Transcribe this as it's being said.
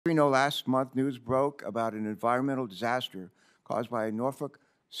We know last month news broke about an environmental disaster caused by a Norfolk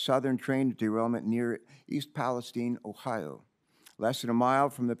Southern train derailment near East Palestine, Ohio, less than a mile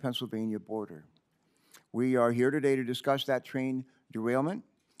from the Pennsylvania border. We are here today to discuss that train derailment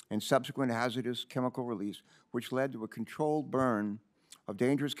and subsequent hazardous chemical release, which led to a controlled burn of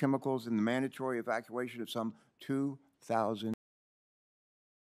dangerous chemicals and the mandatory evacuation of some 2,000.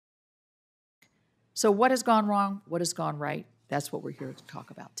 So what has gone wrong? What has gone right? That's what we're here to talk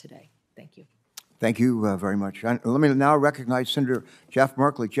about today. Thank you. Thank you very much. Let me now recognize Senator Jeff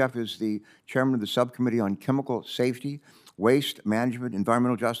Merkley. Jeff is the chairman of the Subcommittee on Chemical Safety, Waste Management,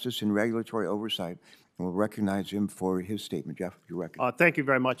 Environmental Justice, and Regulatory Oversight. And we'll recognize him for his statement. Jeff, you're recognized. Thank you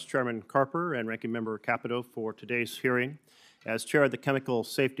very much, Chairman Carper and Ranking Member Capito, for today's hearing. As chair of the Chemical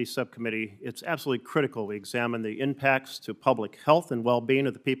Safety Subcommittee, it's absolutely critical we examine the impacts to public health and well-being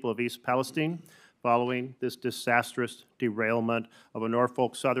of the people of East Palestine following this disastrous derailment of a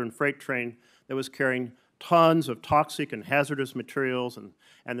Norfolk Southern freight train that was carrying tons of toxic and hazardous materials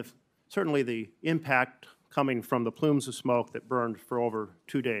and certainly the impact coming from the plumes of smoke that burned for over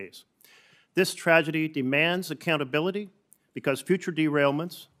 2 days. This tragedy demands accountability because future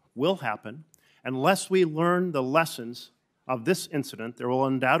derailments will happen. Unless we learn the lessons of this incident, there will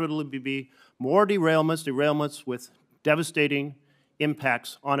undoubtedly be more derailments with devastating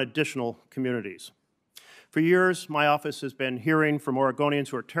impacts on additional communities. For years, my office has been hearing from Oregonians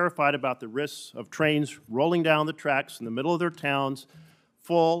who are terrified about the risks of trains rolling down the tracks in the middle of their towns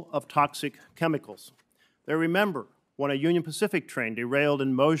full of toxic chemicals. They remember when a Union Pacific train derailed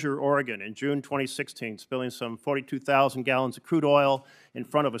in Mosier, Oregon in June 2016, spilling some 42,000 gallons of crude oil in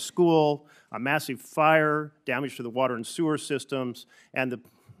front of a school, a massive fire, damage to the water and sewer systems, and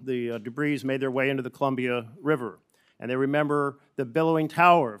the debris made their way into the Columbia River. And they remember the billowing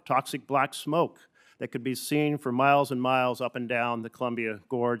tower of toxic black smoke that could be seen for miles and miles up and down the Columbia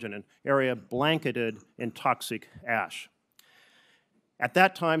Gorge in an area blanketed in toxic ash. At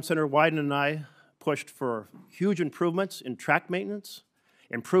that time, Senator Wyden and I pushed for huge improvements in track maintenance,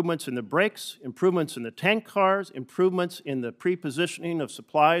 improvements in the brakes, improvements in the tank cars, improvements in the pre-positioning of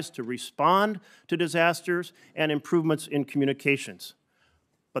supplies to respond to disasters, and improvements in communications.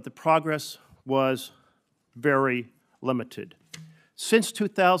 But the progress was very limited. Since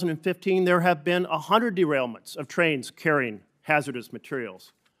 2015, there have been 100 derailments of trains carrying hazardous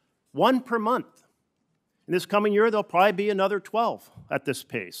materials, 1 per month. In this coming year, there'll probably be another 12 at this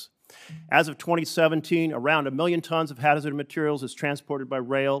pace. As of 2017, around 1 million tons of hazardous materials is transported by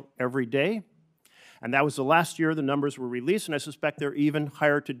rail every day. And that was the last year the numbers were released, and I suspect they're even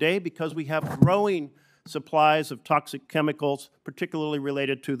higher today because we have growing supplies of toxic chemicals, particularly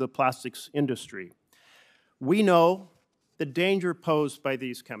related to the plastics industry. We know the danger posed by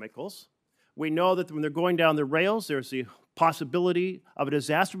these chemicals. We know that when they're going down the rails, there's the possibility of a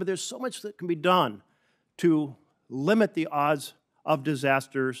disaster, but there's so much that can be done to limit the odds of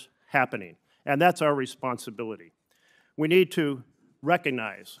disasters happening, and that's our responsibility. We need to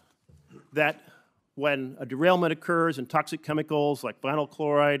recognize that when a derailment occurs and toxic chemicals like vinyl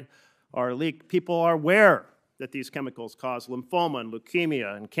chloride are leaked, people are aware that these chemicals cause lymphoma and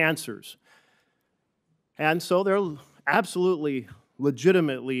leukemia and cancers. And so they're absolutely,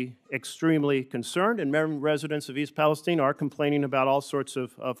 legitimately, extremely concerned, and many residents of East Palestine are complaining about all sorts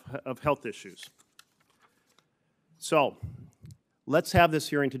of health issues. So let's have this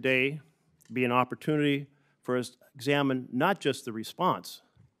hearing today be an opportunity for us to examine not just the response,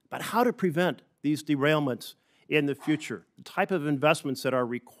 but how to prevent these derailments in the future, the type of investments that are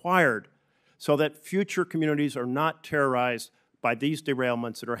required so that future communities are not terrorized by these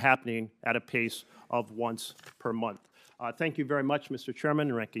derailments that are happening at a pace of once per month. Thank you very much, Mr. Chairman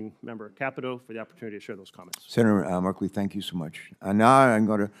and Ranking Member Capito, for the opportunity to share those comments. Senator Merkley, thank you so much. Now I'm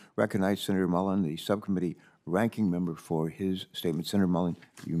going to recognize Senator Mullen, the subcommittee ranking member, for his statement. Senator Mullen,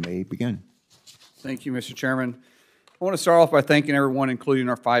 you may begin. Thank you, Mr. Chairman. I want to start off by thanking everyone, including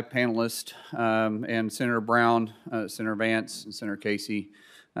our 5 panelists, and Senator Brown, Senator Vance, and Senator Casey,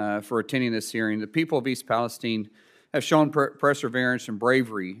 for attending this hearing. The people of East Palestine have shown perseverance and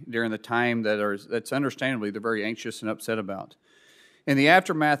bravery during the time that's understandably they're very anxious and upset about. In the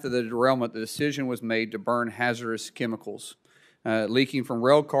aftermath of the derailment, the decision was made to burn hazardous chemicals leaking from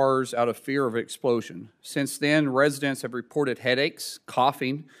rail cars out of fear of explosion. Since then, residents have reported headaches,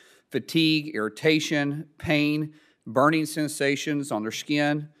 coughing, fatigue, irritation, pain, burning sensations on their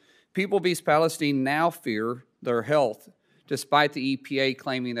skin. People of East Palestine now fear their health, despite the EPA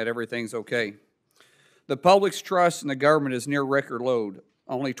claiming that everything's okay. The public's trust in the government is near record low.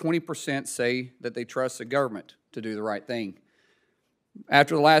 Only 20% say that they trust the government to do the right thing.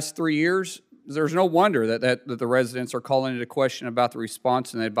 After the last 3 years, there's no wonder that the residents are calling into question about the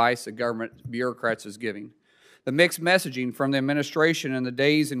response and the advice that government bureaucrats is giving. The mixed messaging from the administration in the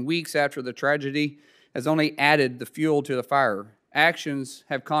days and weeks after the tragedy has only added the fuel to the fire. Actions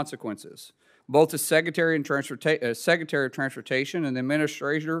have consequences. Both the Secretary of Transportation and the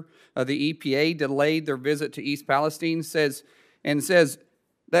Administrator of the EPA delayed their visit to East Palestine, says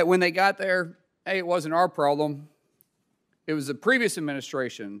that when they got there, hey, it wasn't our problem. It was the previous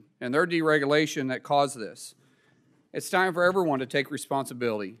administration and their deregulation that caused this. It's time for everyone to take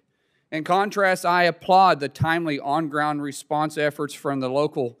responsibility. In contrast, I applaud the timely on-ground response efforts from the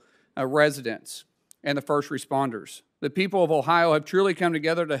local residents and the first responders. The people of Ohio have truly come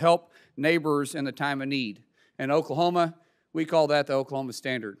together to help neighbors in the time of need. In Oklahoma, we call that the Oklahoma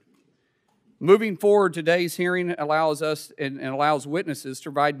Standard. Moving forward, today's hearing allows us and allows witnesses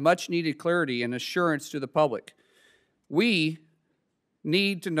to provide much-needed clarity and assurance to the public. We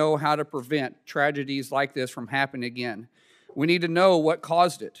need to know how to prevent tragedies like this from happening again. We need to know what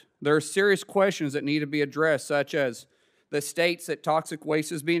caused it. There are serious questions that need to be addressed, such as the states that toxic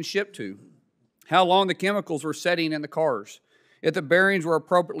waste is being shipped to, how long the chemicals were setting in the cars, if the bearings were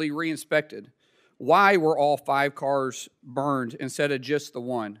appropriately re-inspected, why were all 5 cars burned instead of just the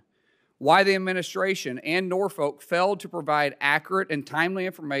one, why the administration and Norfolk failed to provide accurate and timely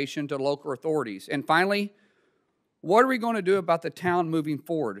information to local authorities, and finally, what are we going to do about the town moving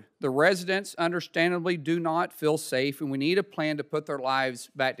forward? The residents understandably do not feel safe, and we need a plan to put their lives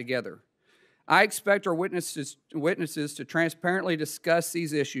back together. I expect our witnesses to transparently discuss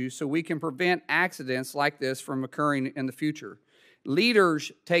these issues so we can prevent accidents like this from occurring in the future.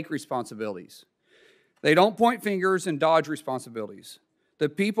 Leaders take responsibilities. They don't point fingers and dodge responsibilities. The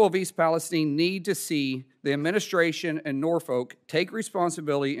people of East Palestine need to see the administration and Norfolk take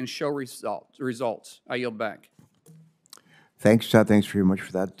responsibility and show results. I yield back. Thanks very much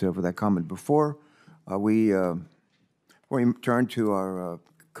for that comment. Before we turn to our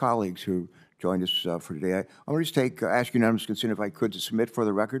colleagues who joined us for today, I want to just ask unanimous consent, if I could, to submit for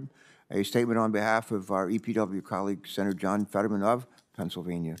the record a statement on behalf of our EPW colleague, Senator John Fetterman of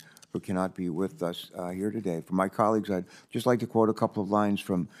Pennsylvania, who cannot be with us here today. For my colleagues, I'd just like to quote a couple of lines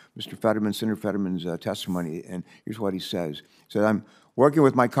from Senator Fetterman's testimony, and here's what he says. He said, "I'm working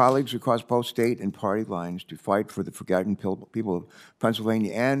with my colleagues across both state and party lines to fight for the forgotten people of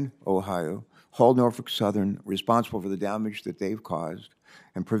Pennsylvania and Ohio, hold Norfolk Southern responsible for the damage that they've caused,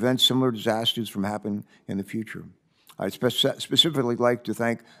 and prevent similar disasters from happening in the future. I'd specifically like to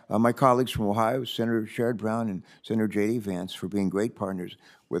thank my colleagues from Ohio, Senator Sherrod Brown and Senator J.D. Vance, for being great partners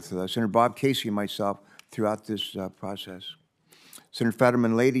with Senator Bob Casey and myself throughout this process." Senator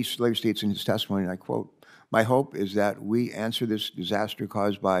Fetterman later states in his testimony, and I quote, "My hope is that we answer this disaster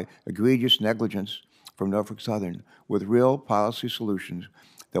caused by egregious negligence from Norfolk Southern with real policy solutions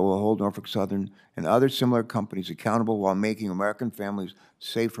that will hold Norfolk Southern and other similar companies accountable while making American families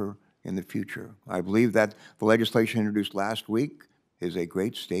safer in the future. I believe that the legislation introduced last week is a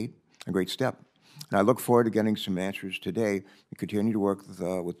great step. And I look forward to getting some answers today and continue to work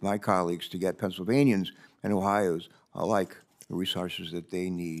with my colleagues to get Pennsylvanians and Ohio's alike the resources that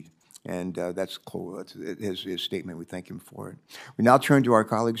they need." And that's his statement. We thank him for it. We now turn to our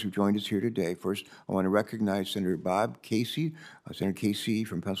colleagues who joined us here today. First, I want to recognize Senator Bob Casey. Senator Casey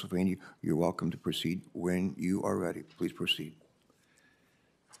from Pennsylvania, you're welcome to proceed when you are ready. Please proceed.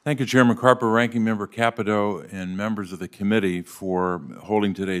 Thank you, Chairman Carper, Ranking Member Capito, and members of the committee for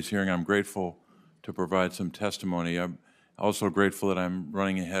holding today's hearing. I'm grateful to provide some testimony. I'm also grateful that I'm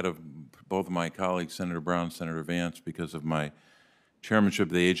running ahead of both of my colleagues, Senator Brown and Senator Vance, because of my chairmanship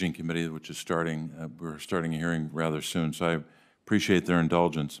of the Aging Committee, which is we're starting a hearing rather soon, so I appreciate their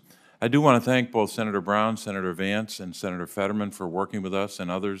indulgence. I do want to thank both Senator Brown, Senator Vance, and Senator Fetterman for working with us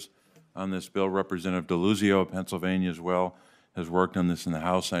and others on this bill. Representative DeLuzio of Pennsylvania as well has worked on this in the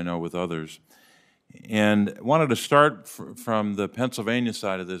House, I know, with others. And I wanted to start from the Pennsylvania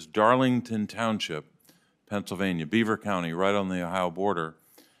side of this. Darlington Township, Pennsylvania, Beaver County, right on the Ohio border.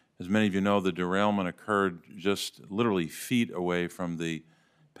 As many of you know, the derailment occurred just literally feet away from the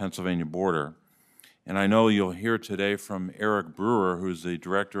Pennsylvania border. And I know you'll hear today from Eric Brewer, who's the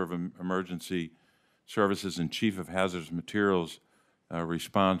Director of Emergency Services and Chief of Hazardous Materials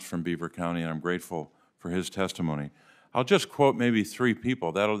Response from Beaver County, and I'm grateful for his testimony. I'll just quote maybe 3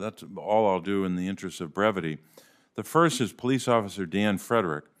 people. That's all I'll do in the interest of brevity. The first is Police Officer Dan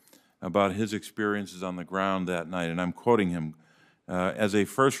Frederick about his experiences on the ground that night, and I'm quoting him. As a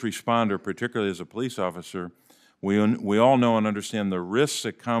first responder, particularly as a police officer, we all know and understand the risks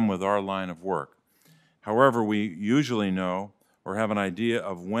that come with our line of work. However, we usually know or have an idea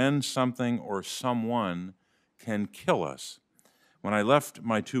of when something or someone can kill us. When I left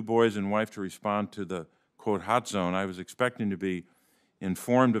my 2 boys and wife to respond to the, quote, hot zone, I was expecting to be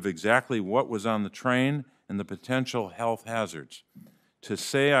informed of exactly what was on the train and the potential health hazards. To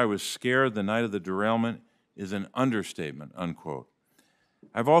say I was scared the night of the derailment is an understatement, unquote.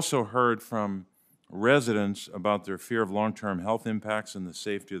 I've also heard from residents about their fear of long-term health impacts and the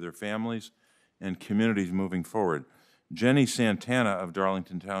safety of their families and communities moving forward. Jenny Santana of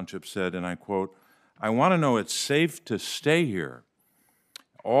Darlington Township said, and I quote, "I want to know it's safe to stay here.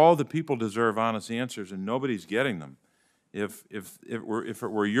 All the people deserve honest answers, and nobody's getting them. If it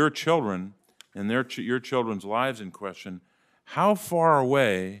were your children and your children's lives in question, how far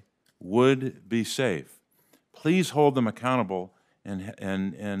away would be safe? Please hold them accountable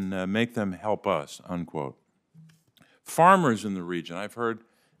and make them help us," unquote. Farmers in the region, I've heard,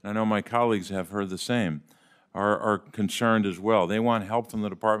 and I know my colleagues have heard the same, are concerned as well. They want help from the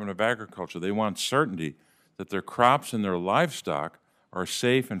Department of Agriculture. They want certainty that their crops and their livestock are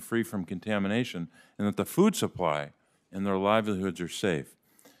safe and free from contamination, and that the food supply and their livelihoods are safe.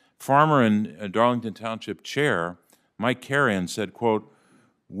 Farmer and Darlington Township Chair Mike Carrion said, quote,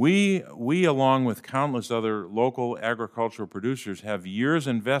 we along with countless other local agricultural producers have years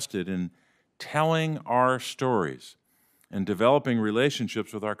invested in telling our stories and developing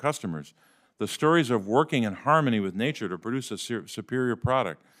relationships with our customers. The stories of working in harmony with nature to produce a superior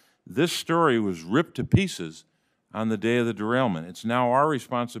product. This story was ripped to pieces on the day of the derailment. It's now our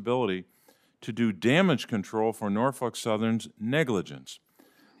responsibility to do damage control for Norfolk Southern's negligence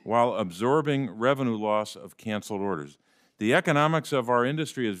while absorbing revenue loss of canceled orders. The economics of our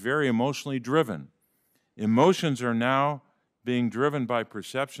industry is very emotionally driven. Emotions are now being driven by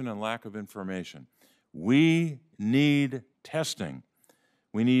perception and lack of information. We need testing.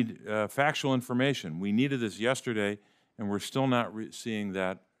 We need factual information. We needed this yesterday, and we're still not seeing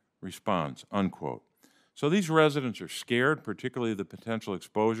that response, unquote. So these residents are scared, particularly the potential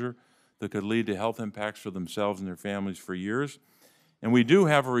exposure that could lead to health impacts for themselves and their families for years. And we do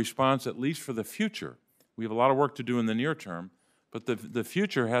have a response, at least for the future. We have a lot of work to do in the near term, but the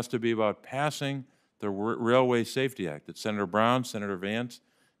future has to be about passing the Railway Safety Act that Senator Brown, Senator Vance,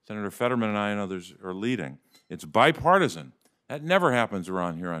 Senator Fetterman, and I and others are leading. It's bipartisan. That never happens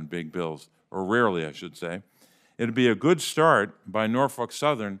around here on big bills, or rarely, I should say. It'd be a good start by Norfolk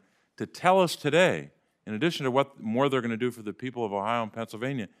Southern to tell us today, in addition to what more they're going to do for the people of Ohio and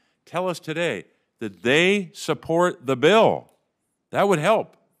Pennsylvania, tell us today that they support the bill. That would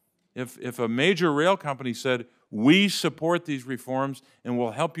help. If a major rail company said, we support these reforms and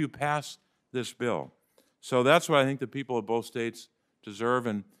will help you pass this bill. So that's what I think the people of both states deserve.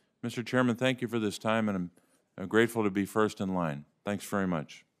 And Mr. Chairman, thank you for this time, and I'm grateful to be first in line. Thanks very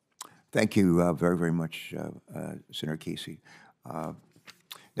much. Thank you very, very much, Senator Casey.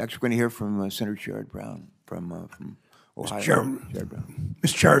 Next, we're going to hear from Senator Sherrod Brown from Ohio.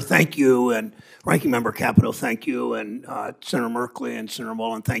 Mr. Chair, thank you, and Ranking Member Capito, thank you, and Senator Merkley and Senator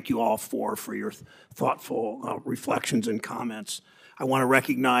Mullen, thank you all for your thoughtful reflections and comments. I want to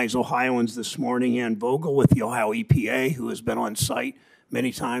recognize Ohioans this morning, Ann Vogel with the Ohio EPA, who has been on site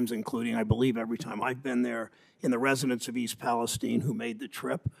many times, including, I believe, every time I've been there, and the residents of East Palestine who made the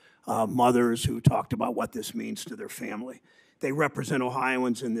trip, mothers who talked about what this means to their family. They represent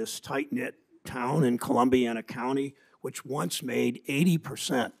Ohioans in this tight-knit town in Columbiana County, which once made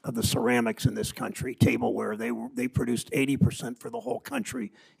 80% of the ceramics in this country, tableware. They produced 80% for the whole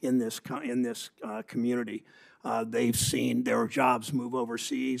country in this community. They've seen their jobs move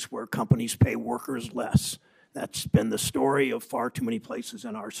overseas where companies pay workers less. That's been the story of far too many places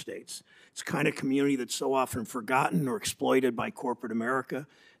in our states. It's the kind of community that's so often forgotten or exploited by corporate America.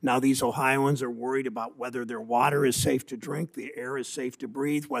 Now these Ohioans are worried about whether their water is safe to drink, the air is safe to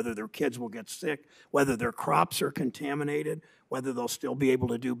breathe, whether their kids will get sick, whether their crops are contaminated, whether they'll still be able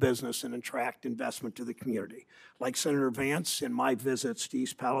to do business and attract investment to the community. Like Senator Vance, in my visits to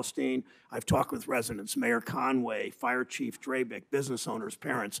East Palestine, I've talked with residents, Mayor Conway, Fire Chief Drabick, business owners,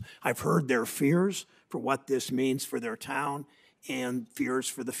 parents. I've heard their fears for what this means for their town and fears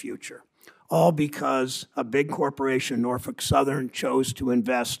for the future. All because a big corporation, Norfolk Southern, chose to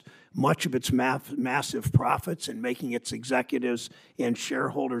invest much of its massive profits in making its executives and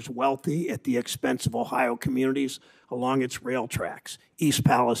shareholders wealthy at the expense of Ohio communities along its rail tracks. East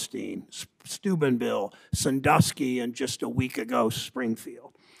Palestine, Steubenville, Sandusky, and just a week ago,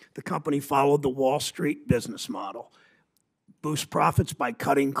 Springfield. The company followed the Wall Street business model. Boost profits by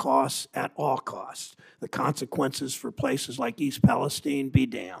cutting costs at all costs. The consequences for places like East Palestine be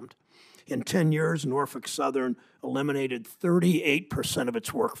damned. In 10 years, Norfolk Southern eliminated 38% of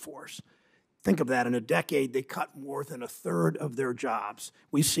its workforce. Think of that. In a decade, they cut more than a third of their jobs.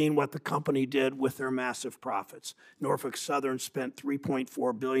 We've seen what the company did with their massive profits. Norfolk Southern spent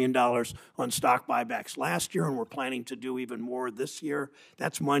 $3.4 billion on stock buybacks last year, and we're planning to do even more this year.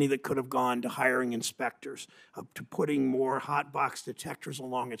 That's money that could have gone to hiring inspectors, to putting more hot box detectors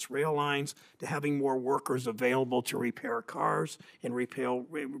along its rail lines, to having more workers available to repair cars and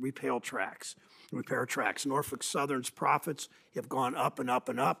repair tracks. Norfolk Southern's profits have gone up and up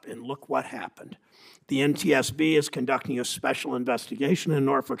and up, and look what happened. The NTSB is conducting a special investigation in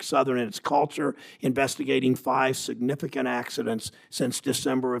Norfolk Southern and its culture, investigating 5 significant accidents since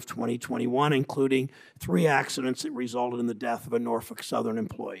December of 2021, including 3 accidents that resulted in the death of a Norfolk Southern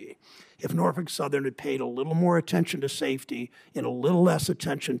employee. If Norfolk Southern had paid a little more attention to safety and a little less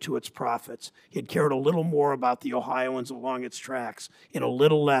attention to its profits, it cared a little more about the Ohioans along its tracks and a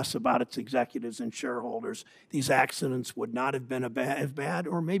little less about its executives and shareholders, these accidents would not have been as bad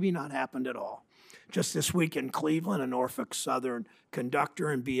or maybe not happened at all. Just this week in Cleveland, a Norfolk Southern conductor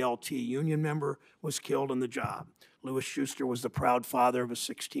and BLT union member was killed on the job. Lewis Schuster was the proud father of a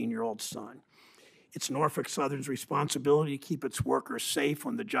 16-year-old son. It's Norfolk Southern's responsibility to keep its workers safe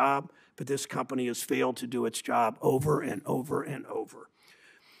on the job, but this company has failed to do its job over and over and over.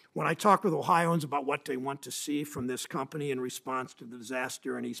 When I talk with Ohioans about what they want to see from this company in response to the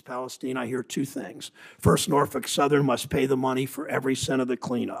disaster in East Palestine, I hear 2 things. First, Norfolk Southern must pay the money for every cent of the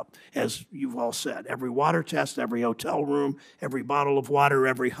cleanup, as you've all said. Every water test, every hotel room, every bottle of water,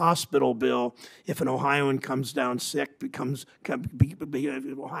 every hospital bill. If an Ohioan comes down sick, Ohioan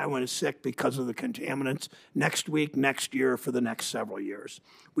is sick because of the contaminants, next week, next year, for the next several years.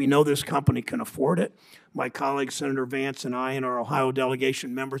 We know this company can afford it. My colleague, Senator Vance, and I, and our Ohio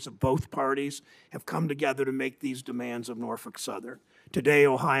delegation members of both parties have come together to make these demands of Norfolk Southern. Today,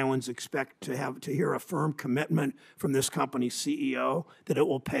 Ohioans expect to hear a firm commitment from this company's CEO that it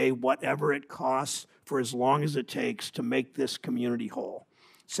will pay whatever it costs for as long as it takes to make this community whole.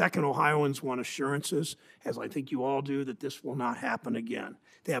 Second, Ohioans want assurances, as I think you all do, that this will not happen again.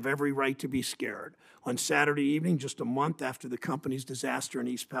 They have every right to be scared. On Saturday evening, just a month after the company's disaster in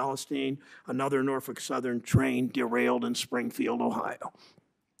East Palestine, another Norfolk Southern train derailed in Springfield, Ohio.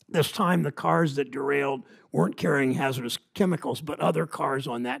 This time, the cars that derailed weren't carrying hazardous chemicals, but other cars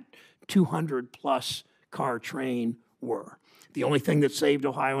on that 200-plus car train were. The only thing that saved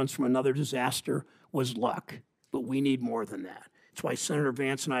Ohioans from another disaster was luck, but we need more than that. That's why Senator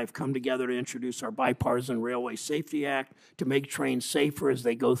Vance and I have come together to introduce our Bipartisan Railway Safety Act to make trains safer as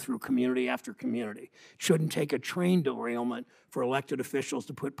they go through community after community. It shouldn't take a train derailment for elected officials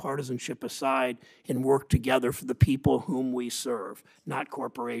to put partisanship aside and work together for the people whom we serve, not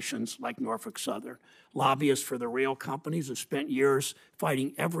corporations like Norfolk Southern. Lobbyists for the rail companies have spent years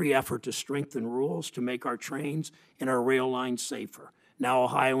fighting every effort to strengthen rules to make our trains and our rail lines safer. Now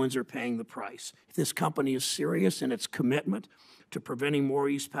Ohioans are paying the price. If this company is serious in its commitment to preventing more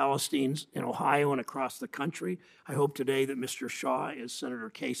East Palestines in Ohio and across the country, I hope today that Mr. Shaw, as Senator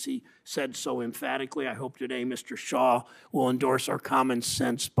Casey said so emphatically, I hope today Mr. Shaw will endorse our common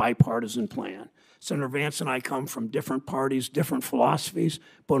sense bipartisan plan. Senator Vance and I come from different parties, different philosophies,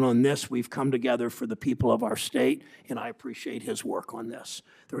 but on this we've come together for the people of our state, and I appreciate his work on this.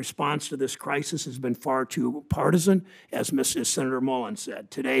 The response to this crisis has been far too partisan, as Senator Mullen said.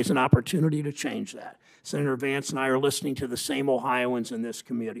 Today is an opportunity to change that. Senator Vance and I are listening to the same Ohioans in this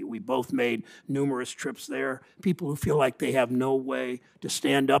community. We both made numerous trips there, people who feel like they have no way to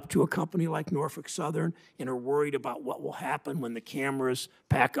stand up to a company like Norfolk Southern and are worried about what will happen when the cameras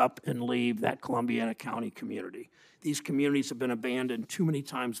pack up and leave that Columbiana County community. These communities have been abandoned too many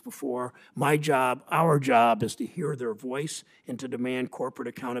times before. My job, our job, is to hear their voice and to demand corporate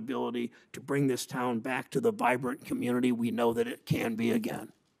accountability to bring this town back to the vibrant community we know that it can be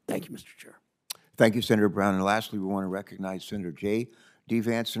again. Thank you, Mr. Chair. Thank you, Senator Brown. And lastly, we want to recognize Senator J. D.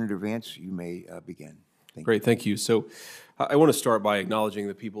 Vance. Senator Vance, you may begin. Great, thank you. So I want to start by acknowledging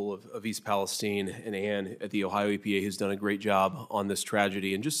the people of East Palestine and Ann at the Ohio EPA who's done a great job on this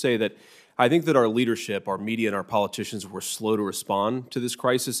tragedy, and just say that I think that our leadership, our media, and our politicians were slow to respond to this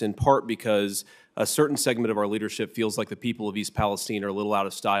crisis, in part because a certain segment of our leadership feels like the people of East Palestine are a little out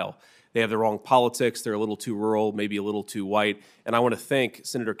of style. They have the wrong politics. They're a little too rural, maybe a little too white. And I want to thank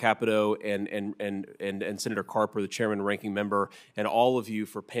Senator Capito and Senator Carper, the chairman and ranking member, and all of you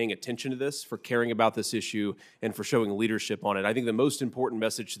for paying attention to this, for caring about this issue, and for showing leadership on it. I think the most important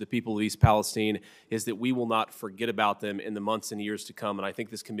message to the people of East Palestine is that we will not forget about them in the months and years to come. And I think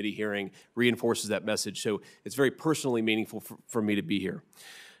this committee hearing reinforces that message. So it's very personally meaningful for me to be here.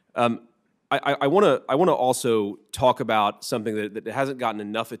 I want to also talk about something that hasn't gotten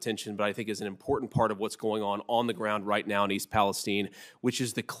enough attention, but I think is an important part of what's going on the ground right now in East Palestine, which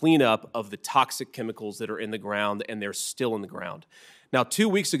is the cleanup of the toxic chemicals that are in the ground, and they're still in the ground. Now, 2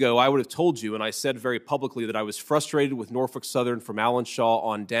 weeks ago, I would have told you, and I said very publicly, that I was frustrated with Norfolk Southern from Allen Shaw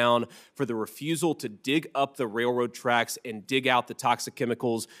on down for the refusal to dig up the railroad tracks and dig out the toxic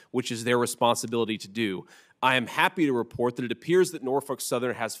chemicals, which is their responsibility to do. I am happy to report that it appears that Norfolk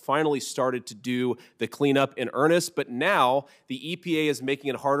Southern has finally started to do the cleanup in earnest, but now the EPA is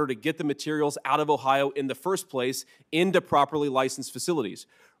making it harder to get the materials out of Ohio in the first place into properly licensed facilities.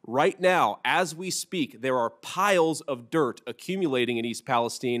 Right now, as we speak, there are piles of dirt accumulating in East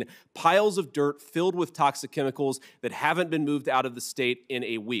Palestine, piles of dirt filled with toxic chemicals that haven't been moved out of the state in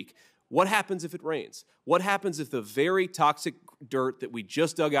a week. What happens if it rains? What happens if the very toxic dirt that we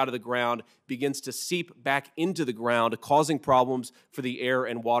just dug out of the ground begins to seep back into the ground, causing problems for the air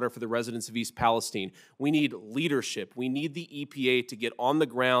and water for the residents of East Palestine? We need leadership. We need the EPA to get on the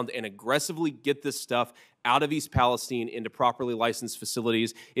ground and aggressively get this stuff out of East Palestine into properly licensed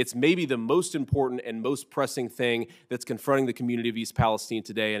facilities. It's maybe the most important and most pressing thing that's confronting the community of East Palestine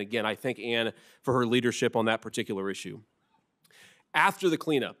today. And again, I thank Ann for her leadership on that particular issue. After the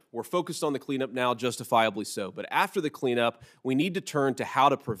cleanup, we're focused on the cleanup now, justifiably so, but after the cleanup, we need to turn to how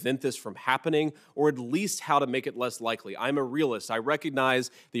to prevent this from happening, or at least how to make it less likely. I'm a realist. I recognize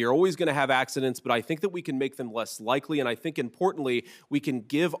that you're always going to have accidents, but I think that we can make them less likely, and I think, importantly, we can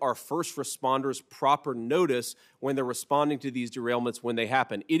give our first responders proper notice when they're responding to these derailments when they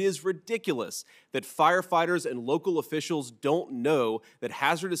happen. It is ridiculous that firefighters and local officials don't know that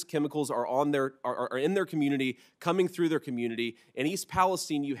hazardous chemicals are in their community, coming through their community. In East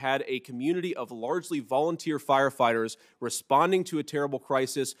Palestine, you had a community of largely volunteer firefighters responding to a terrible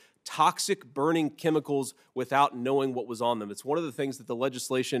crisis, toxic burning chemicals without knowing what was on them. It's one of the things that the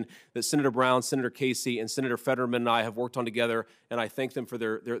legislation that Senator Brown, Senator Casey, and Senator Fetterman and I have worked on together, and I thank them for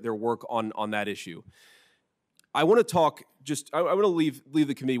their work on that issue. I want to talk I want to leave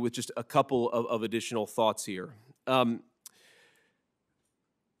the committee with just a couple of additional thoughts here. I'm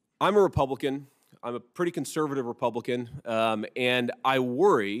a Republican. I'm a pretty conservative Republican, and I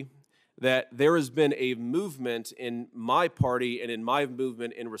worry that there has been a movement in my party and in my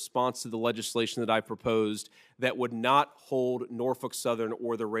movement in response to the legislation that I proposed that would not hold Norfolk Southern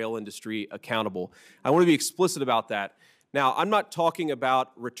or the rail industry accountable. I want to be explicit about that. Now, I'm not talking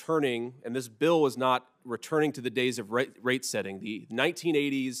about returning, and this bill is not returning to the days of rate setting. The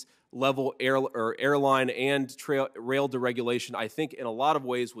 1980s level airline and rail deregulation, I think in a lot of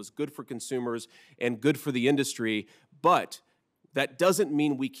ways was good for consumers and good for the industry, but that doesn't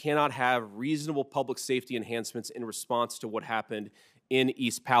mean we cannot have reasonable public safety enhancements in response to what happened in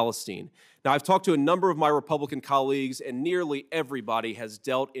East Palestine. Now, I've talked to a number of my Republican colleagues, and nearly everybody has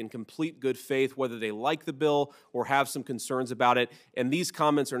dealt in complete good faith, whether they like the bill or have some concerns about it, and these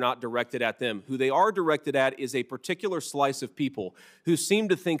comments are not directed at them. Who they are directed at is a particular slice of people who seem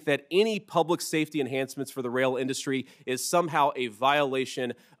to think that any public safety enhancements for the rail industry is somehow a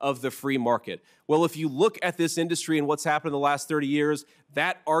violation of the free market. Well, if you look at this industry and what's happened in the last 30 years,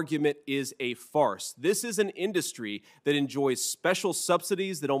 that argument is a farce. This is an industry that enjoys special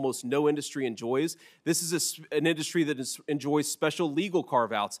subsidies that almost no industry enjoys. This is an industry that enjoys special legal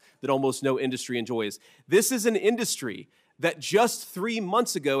carve-outs that almost no industry enjoys. This is an industry that just 3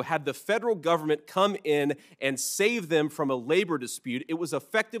 months ago had the federal government come in and save them from a labor dispute. It was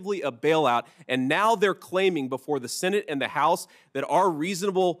effectively a bailout, and now they're claiming before the Senate and the House that our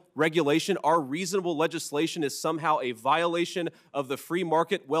reasonable regulation, our reasonable legislation is somehow a violation of the free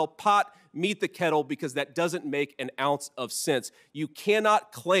market. Well, pot, meet the kettle, because that doesn't make an ounce of sense. You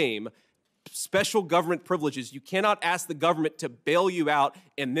cannot claim special government privileges. You cannot ask the government to bail you out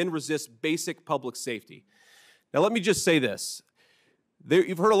and then resist basic public safety. Now, let me just say this.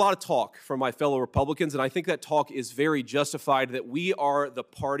 You've heard a lot of talk from my fellow Republicans, and I think that talk is very justified, that we are the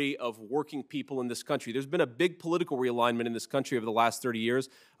party of working people in this country. There's been a big political realignment in this country over the last 30 years,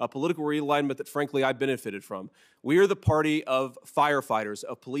 a political realignment that, frankly, I benefited from. We are the party of firefighters,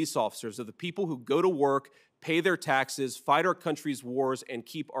 of police officers, of the people who go to work, pay their taxes, fight our country's wars, and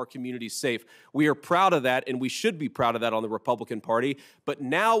keep our communities safe. We are proud of that, and we should be proud of that on the Republican Party, but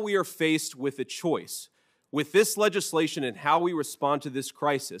now we are faced with a choice. With this legislation and how we respond to this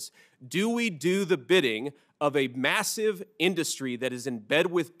crisis, do we do the bidding of a massive industry that is in bed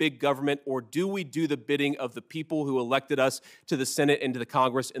with big government, or do we do the bidding of the people who elected us to the Senate and to the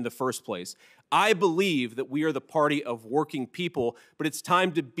Congress in the first place? I believe that we are the party of working people, but it's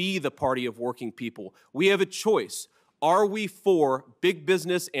time to be the party of working people. We have a choice. Are we for big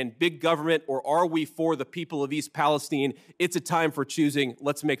business and big government, or are we for the people of East Palestine? It's a time for choosing.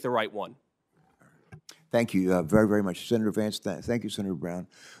 Let's make the right one. Thank you very, very much, Senator Vance. Thank you, Senator Brown.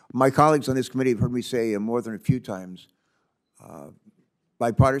 My colleagues on this committee have heard me say more than a few times,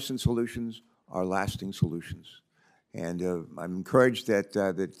 bipartisan solutions are lasting solutions. And I'm encouraged that,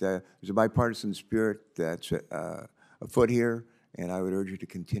 there's a bipartisan spirit that's afoot here, and I would urge you to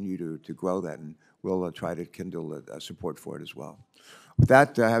continue to grow that, and we'll try to kindle support for it as well. With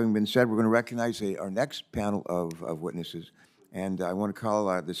that having been said, we're going to recognize our next panel of witnesses, and I want to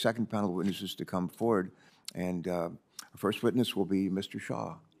call the second panel of witnesses to come forward, and our first witness will be Mr.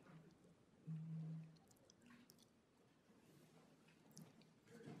 Shaw.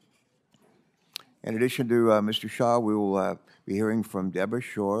 In addition to Mr. Shaw, we will be hearing from Deborah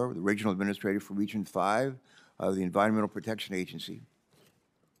Shore, the Regional Administrator for Region 5 of the Environmental Protection Agency.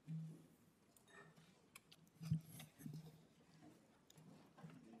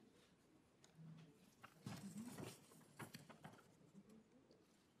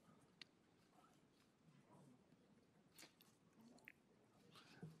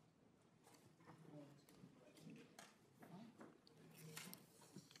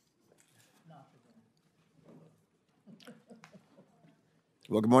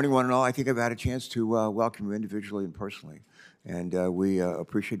 Well, good morning, one and all. I think I've had a chance to welcome you individually and personally, and we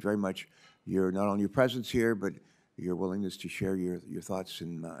appreciate very much your not only your presence here, but your willingness to share your thoughts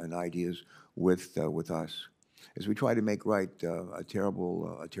and ideas with us as we try to make right a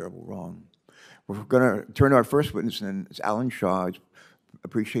terrible wrong. We're going to turn to our first witness, and it's Alan Shaw. I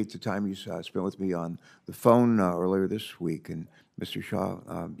appreciate the time you spent with me on the phone earlier this week, and Mr.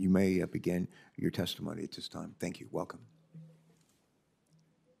 Shaw, you may begin your testimony at this time. Thank you. Welcome.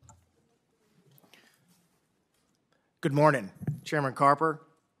 Good morning, Chairman Carper,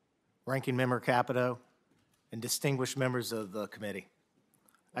 Ranking Member Capito, and distinguished members of the committee.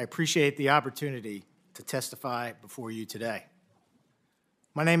 I appreciate the opportunity to testify before you today.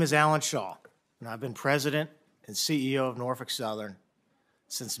 My name is Alan Shaw, and I've been President and CEO of Norfolk Southern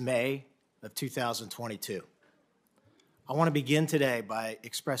since May of 2022. I want to begin today by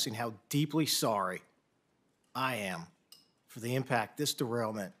expressing how deeply sorry I am for the impact this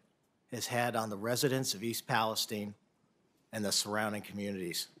derailment has had on the residents of East Palestine and the surrounding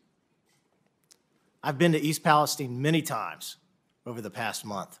communities. I've been to East Palestine many times over the past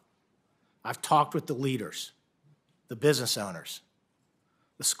month. I've talked with the leaders, the business owners,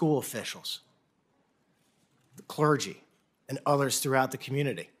 the school officials, the clergy, and others throughout the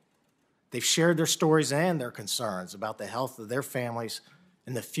community. They've shared their stories and their concerns about the health of their families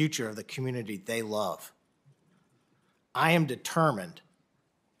and the future of the community they love. I am determined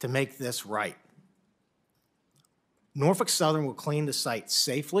to make this right. Norfolk Southern will clean the site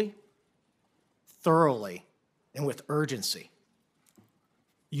safely, thoroughly, and with urgency.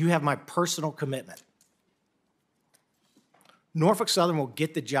 You have my personal commitment. Norfolk Southern will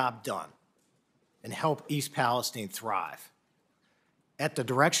get the job done and help East Palestine thrive. At the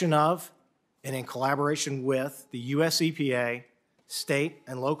direction of and in collaboration with the U.S. EPA, state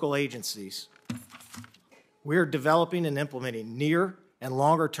and local agencies, we are developing and implementing near and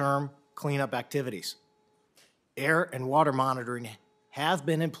longer-term cleanup activities. Air and water monitoring have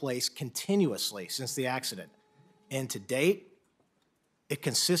been in place continuously since the accident, and to date, it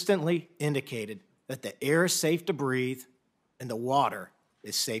consistently indicated that the air is safe to breathe and the water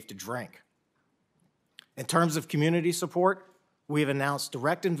is safe to drink. In terms of community support, we have announced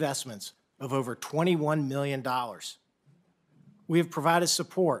direct investments of over $21 million. We have provided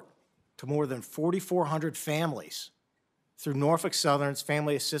support to more than 4,400 families through Norfolk Southern's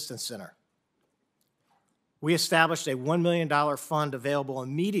Family Assistance Center. We established a $1 million fund available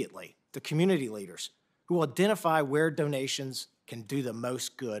immediately to community leaders who will identify where donations can do the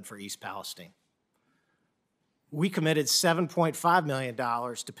most good for East Palestine. We committed $7.5 million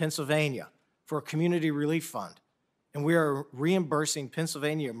to Pennsylvania for a community relief fund, and we are reimbursing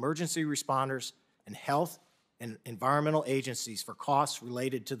Pennsylvania emergency responders and health and environmental agencies for costs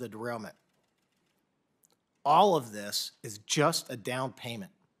related to the derailment. All of this is just a down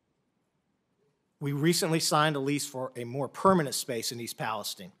payment. We recently signed a lease for a more permanent space in East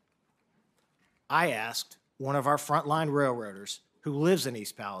Palestine. I asked one of our frontline railroaders who lives in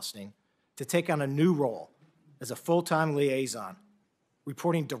East Palestine to take on a new role as a full-time liaison,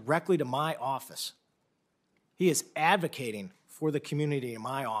 reporting directly to my office. He is advocating for the community in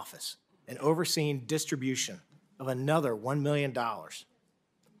my office and overseeing distribution of another $1 million.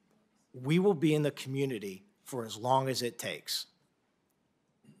 We will be in the community for as long as it takes.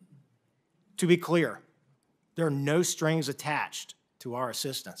 To be clear, there are no strings attached to our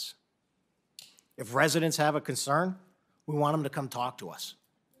assistance. If residents have a concern, we want them to come talk to us.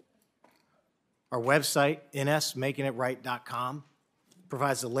 Our website, nsmakingitright.com,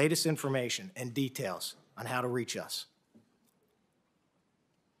 provides the latest information and details on how to reach us.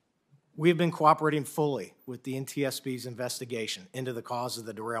 We have been cooperating fully with the NTSB's investigation into the cause of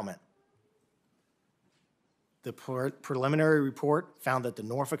the derailment. The preliminary report found that the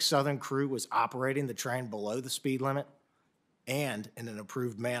Norfolk Southern crew was operating the train below the speed limit and in an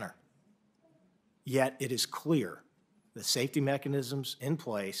approved manner. Yet it is clear the safety mechanisms in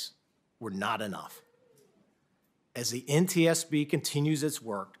place were not enough. As the NTSB continues its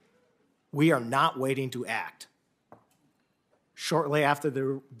work, we are not waiting to act. Shortly after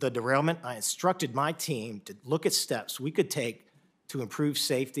the derailment, I instructed my team to look at steps we could take to improve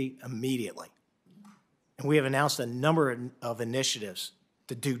safety immediately. And we have announced a number of initiatives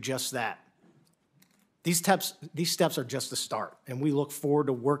to do just that. These steps are just the start, and we look forward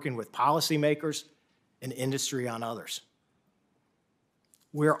to working with policymakers and industry on others.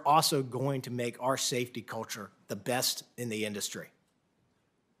 We're also going to make our safety culture the best in the industry.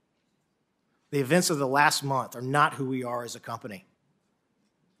 The events of the last month are not who we are as a company.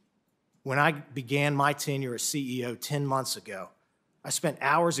 When I began my tenure as CEO 10 months ago, I spent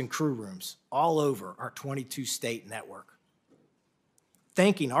hours in crew rooms all over our 22-state network,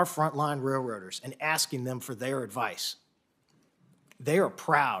 thanking our frontline railroaders and asking them for their advice. They are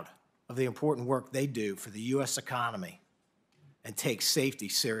proud of the important work they do for the U.S. economy and take safety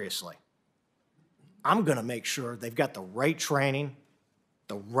seriously. I'm going to make sure they've got the right training,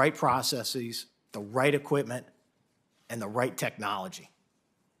 the right processes, the right equipment, and the right technology.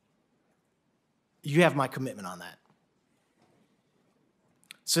 You have my commitment on that.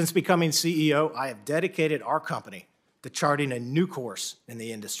 Since becoming CEO, I have dedicated our company to charting a new course in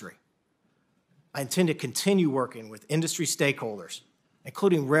the industry. I intend to continue working with industry stakeholders,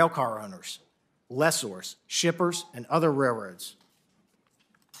 including railcar owners, lessors, shippers, and other railroads,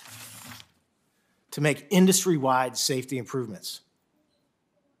 to make industry-wide safety improvements.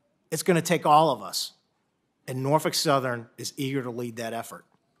 It's going to take all of us, and Norfolk Southern is eager to lead that effort.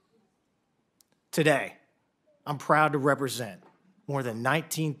 Today, I'm proud to represent more than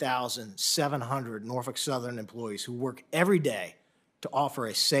 19,700 Norfolk Southern employees who work every day to offer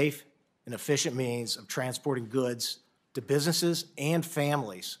a safe and efficient means of transporting goods to businesses and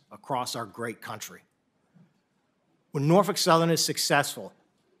families across our great country. When Norfolk Southern is successful,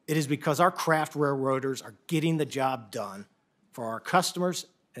 it is because our craft railroaders are getting the job done for our customers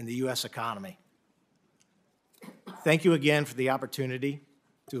and the U.S. economy. Thank you again for the opportunity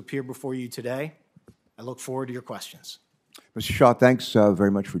to appear before you today. I look forward to your questions. Mr. Shaw, thanks very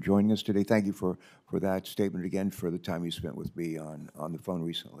much for joining us today. Thank you for that statement again, for the time you spent with me on the phone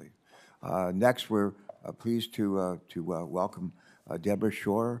recently. Next, we're pleased to welcome Deborah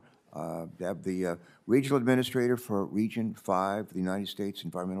Shore, Deb, the Regional Administrator for Region 5, the United States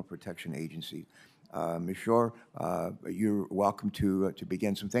Environmental Protection Agency. Ms. Shore, you're welcome to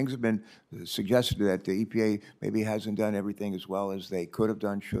begin. Some things have been suggested that the EPA maybe hasn't done everything as well as they could have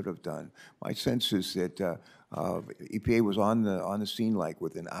done, should have done. My sense is that EPA was on the scene like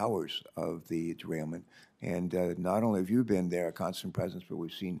within hours of the derailment, and not only have you been there, a constant presence, but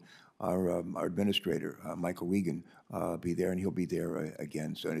we've seen our administrator, Michael Regan, be there, and he'll be there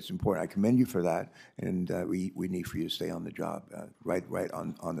again. So it's important. I commend you for that, and we need for you to stay on the job, right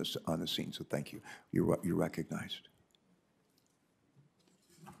on the scene. So thank you. You're recognized.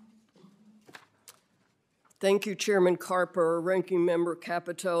 Thank you, Chairman Carper, Ranking Member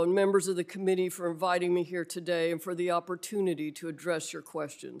Capito, and members of the committee for inviting me here today and for the opportunity to address your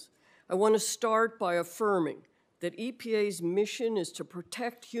questions. I want to start by affirming that EPA's mission is to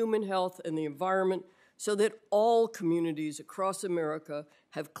protect human health and the environment so that all communities across America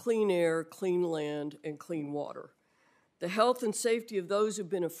have clean air, clean land, and clean water. The health and safety of those who've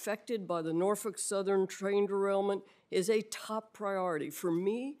been affected by the Norfolk Southern train derailment is a top priority for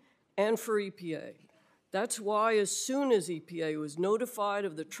me and for EPA. That's why as soon as EPA was notified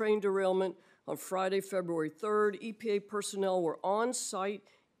of the train derailment on Friday, February 3rd, EPA personnel were on site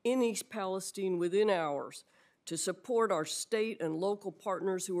in East Palestine within hours to support our state and local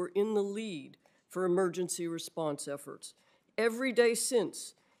partners who are in the lead for emergency response efforts. Every day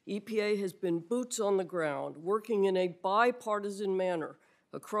since, EPA has been boots on the ground, working in a bipartisan manner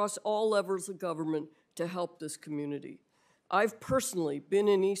across all levels of government to help this community. I've personally been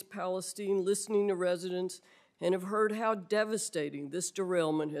in East Palestine listening to residents and have heard how devastating this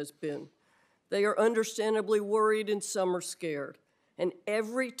derailment has been. They are understandably worried and some are scared. And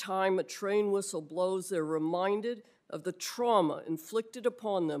every time a train whistle blows, they're reminded of the trauma inflicted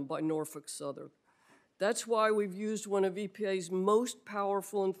upon them by Norfolk Southern. That's why we've used one of EPA's most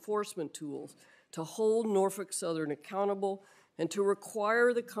powerful enforcement tools to hold Norfolk Southern accountable and to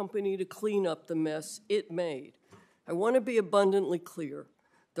require the company to clean up the mess it made. I want to be abundantly clear.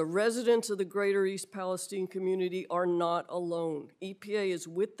 The residents of the greater East Palestine community are not alone. EPA is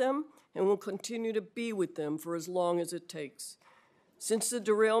with them and will continue to be with them for as long as it takes. Since the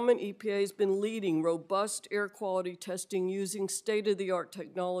derailment, EPA has been leading robust air quality testing using state-of-the-art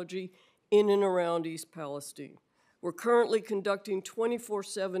technology in and around East Palestine. We're currently conducting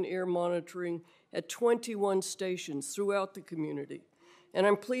 24/7 air monitoring at 21 stations throughout the community. And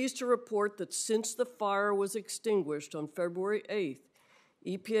I'm pleased to report that since the fire was extinguished on February 8th,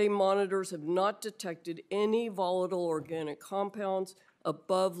 EPA monitors have not detected any volatile organic compounds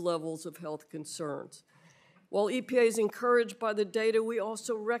above levels of health concerns. While EPA is encouraged by the data, we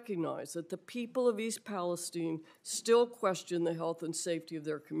also recognize that the people of East Palestine still question the health and safety of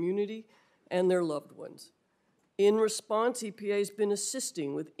their community and their loved ones. In response, EPA has been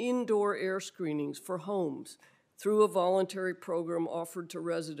assisting with indoor air screenings for homes through a voluntary program offered to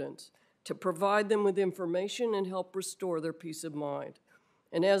residents to provide them with information and help restore their peace of mind.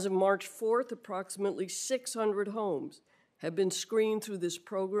 And as of March 4th, approximately 600 homes have been screened through this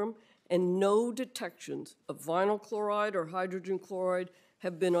program, and no detections of vinyl chloride or hydrogen chloride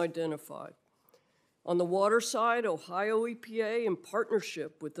have been identified. On the water side, Ohio EPA, in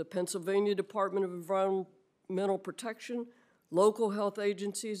partnership with the Pennsylvania Department of Environmental Protection, local health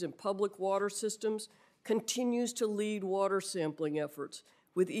agencies, and public water systems, continues to lead water sampling efforts,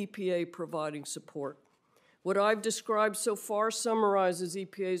 with EPA providing support. What I've described so far summarizes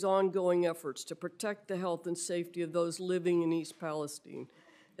EPA's ongoing efforts to protect the health and safety of those living in East Palestine,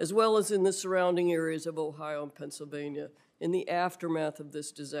 as well as in the surrounding areas of Ohio and Pennsylvania in the aftermath of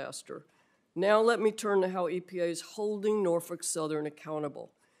this disaster. Now let me turn to how EPA is holding Norfolk Southern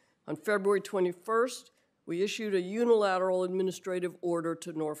accountable. On February 21st, we issued a unilateral administrative order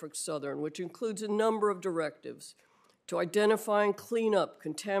to Norfolk Southern, which includes a number of directives to identify and clean up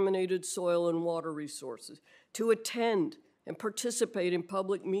contaminated soil and water resources, to attend and participate in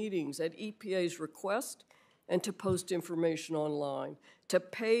public meetings at EPA's request, and to post information online, to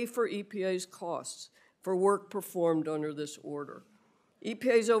pay for EPA's costs for work performed under this order.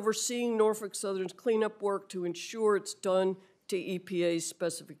 EPA is overseeing Norfolk Southern's cleanup work to ensure it's done to EPA's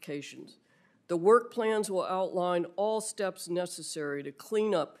specifications. The work plans will outline all steps necessary to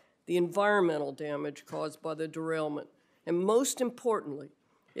clean up the environmental damage caused by the derailment. And most importantly,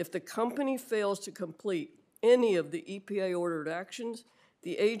 if the company fails to complete any of the EPA-ordered actions,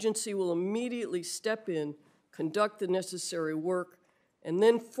 the agency will immediately step in, conduct the necessary work, and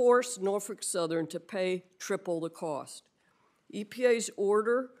then force Norfolk Southern to pay triple the cost. EPA's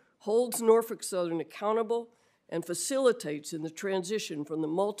order holds Norfolk Southern accountable and facilitates in the transition from the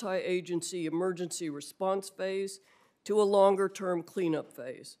multi-agency emergency response phase to a longer-term cleanup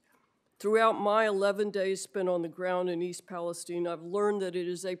phase. Throughout my 11 days spent on the ground in East Palestine, I've learned that it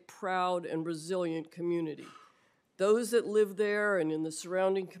is a proud and resilient community. Those that live there and in the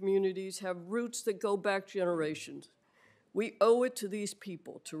surrounding communities have roots that go back generations. We owe it to these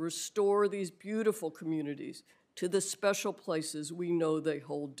people to restore these beautiful communities to the special places we know they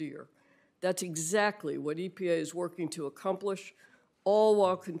hold dear. That's exactly what EPA is working to accomplish, all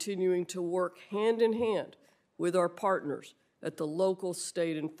while continuing to work hand in hand with our partners at the local,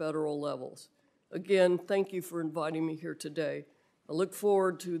 state, and federal levels. Again, thank you for inviting me here today. I look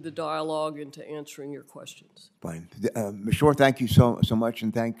forward to the dialogue and to answering your questions. Fine. Ms. Shore, thank you so much,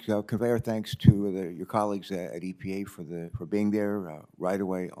 and convey our thanks to your colleagues at EPA for being there right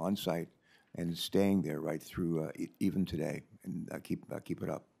away on site and staying there right through even today, and keep it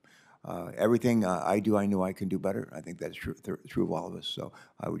up. Everything I do, I know I can do better. I think that's true of all of us. So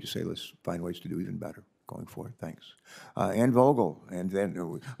I would just say let's find ways to do even better going forward. Thanks. Ann Vogel, and then I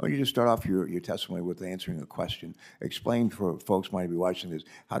want you to start off your testimony with answering a question. Explain for folks who might be watching this,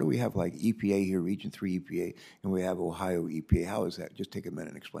 how do we have like EPA here, Region 3 EPA, and we have Ohio EPA? How is that? Just take a minute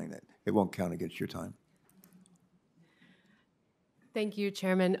and explain that. It won't count against your time. Thank you,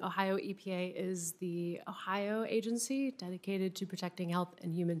 Chairman. Ohio EPA is the Ohio agency dedicated to protecting health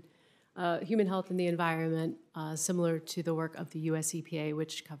and human health and the environment, similar to the work of the U.S. EPA,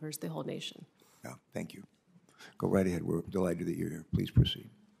 which covers the whole nation. Yeah, thank you. Go right ahead. We're delighted that you're here. Please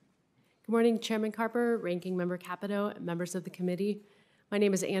proceed. Good morning, Chairman Carper, Ranking Member Capito, and members of the committee. My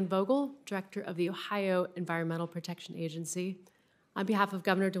name is Ann Vogel, Director of the Ohio Environmental Protection Agency. On behalf of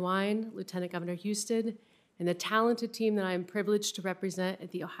Governor DeWine, Lieutenant Governor Houston, and the talented team that I am privileged to represent at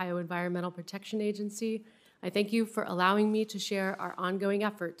the Ohio Environmental Protection Agency, I thank you for allowing me to share our ongoing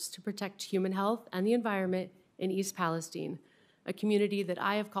efforts to protect human health and the environment in East Palestine, a community that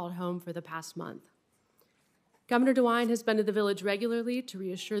I have called home for the past month. Governor DeWine has been to the village regularly to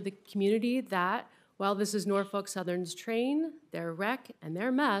reassure the community that while this is Norfolk Southern's train, their wreck, and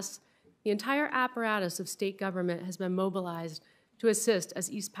their mess, the entire apparatus of state government has been mobilized to assist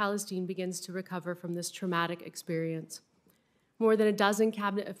as East Palestine begins to recover from this traumatic experience. More than a dozen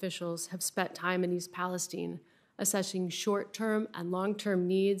cabinet officials have spent time in East Palestine assessing short-term and long-term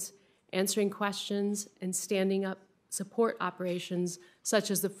needs, answering questions, and standing up support operations such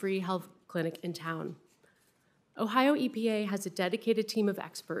as the free health clinic in town. Ohio EPA has a dedicated team of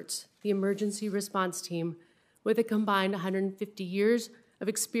experts, the Emergency Response Team, with a combined 150 years of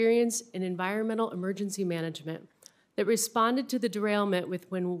experience in environmental emergency management that responded to the derailment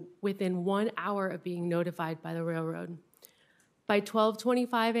within 1 hour of being notified by the railroad. By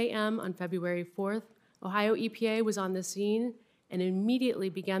 12:25 a.m. on February 4th, Ohio EPA was on the scene and immediately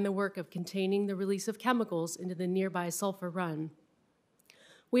began the work of containing the release of chemicals into the nearby Sulphur Run.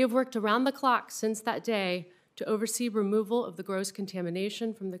 We have worked around the clock since that day to oversee removal of the gross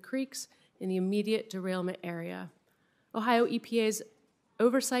contamination from the creeks in the immediate derailment area. Ohio EPA's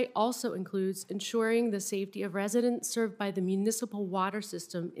oversight also includes ensuring the safety of residents served by the municipal water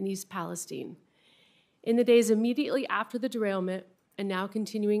system in East Palestine. In the days immediately after the derailment, and now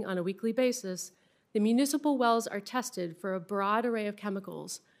continuing on a weekly basis, the municipal wells are tested for a broad array of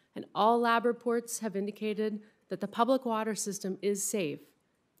chemicals, and all lab reports have indicated that the public water system is safe.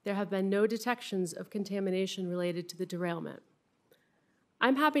 There have been no detections of contamination related to the derailment.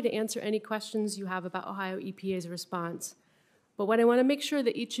 I'm happy to answer any questions you have about Ohio EPA's response, but what I want to make sure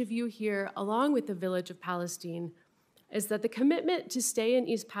that each of you here, along with the village of Palestine, is that the commitment to stay in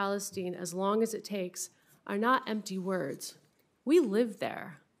East Palestine as long as it takes are not empty words. We live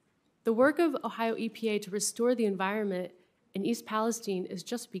there. The work of Ohio EPA to restore the environment in East Palestine is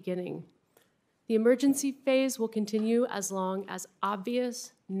just beginning. The emergency phase will continue as long as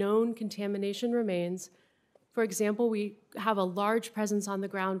obvious, known contamination remains. For example, we have a large presence on the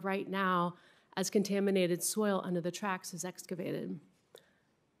ground right now as contaminated soil under the tracks is excavated.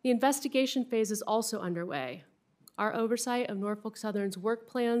 The investigation phase is also underway. Our oversight of Norfolk Southern's work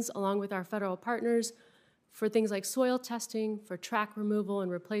plans, along with our federal partners, for things like soil testing, for track removal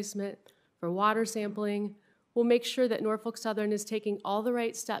and replacement, for water sampling, will make sure that Norfolk Southern is taking all the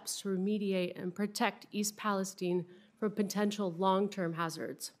right steps to remediate and protect East Palestine from potential long-term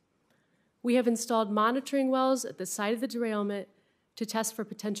hazards. We have installed monitoring wells at the site of the derailment to test for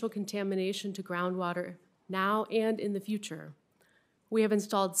potential contamination to groundwater now and in the future. We have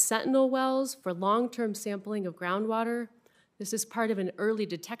installed sentinel wells for long-term sampling of groundwater. This is part of an early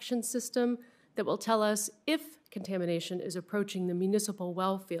detection system that will tell us if contamination is approaching the municipal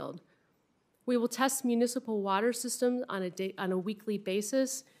well field. We will test municipal water systems on a weekly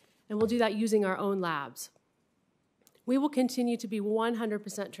basis, and we'll do that using our own labs. We will continue to be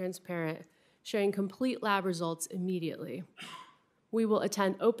 100% transparent, sharing complete lab results immediately. We will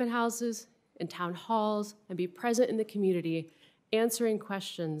attend open houses and town halls and be present in the community, answering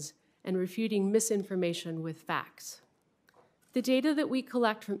questions and refuting misinformation with facts. The data that we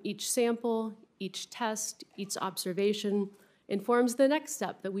collect from each sample, each test, each observation informs the next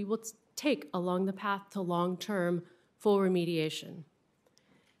step that we will take along the path to long-term full remediation.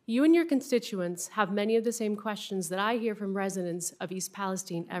 You and your constituents have many of the same questions that I hear from residents of East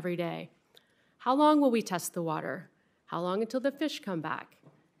Palestine every day. How long will we test the water? How long until the fish come back?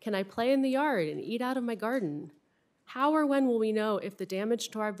 Can I play in the yard and eat out of my garden? How or when will we know if the damage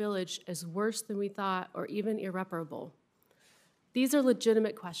to our village is worse than we thought or even irreparable? These are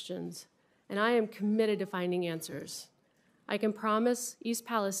legitimate questions, and I am committed to finding answers. I can promise East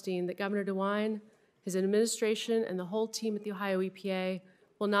Palestine that Governor DeWine, his administration, and the whole team at the Ohio EPA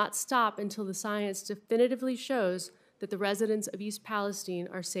will not stop until the science definitively shows that the residents of East Palestine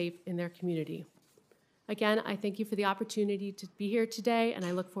are safe in their community. Again, I thank you for the opportunity to be here today, and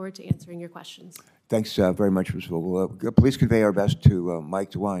I look forward to answering your questions. Thanks very much, Ms. Vogel. Please convey our best to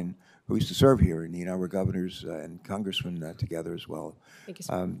Mike DeWine, who used to serve here, and we're governors and congressmen together as well. Thank you,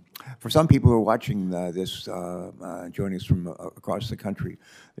 sir. For some people who are watching this, joining us from across the country,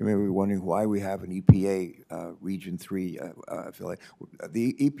 they may be wondering why we have an EPA Region 3 affiliate.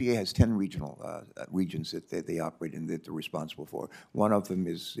 The EPA has 10 regional regions that they operate in that they're responsible for. One of them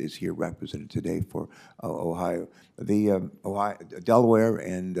is here represented today for Ohio. The Delaware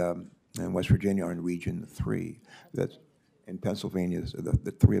and West Virginia are in Region 3. That's in Pennsylvania. So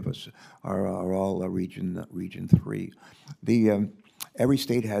the three of us are all Region 3. Every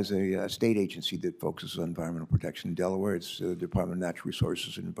state has a state agency that focuses on environmental protection. In Delaware, it's the Department of Natural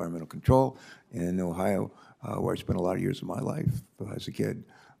Resources and Environmental Control. In Ohio, where I spent a lot of years of my life as a kid,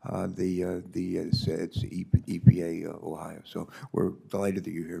 it's EPA Ohio. So we're delighted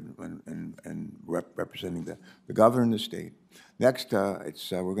that you're here and representing the governor in the state. Next, we're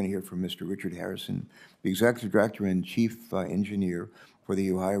going to hear from Mr. Richard Harrison, the Executive Director and Chief Engineer for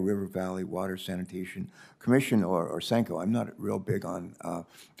the Ohio River Valley Water Sanitation Commission, or SANCO. I'm not real big on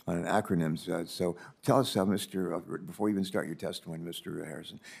acronyms, so tell us, before you even start your testimony, Mr.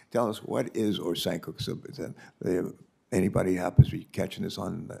 Harrison, tell us what is ORSANCO, so that anybody happens to be catching this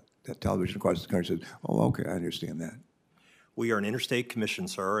on the television across the country says, oh, okay, I understand that. We are an interstate commission,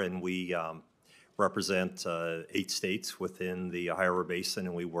 sir, and we represent 8 states within the Ohio River Basin,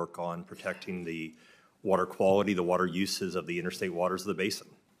 and we work on protecting the water quality, the water uses of the interstate waters of the basin.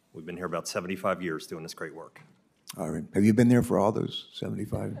 We've been here about 75 years doing this great work. All right. Have you been there for all those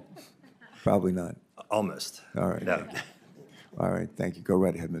 75? Probably not. Almost. All right. No. All right. Thank you. Go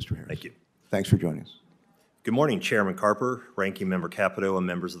right ahead, Mr. Harris. Thank you. Thanks for joining us. Good morning, Chairman Carper, Ranking Member Capito, and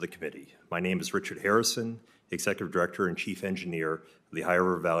members of the committee. My name is Richard Harrison, Executive Director and Chief Engineer of the Ohio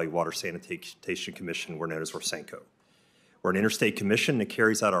River Valley Water Sanitation Commission, we're known as ORSANCO. We're an interstate commission that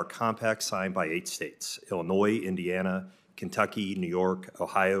carries out our compact signed by 8 states: Illinois, Indiana, Kentucky, New York,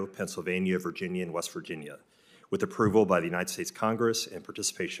 Ohio, Pennsylvania, Virginia, and West Virginia, with approval by the United States Congress and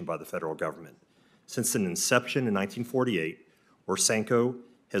participation by the federal government. Since its inception in 1948, ORSANCO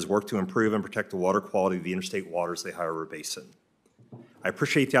has worked to improve and protect the water quality of the interstate waters of the Ohio River Basin. I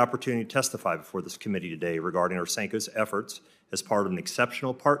appreciate the opportunity to testify before this committee today regarding ORSANCO's efforts as part of an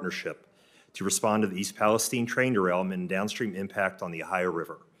exceptional partnership to respond to the East Palestine train derailment and downstream impact on the Ohio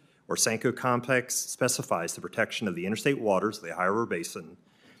River. ORSANCO complex specifies the protection of the interstate waters of the Ohio River Basin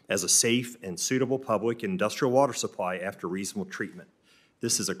as a safe and suitable public and industrial water supply after reasonable treatment.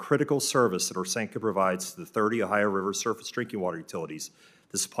 This is a critical service that ORSANCO provides to the 30 Ohio River surface drinking water utilities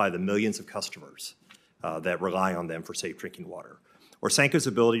to supply the millions of customers that rely on them for safe drinking water. ORSANCO's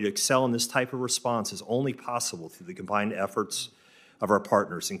ability to excel in this type of response is only possible through the combined efforts of our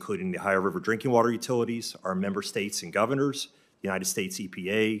partners, including the Ohio River drinking water utilities, our member states and governors, the United States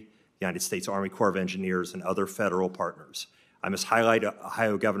EPA, United States Army Corps of Engineers, and other federal partners. I must highlight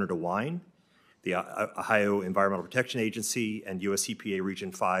Ohio Governor DeWine, the Ohio Environmental Protection Agency, and US EPA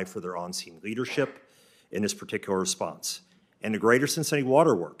Region 5 for their on-scene leadership in this particular response. And the Greater Cincinnati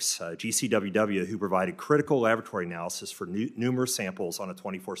Water Works, GCWW, who provided critical laboratory analysis for numerous samples on a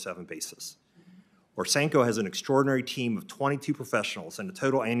 24/7 basis. ORSANCO has an extraordinary team of 22 professionals and a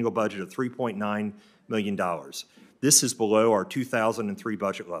total annual budget of $3.9 million. This is below our 2003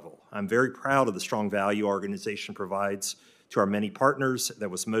 budget level. I'm very proud of the strong value our organization provides to our many partners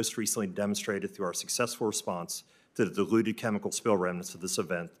that was most recently demonstrated through our successful response to the diluted chemical spill remnants of this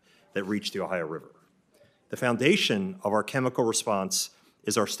event that reached the Ohio River. The foundation of our chemical response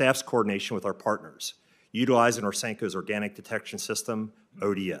is our staff's coordination with our partners, utilizing ORSANCO's organic detection system,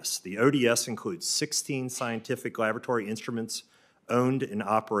 ODS. The ODS includes 16 scientific laboratory instruments owned and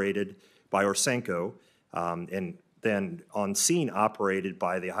operated by ORSANCO, and then on scene operated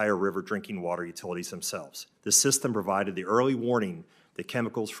by the Ohio River drinking water utilities themselves. The system provided the early warning that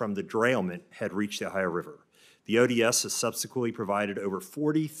chemicals from the derailment had reached the Ohio River. The ODS has subsequently provided over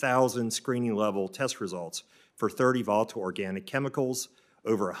 40,000 screening level test results for 30 volatile organic chemicals.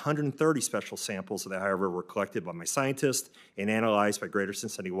 Over 130 special samples of the Ohio River were collected by my scientists and analyzed by Greater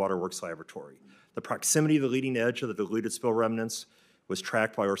Cincinnati Water Works Laboratory. The proximity of the leading edge of the diluted spill remnants was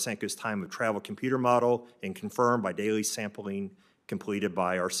tracked by ORSANCO's time of travel computer model and confirmed by daily sampling completed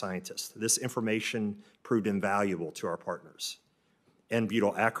by our scientists. This information proved invaluable to our partners.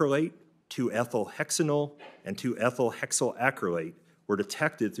 N-butyl acrylate, 2-ethylhexanol, and 2-ethylhexyl acrylate were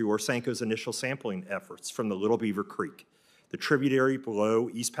detected through ORSANCO's initial sampling efforts from the Little Beaver Creek, the tributary below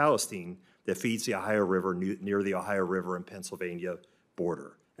East Palestine that feeds the Ohio River near the Ohio River and Pennsylvania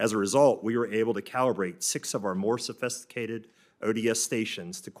border. As a result, we were able to calibrate 6 of our more sophisticated ODS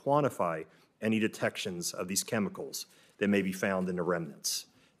stations to quantify any detections of these chemicals that may be found in the remnants.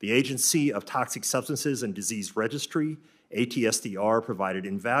 The Agency of Toxic Substances and Disease Registry, ATSDR, provided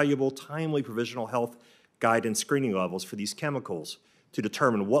invaluable, timely provisional health guidance screening levels for these chemicals to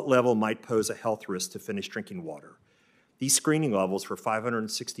determine what level might pose a health risk to finished drinking water. These screening levels were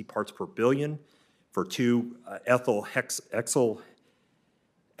 560 parts per billion for 2-ethylhexyl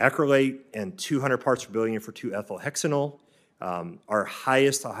acrylate and 200 parts per billion for 2-ethylhexanol. Our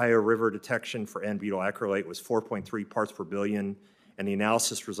highest Ohio River detection for N-butyl acrylate was 4.3 parts per billion, and the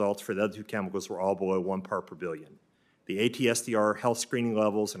analysis results for the other 2 chemicals were all below 1 part per billion. The ATSDR health screening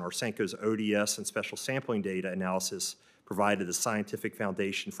levels and ORSANCO's ODS and special sampling data analysis provided the scientific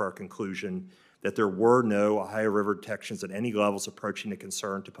foundation for our conclusion that there were no Ohio River detections at any levels approaching a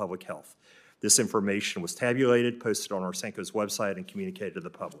concern to public health. This information was tabulated, posted on ORSANCO's website, and communicated to the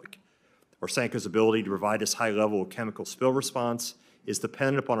public. ORSANCO's ability to provide this high level of chemical spill response is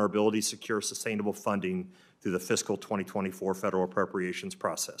dependent upon our ability to secure sustainable funding through the fiscal 2024 federal appropriations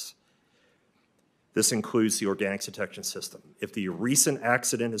process. This includes the organics detection system. If the recent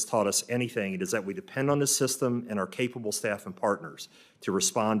accident has taught us anything, it is that we depend on this system and our capable staff and partners to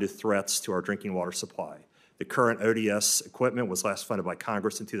respond to threats to our drinking water supply. The current ODS equipment was last funded by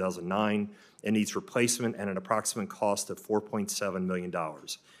Congress in 2009 and needs replacement at an approximate cost of $4.7 million.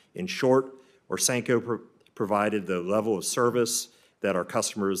 In short, Orsenko provided the level of service that our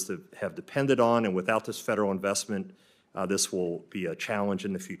customers have depended on, and without this federal investment, this will be a challenge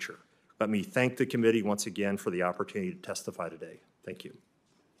in the future. Let me thank the committee once again for the opportunity to testify today. Thank you.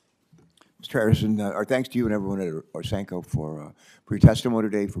 Mr. Harrison, our thanks to you and everyone at Orsenko for your testimony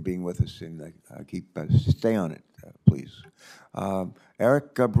today, for being with us, and stay on it, please.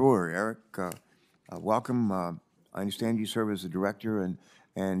 Eric Brewer. Eric, welcome. I understand you serve as the Director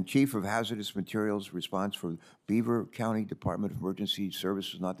and Chief of Hazardous Materials Response for Beaver County Department of Emergency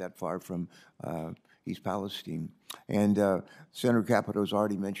Services, not that far from East Palestine. And Senator Capito's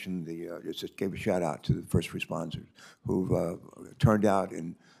already mentioned just gave a shout out to the first responders who've turned out,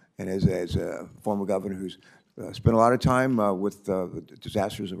 and as a former governor who's spent a lot of time with the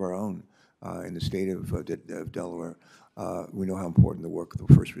disasters of our own in the state of Delaware, we know how important the work of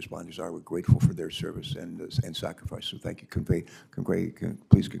the first responders are. We're grateful for their service and sacrifice. So thank you.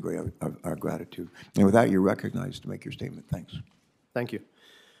 Please convey our gratitude. And with that, you're recognized to make your statement. Thanks. Thank you.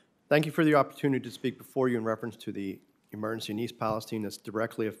 Thank you for the opportunity to speak before you in reference to the emergency in East Palestine that's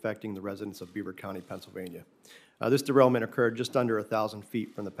directly affecting the residents of Beaver County, Pennsylvania. This derailment occurred just under 1,000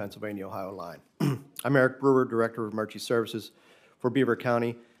 feet from the Pennsylvania-Ohio line. I'm Eric Brewer, Director of Emergency Services for Beaver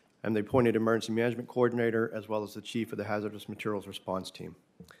County. I'm the appointed Emergency Management Coordinator, as well as the Chief of the Hazardous Materials Response Team.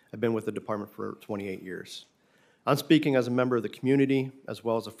 I've been with the department for 28 years. I'm speaking as a member of the community, as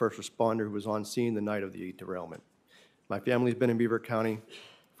well as a first responder who was on scene the night of the derailment. My family's been in Beaver County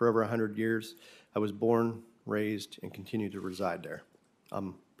for over 100 years. I was born, raised, and continue to reside there.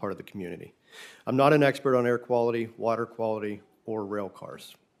 I'm part of the community. I'm not an expert on air quality, water quality, or rail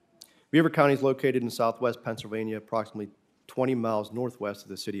cars. Beaver County is located in southwest Pennsylvania, approximately 20 miles northwest of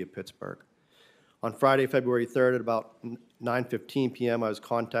the city of Pittsburgh. On Friday, February 3rd, at about 9:15 p.m., I was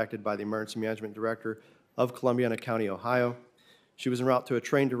contacted by the Emergency Management Director of Columbiana County, Ohio. She was en route to a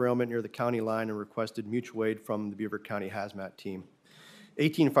train derailment near the county line and requested mutual aid from the Beaver County Hazmat Team.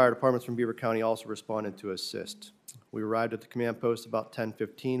 18 fire departments from Beaver County also responded to assist. We arrived at the command post about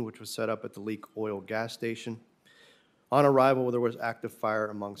 10:15, which was set up at the Leak Oil gas station. On arrival, there was active fire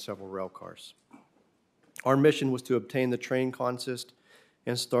among several rail cars. Our mission was to obtain the train consist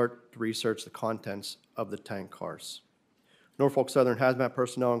and start to research the contents of the tank cars. Norfolk Southern Hazmat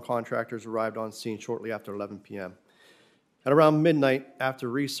personnel and contractors arrived on scene shortly after 11 p.m. At around midnight, after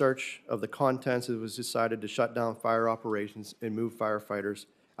research of the contents, it was decided to shut down fire operations and move firefighters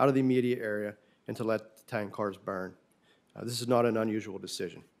out of the immediate area and to let the tank cars burn. This is not an unusual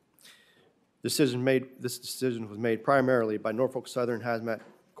decision. This decision was made primarily by Norfolk Southern Hazmat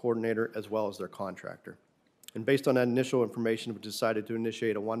coordinator as well as their contractor. And based on that initial information, we decided to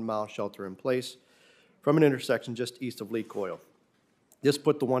initiate a 1-mile shelter in place from an intersection just east of Leak Oil. This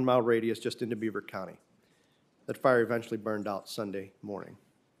put the 1-mile radius just into Beaver County. That fire eventually burned out Sunday morning.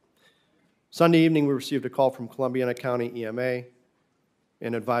 Sunday evening, we received a call from Columbiana County EMA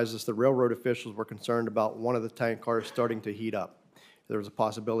and advised us the railroad officials were concerned about one of the tank cars starting to heat up. There was a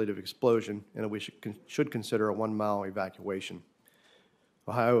possibility of explosion, and we should consider a 1-mile evacuation.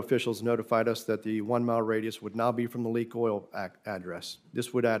 Ohio officials notified us that the 1-mile radius would now be from the Leak Oil address.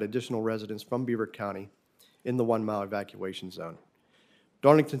 This would add additional residents from Beaver County in the 1-mile evacuation zone.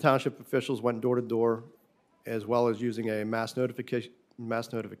 Darlington Township officials went door to door, as well as using a mass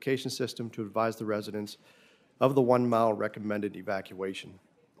notification system to advise the residents of the 1-mile recommended evacuation.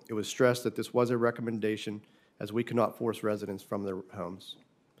 It was stressed that this was a recommendation, as we could not force residents from their homes.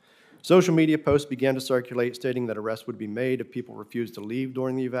 Social media posts began to circulate stating that arrests would be made if people refused to leave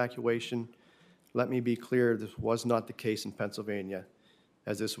during the evacuation. Let me be clear, this was not the case in Pennsylvania,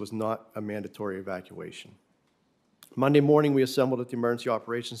 as this was not a mandatory evacuation. Monday morning, we assembled at the Emergency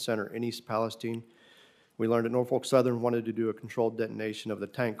Operations Center in East Palestine. We learned that Norfolk Southern wanted to do a controlled detonation of the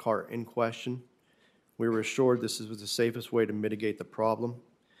tank car in question. We were assured this was the safest way to mitigate the problem.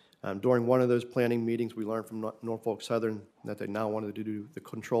 During one of those planning meetings, we learned from Norfolk Southern that they now wanted to do the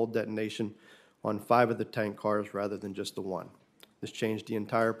controlled detonation on 5 of the tank cars rather than just the 1. This changed the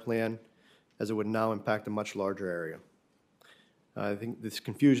entire plan, as it would now impact a much larger area. I think this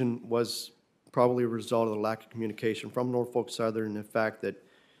confusion was probably a result of the lack of communication from Norfolk Southern and the fact that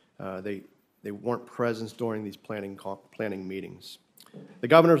they weren't present during these planning meetings. The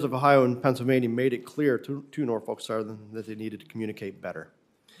governors of Ohio and Pennsylvania made it clear to Norfolk Southern that they needed to communicate better.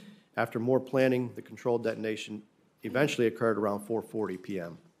 After more planning, the controlled detonation eventually occurred around 4:40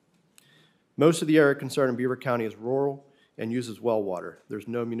 p.m. Most of the area concerned in Beaver County is rural and uses well water. There's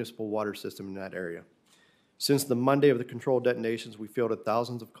no municipal water system in that area. Since the Monday of the controlled detonations, we fielded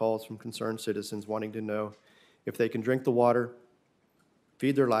thousands of calls from concerned citizens wanting to know if they can drink the water,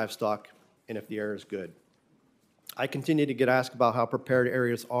 feed their livestock, and if the air is good. I continue to get asked about how prepared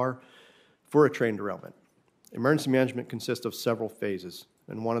areas are for a train derailment. Emergency management consists of several phases,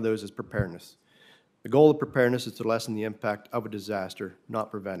 and one of those is preparedness. The goal of preparedness is to lessen the impact of a disaster,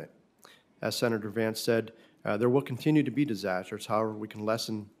 not prevent it. As Senator Vance said, there will continue to be disasters. However, we can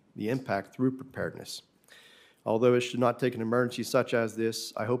lessen the impact through preparedness. Although it should not take an emergency such as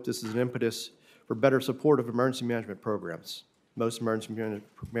this, I hope this is an impetus for better support of emergency management programs. Most emergency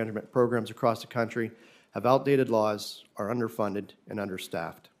management programs across the country have outdated laws, are underfunded, and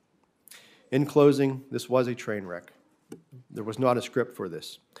understaffed. In closing, this was a train wreck. There was not a script for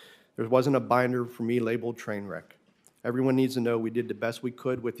this. There wasn't a binder for me labeled train wreck. Everyone needs to know we did the best we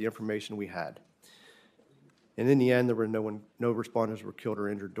could with the information we had. And in the end, there were no responders were killed or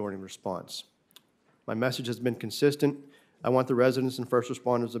injured during response. My message has been consistent. I want the residents and first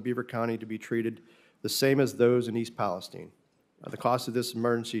responders of Beaver County to be treated the same as those in East Palestine. The cost of this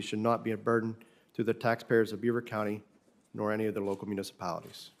emergency should not be a burden to the taxpayers of Beaver County nor any of the local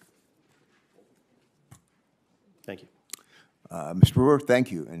municipalities. Thank you. Mr. Brewer,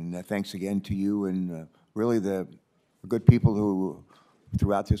 thank you, and thanks again to you and really the good people who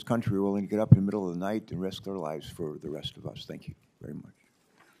throughout this country are willing to get up in the middle of the night and risk their lives for the rest of us. Thank you very much.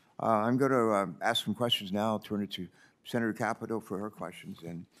 I'm going to ask some questions now. I'll turn it to Senator Capito for her questions,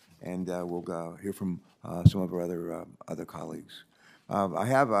 and we'll hear from some of our other colleagues.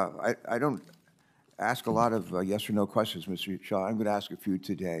 I don't ask a lot of yes or no questions, Mr. Shaw. I'm going to ask a few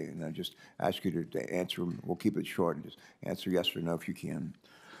today, and I just ask you to answer them. We'll keep it short and just answer yes or no if you can.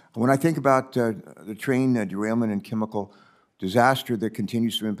 When I think about the train derailment and chemical disaster that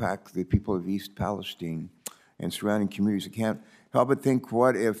continues to impact the people of East Palestine and surrounding communities, I can't help but think,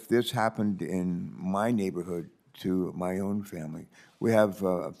 what if this happened in my neighborhood to my own family? We have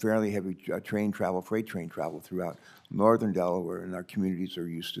fairly heavy train travel, freight train travel throughout northern Delaware, and our communities are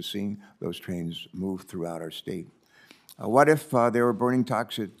used to seeing those trains move throughout our state. What if there were burning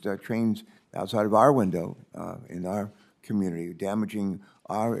toxic trains outside of our window in our community, damaging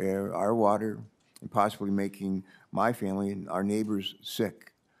our air, our water, and possibly making my family and our neighbors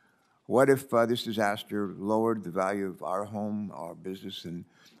sick? What if this disaster lowered the value of our home, our business? And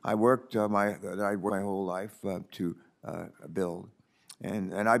I worked my whole life to build,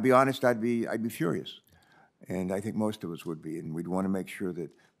 and I'd be honest, I'd be furious, and I think most of us would be, and we'd want to make sure that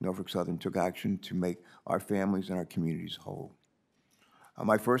Norfolk Southern took action to make our families and our communities whole.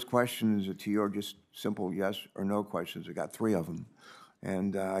 My first question is to you are just simple yes or no questions. I got 3 of them,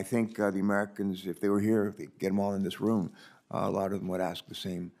 and I think the Americans, if they were here, if they get them all in this room, a lot of them would ask the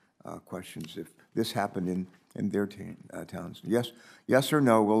same questions if this happened in their towns. Yes or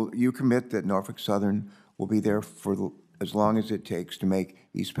no, will you commit that Norfolk Southern will be there for as long as it takes to make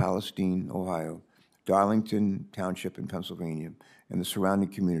East Palestine, Ohio, Darlington Township in Pennsylvania, and the surrounding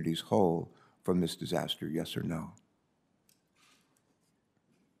communities whole from this disaster? Yes or no?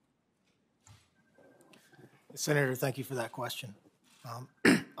 Senator, thank you for that question.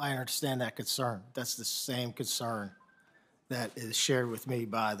 I understand that concern. That's the same concern that is shared with me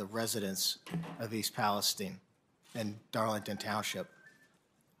by the residents of East Palestine and Darlington Township.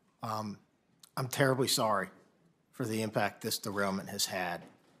 I'm terribly sorry for the impact this derailment has had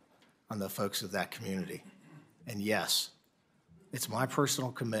on the folks of that community. And yes, it's my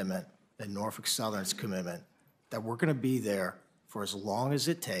personal commitment and Norfolk Southern's commitment that we're going to be there for as long as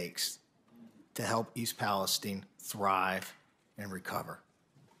it takes to help East Palestine thrive and recover.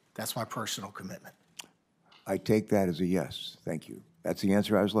 That's my personal commitment. I take that as a yes. Thank you. That's the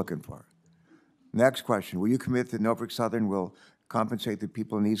answer I was looking for. Next question. Will you commit that Norfolk Southern will compensate the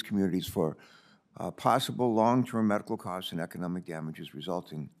people in these communities for possible long-term medical costs and economic damages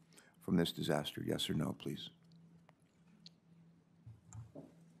resulting from this disaster? Yes or no, please.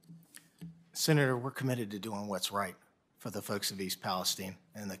 Senator, we're committed to doing what's right for the folks of East Palestine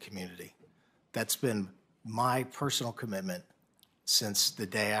and the community. That's been my personal commitment since the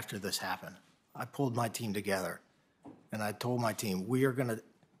day after this happened. I pulled my team together, and I told my team, we are going to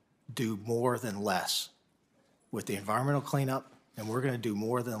do more than less with the environmental cleanup, and we're going to do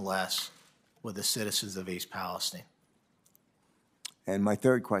more than less with the citizens of East Palestine. And my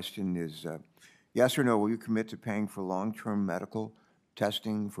third question is, yes or no, will you commit to paying for long-term medical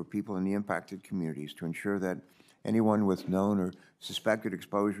testing for people in the impacted communities to ensure that anyone with known or suspected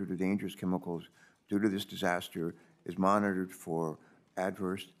exposure to dangerous chemicals due to this disaster is monitored for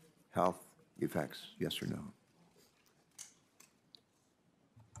adverse health effects? Yes or no?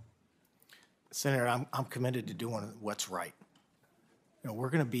 Senator, I'm committed to doing what's right. You know, we're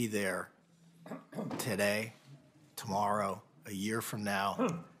going to be there today, tomorrow, a year from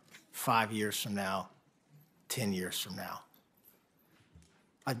now, 5 years from now, 10 years from now.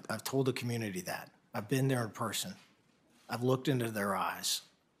 I've told the community that. I've been there in person. I've looked into their eyes.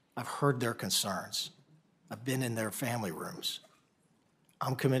 I've heard their concerns. I've been in their family rooms.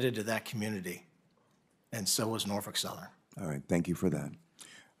 I'm committed to that community, and so is Norfolk Southern. All right, thank you for that.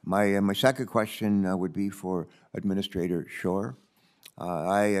 My second question would be for Administrator Shore.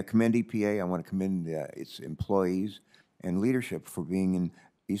 I commend EPA. I want to commend its employees and leadership for being in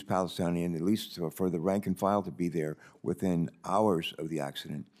East Palestine, and at least for the rank and file to be there within hours of the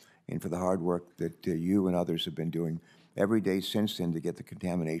accident, and for the hard work that you and others have been doing every day since then to get the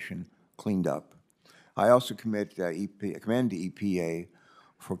contamination cleaned up. I also commend the EPA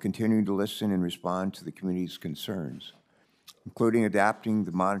for continuing to listen and respond to the community's concerns, including adapting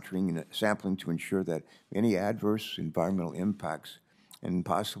the monitoring and sampling to ensure that any adverse environmental impacts and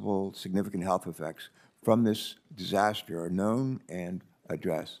possible significant health effects from this disaster are known and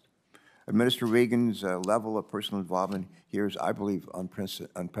addressed. Administrator Regan's level of personal involvement here is, I believe,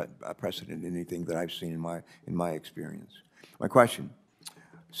 unprecedented in anything that I've seen in my experience. My question.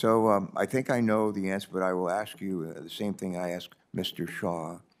 So I think I know the answer, but I will ask you the same thing I asked Mr.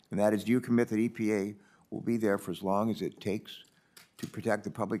 Shaw, and that is, do you commit that EPA will be there for as long as it takes to protect the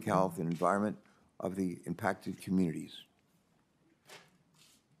public health and environment of the impacted communities?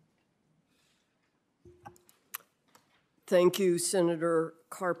 Thank you, Senator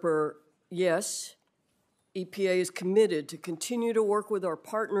Carper. Yes, EPA is committed to continue to work with our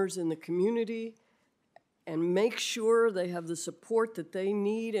partners in the community and make sure they have the support that they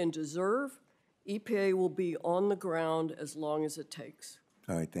need and deserve. EPA will be on the ground as long as it takes.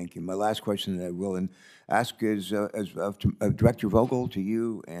 All right, thank you. My last question that I will ask is Director Vogel, to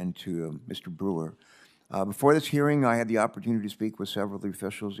you and to Mr. Brewer. Before this hearing, I had the opportunity to speak with several of the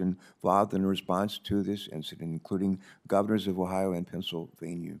officials involved in the response to this incident, including governors of Ohio and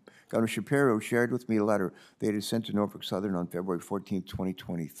Pennsylvania. Governor Shapiro shared with me a letter they had sent to Norfolk Southern on February 14,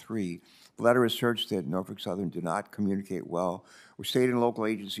 2023. The letter asserts that Norfolk Southern did not communicate well with state and local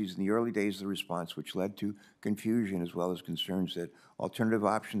agencies in the early days of the response, which led to confusion as well as concerns that alternative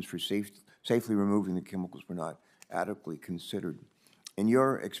options for safely removing the chemicals were not adequately considered. In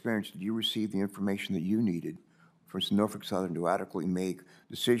your experience, did you receive the information that you needed from Norfolk Southern to adequately make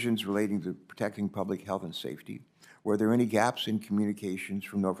decisions relating to protecting public health and safety? Were there any gaps in communications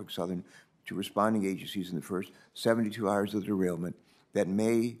from Norfolk Southern to responding agencies in the first 72 hours of the derailment that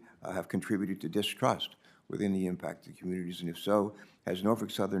may have contributed to distrust within the impacted communities? And if so, has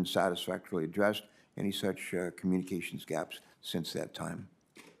Norfolk Southern satisfactorily addressed any such communications gaps since that time?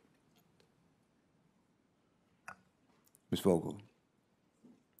 Ms. Vogel.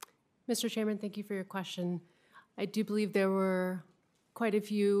 Mr. Chairman, thank you for your question. I do believe there were quite a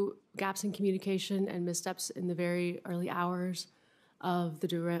few gaps in communication and missteps in the very early hours of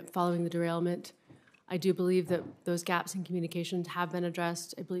following the derailment. I do believe that those gaps in communications have been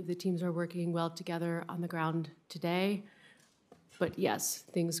addressed. I believe the teams are working well together on the ground today. But yes,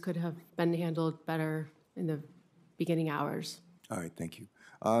 things could have been handled better in the beginning hours. All right, thank you.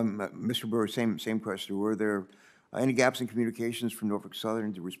 Mr. Brewer, same question. Were there any gaps in communications from Norfolk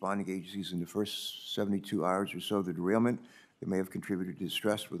Southern to responding agencies in the first 72 hours or so of the derailment that may have contributed to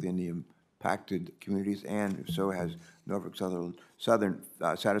distress within the impacted communities? And if so, has Norfolk Southern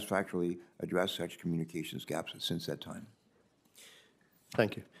satisfactorily addressed such communications gaps since that time?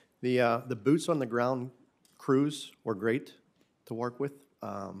 Thank you. The boots on the ground crews were great to work with.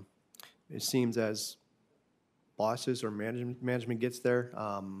 It seems as bosses or management gets there,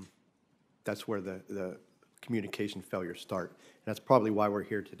 that's where the communication failures start. And that's probably why we're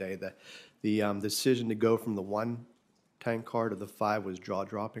here today. The decision to go from the 1 tank car to the 5 was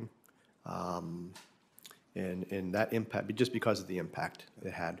jaw-dropping. And that impact, just because of the impact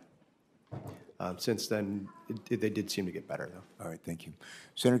it had. Since then, they did seem to get better, though. All right, thank you.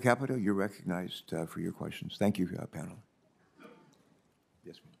 Senator Capito, you're recognized for your questions. Thank you, panel.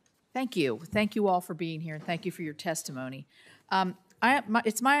 Yes, ma'am. Thank you. Thank you all for being here, and thank you for your testimony.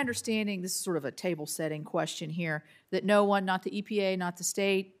 It's my understanding, this is sort of a table-setting question here, that no one, not the EPA, not the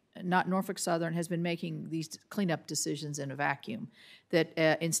state, not Norfolk Southern, has been making these cleanup decisions in a vacuum, that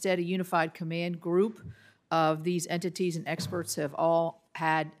instead a unified command group of these entities and experts have all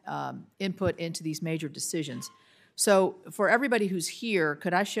had input into these major decisions. So for everybody who's here,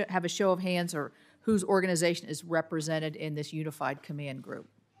 could I have a show of hands or whose organization is represented in this unified command group?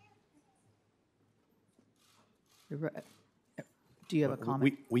 Do you have a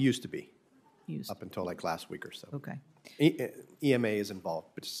comment? We used to be. used? Up until like last week or so. Okay. EMA is involved,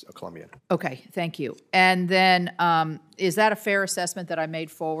 but it's Colombian. Okay, thank you. And then is that a fair assessment that I made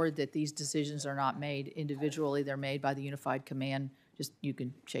forward, that these decisions are not made individually, they're made by the Unified Command? Just, you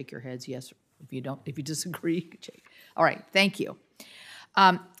can shake your heads yes, if you don't, if you disagree, you can shake. All right, thank you.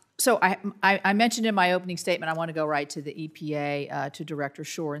 So I mentioned in my opening statement, I want to go right to the EPA, to Director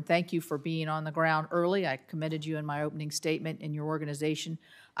Shore, and thank you for being on the ground early. I commended you in my opening statement in your organization.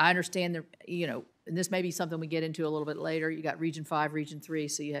 I understand that, you know, and this may be something we get into a little bit later. You got Region 5, Region 3,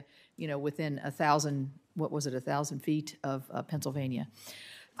 so you know, within 1,000, what was it, 1,000 feet of Pennsylvania.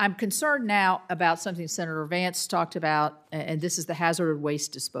 I'm concerned now about something Senator Vance talked about, and this is the hazardous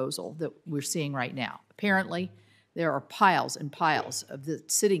waste disposal that we're seeing right now. Apparently, there are piles and piles of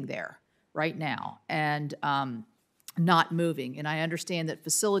it sitting there right now and not moving. And I understand that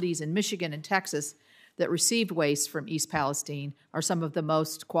facilities in Michigan and Texas that received waste from East Palestine are some of the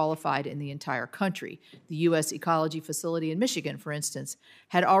most qualified in the entire country. The U.S. Ecology Facility in Michigan, for instance,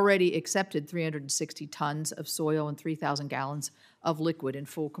 had already accepted 360 tons of soil and 3,000 gallons of liquid in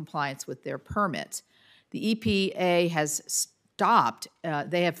full compliance with their permits. The EPA has stopped.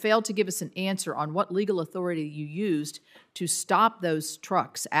 They have failed to give us an answer on what legal authority you used to stop those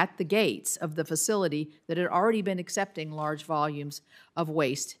trucks at the gates of the facility that had already been accepting large volumes of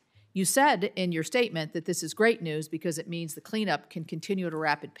waste. You said in your statement that this is great news because it means the cleanup can continue at a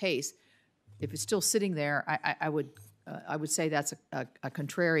rapid pace. If it's still sitting there, I would say that's a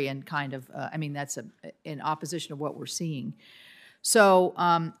contrarian kind of, I mean, that's in opposition of what we're seeing. So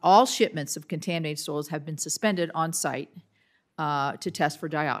all shipments of contaminated soils have been suspended on site to test for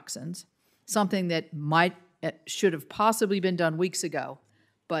dioxins, something that should have possibly been done weeks ago,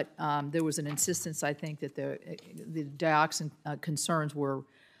 but there was an insistence, I think, that the dioxin concerns were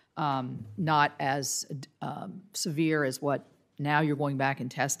not as severe as what now you're going back and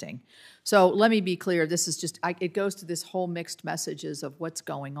testing. So let me be clear, this is just, it goes to this whole mixed messages of what's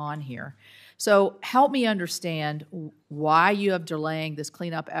going on here. So help me understand why you have delaying this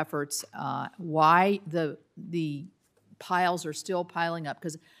cleanup efforts, why the piles are still piling up,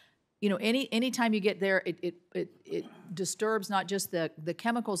 because you know, anytime you get there, it disturbs not just the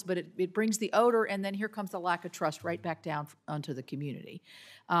chemicals, but it brings the odor, and then here comes the lack of trust right back down onto the community.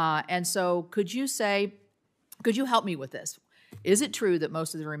 And so could you help me with this? Is it true that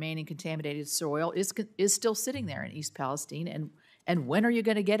most of the remaining contaminated soil is still sitting there in East Palestine, and when are you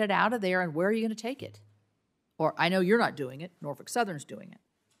going to get it out of there, and where are you going to take it? Or I know you're not doing it, Norfolk Southern's doing it.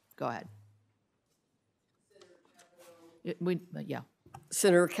 Go ahead. Yeah.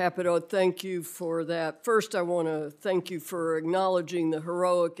 Senator Capito, thank you for that. First, I want to thank you for acknowledging the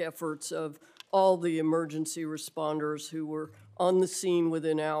heroic efforts of all the emergency responders who were on the scene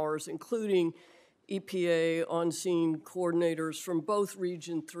within hours, including EPA on-scene coordinators from both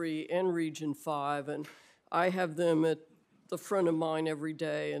Region 3 and Region 5. And I have them at the front of mine every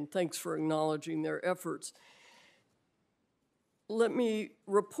day, and thanks for acknowledging their efforts. Let me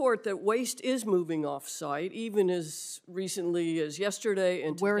report that waste is moving off-site, even as recently as yesterday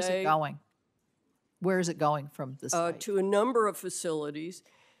and today. Where is it going? Where is it going from this site? To a number of facilities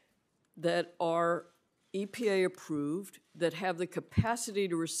that are EPA approved, that have the capacity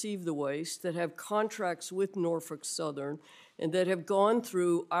to receive the waste, that have contracts with Norfolk Southern, and that have gone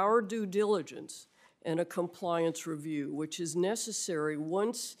through our due diligence and a compliance review, which is necessary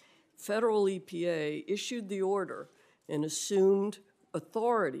once federal EPA issued the order and assumed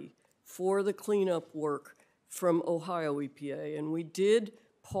authority for the cleanup work from Ohio EPA. And we did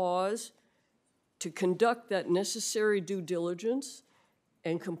pause to conduct that necessary due diligence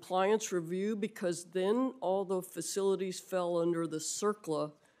and compliance review, because then all the facilities fell under the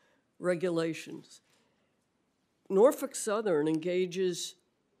CERCLA regulations. Norfolk Southern engages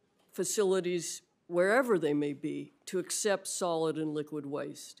facilities wherever they may be to accept solid and liquid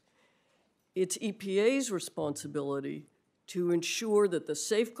waste. It's EPA's responsibility to ensure that the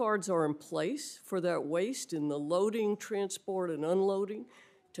safeguards are in place for that waste in the loading, transport, and unloading,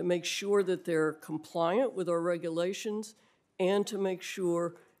 to make sure that they're compliant with our regulations, and to make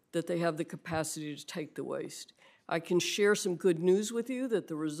sure that they have the capacity to take the waste. I can share some good news with you that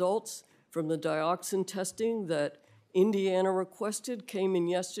the results from the dioxin testing that Indiana requested came in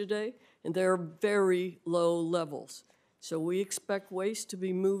yesterday, and they're very low levels. So we expect waste to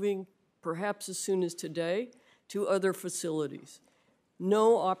be moving perhaps as soon as today, to other facilities.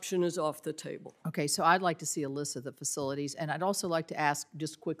 No option is off the table. Okay, so I'd like to see a list of the facilities, and I'd also like to ask,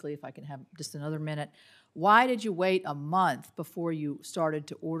 just quickly, if I can have just another minute, why did you wait a month before you started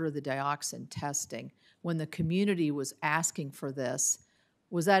to order the dioxin testing when the community was asking for this?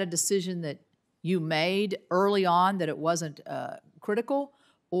 Was that a decision that you made early on that it wasn't critical,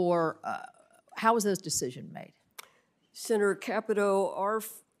 or how was those decisions made? Senator Capito, our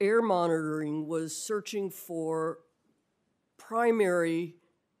air monitoring was searching for primary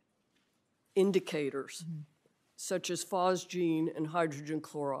indicators, such as phosgene and hydrogen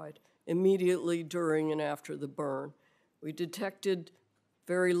chloride, immediately during and after the burn. We detected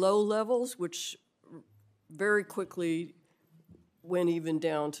very low levels, which very quickly went even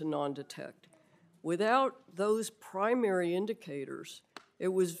down to non-detect. Without those primary indicators, it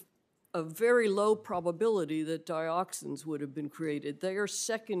was a very low probability that dioxins would have been created. They are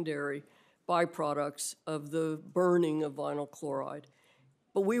secondary byproducts of the burning of vinyl chloride.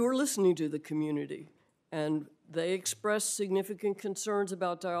 But we were listening to the community, and they expressed significant concerns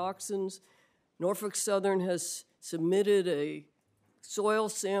about dioxins. Norfolk Southern has submitted a soil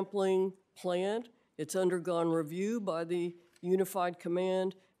sampling plan. It's undergone review by the Unified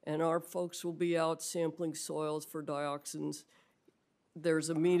Command, and our folks will be out sampling soils for dioxins. There's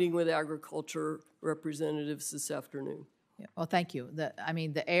a meeting with agriculture representatives this afternoon. Yeah, well, thank you. I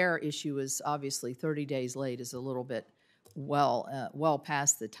mean, the air issue is obviously 30 days late is a little bit well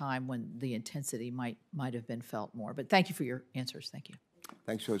past the time when the intensity might have been felt more. But thank you for your answers. Thank you.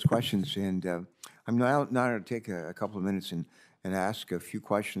 Thanks for those questions. And I'm now going to take a couple of minutes and ask a few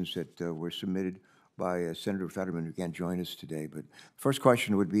questions that were submitted by Senator Fetterman, who can't join us today. But the first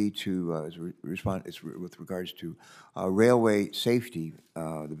question would be to respond with regards to railway safety,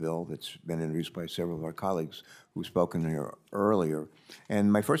 the bill that's been introduced by several of our colleagues who've spoken here earlier.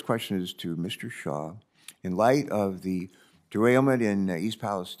 And my first question is to Mr. Shaw. In light of the derailment in East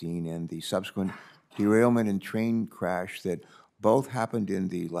Palestine and the subsequent derailment and train crash that both happened in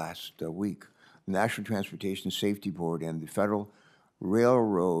the last week, the National Transportation Safety Board and the Federal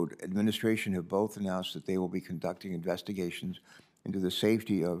Railroad Administration have both announced that they will be conducting investigations into the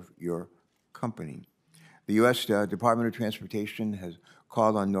safety of your company. The U.S. Department of Transportation has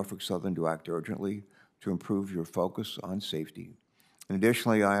called on Norfolk Southern to act urgently to improve your focus on safety. And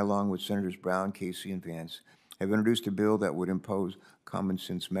additionally, I, along with Senators Brown, Casey, and Vance, have introduced a bill that would impose common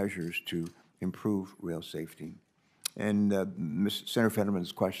sense measures to improve rail safety. And Senator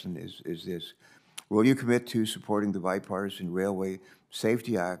Fetterman's question is this. Will you commit to supporting the Bipartisan Railway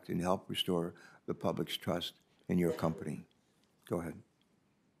Safety Act and help restore the public's trust in your company? Go ahead.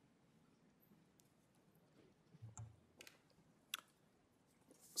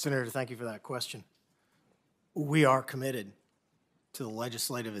 Senator, thank you for that question. We are committed to the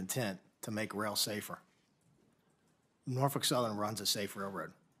legislative intent to make rail safer. Norfolk Southern runs a safe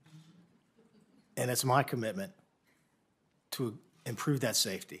railroad. And it's my commitment to improve that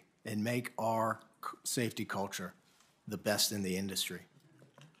safety and make our safety culture the best in the industry.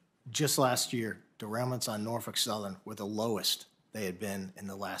 Just last year, derailments on Norfolk Southern were the lowest they had been in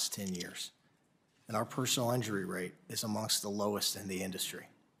the last 10 years. And our personal injury rate is amongst the lowest in the industry.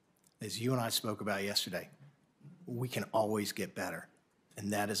 As you and I spoke about yesterday, we can always get better.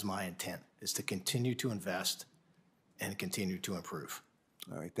 And that is my intent, is to continue to invest and continue to improve.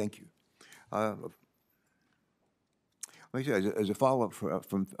 All right, thank you. Let me say, as a follow-up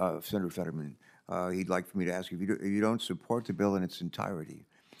from Senator Fetterman, he'd like for me to ask you, if you don't support the bill in its entirety,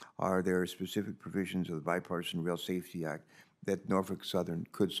 are there specific provisions of the Bipartisan Rail Safety Act that Norfolk Southern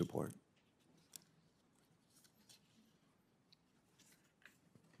could support?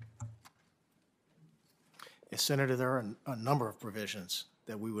 Yes, Senator, there are a number of provisions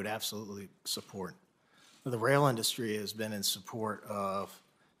that we would absolutely support. The rail industry has been in support of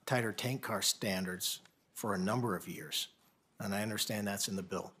tighter tank car standards for a number of years, and I understand that's in the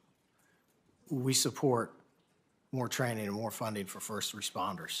bill. We support more training and more funding for first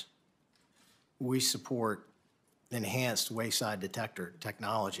responders. We support enhanced wayside detector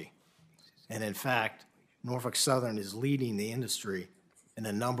technology. And in fact, Norfolk Southern is leading the industry in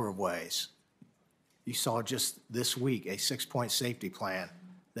a number of ways. You saw just this week a 6-point safety plan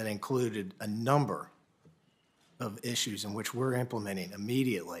that included a number of issues in which we're implementing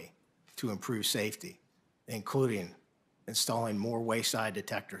immediately to improve safety, including installing more wayside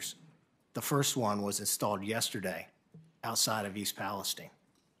detectors. The first one was installed yesterday outside of East Palestine.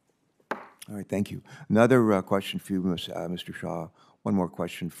 All right, thank you. Another question for you, Mr. Shaw. One more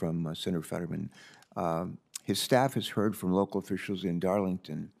question from Senator Fetterman. His staff has heard from local officials in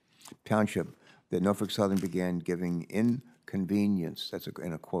Darlington Township that Norfolk Southern began giving inconvenience, that's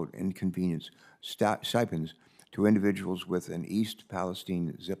in a quote, inconvenience stipends to individuals with an East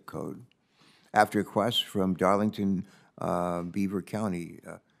Palestine zip code. After requests from Darlington, Beaver County,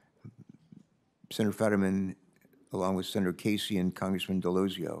 Senator Fetterman, along with Senator Casey and Congressman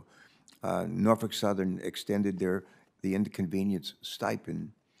Deluzio, Norfolk Southern extended the inconvenience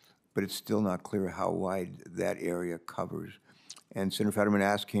stipend, but it's still not clear how wide that area covers. And Senator Fetterman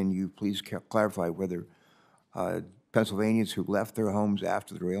asked, can you please clarify whether Pennsylvanians who left their homes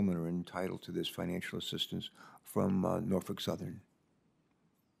after the derailment are entitled to this financial assistance from Norfolk Southern?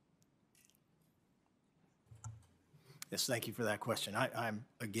 Yes, thank you for that question. I'm,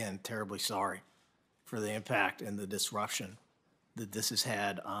 again, terribly sorry for the impact and the disruption that this has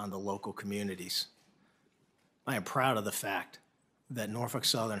had on the local communities. I am proud of the fact that Norfolk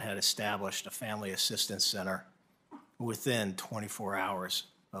Southern had established a family assistance center within 24 hours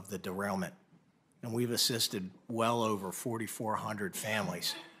of the derailment. And we've assisted well over 4,400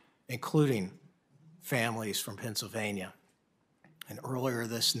 families, including families from Pennsylvania. And earlier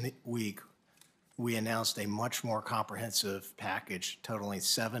this week, we announced a much more comprehensive package totaling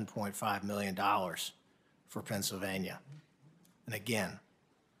 $7.5 million for Pennsylvania. And again,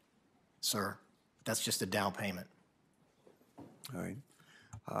 sir, that's just a down payment. All right.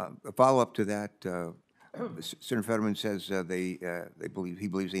 A follow-up to that, Senator Fetterman says he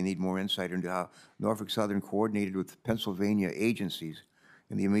believes they need more insight into how Norfolk Southern coordinated with Pennsylvania agencies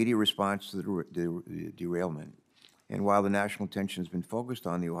in the immediate response to the derailment. And while the national attention has been focused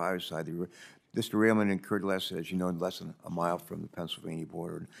on the Ohio side, this derailment occurred less than a mile from the Pennsylvania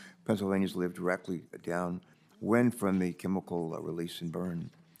border. Pennsylvanians live directly downwind from the chemical release and burn.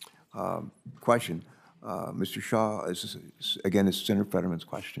 Question, Mr. Shaw, again, this is Senator Fetterman's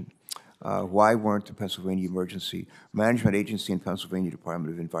question. Why weren't the Pennsylvania Emergency Management Agency and Pennsylvania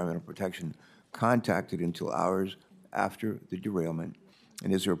Department of Environmental Protection contacted until hours after the derailment?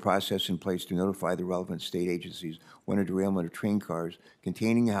 And is there a process in place to notify the relevant state agencies when a derailment of train cars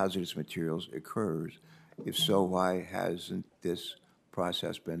containing hazardous materials occurs? If so, why hasn't this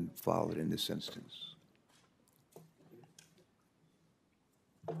process been followed in this instance?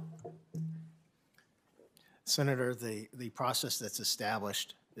 Senator, the process that's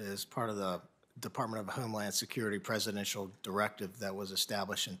established is part of the Department of Homeland Security presidential directive that was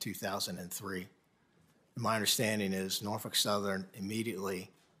established in 2003. My understanding is Norfolk Southern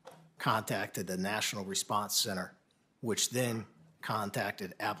immediately contacted the National Response Center, which then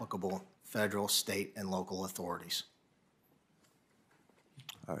contacted applicable federal, state, and local authorities.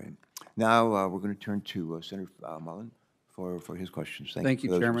 All right. Now we're going to turn to Senator Mullen for his questions. Thank you,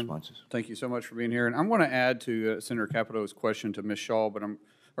 for those Chairman. responses. Thank you so much for being here. And I'm going to add to Senator Capito's question to Ms. Shaw,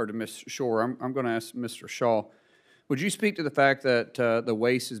 to Ms. Shore. I'm going to ask Mr. Shaw, would you speak to the fact that the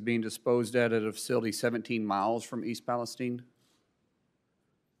waste is being disposed at a facility 17 miles from East Palestine?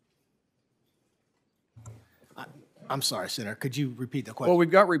 I'm sorry, Senator. Could you repeat the question? Well, we've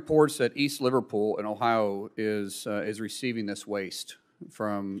got reports that East Liverpool in Ohio is receiving this waste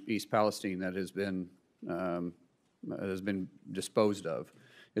from East Palestine that has been disposed of.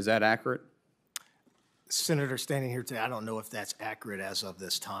 Is that accurate? Senator, standing here today, I don't know if that's accurate as of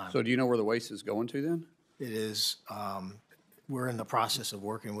this time. So do you know where the waste is going to then? It is, we're in the process of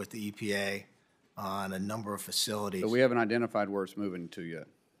working with the EPA on a number of facilities. So we haven't identified where it's moving to yet.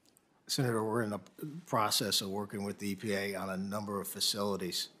 Senator, we're in the process of working with the EPA on a number of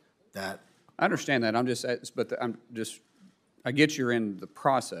facilities that. I understand that. I get you're in the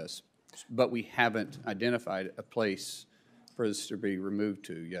process, but we haven't identified a place for this to be removed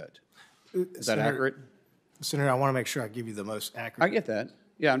to yet. Is that accurate? Senator, I want to make sure I give you the most accurate. I get that.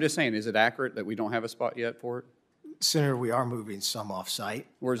 Yeah, I'm just saying, is it accurate that we don't have a spot yet for it? Senator, we are moving some off-site.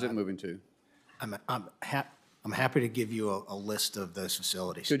 Where's it moving to? I'm happy to give you a list of those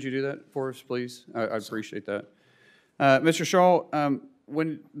facilities. Could you do that for us, please? I appreciate that. Mr. Shaw,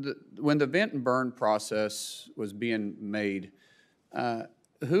 when the vent and burn process was being made,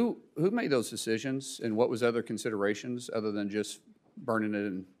 who made those decisions, and what was other considerations other than just burning it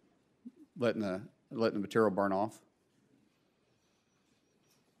and letting the material burn off?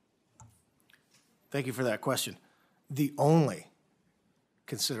 Thank you for that question. The only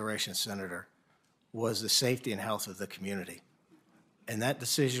consideration, Senator, was the safety and health of the community. And that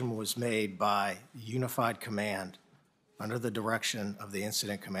decision was made by Unified Command under the direction of the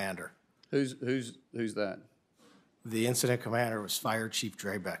incident commander. Who's that? The incident commander was Fire Chief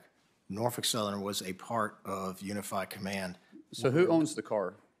Drabeck. Norfolk Southern was a part of Unified Command. So who owns the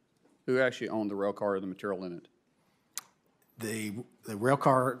car? Who actually owned the rail car or the material in it? The rail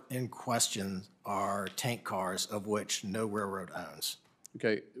car in question are tank cars, of which no railroad owns.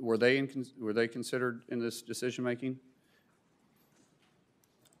 Okay, were they considered in this decision making?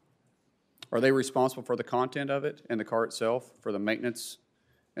 Are they responsible for the content of it and the car itself, for the maintenance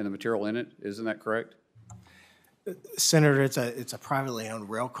and the material in it? Isn't that correct? Senator, it's a privately owned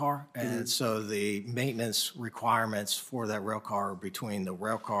rail car, and so the maintenance requirements for that rail car are between the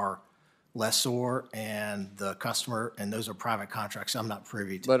rail car lessor and the customer, and those are private contracts. I'm not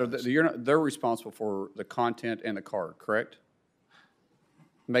privy to. But they're responsible for the content and the car, correct?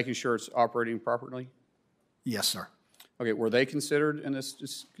 making sure it's operating properly? Yes, sir. Okay, were they considered in this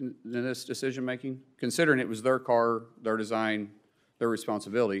decision-making? Considering it was their car, their design, their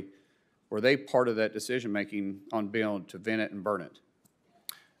responsibility, were they part of that decision-making on being able to vent it and burn it?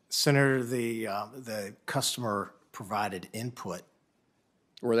 Senator, the customer provided input.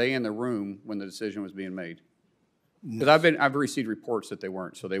 Were they in the room when the decision was being made? Because I've received reports that they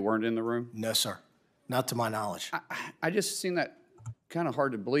weren't, so they weren't in the room? No, sir. Not to my knowledge. I just seen that kind of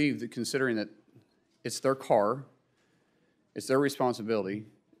hard to believe, that considering that it's their car, it's their responsibility,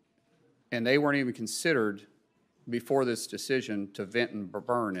 and they weren't even considered before this decision to vent and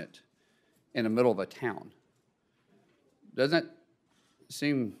burn it in the middle of a town. Doesn't that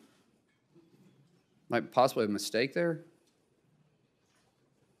seem like possibly a mistake there?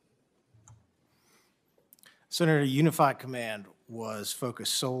 Senator, Unified Command was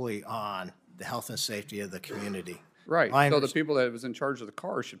focused solely on the health and safety of the community. Right. So the people that was in charge of the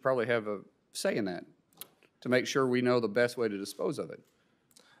car should probably have a say in that to make sure we know the best way to dispose of it.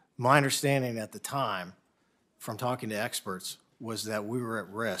 My understanding at the time, from talking to experts, was that we were at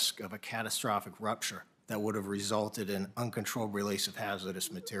risk of a catastrophic rupture that would have resulted in uncontrolled release of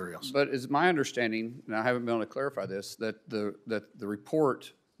hazardous materials. But it's my understanding, and I haven't been able to clarify this, that the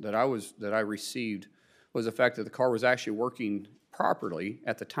report that I received was the fact that the car was actually working properly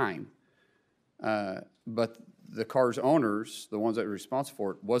at the time, but the car's owners, the ones that were responsible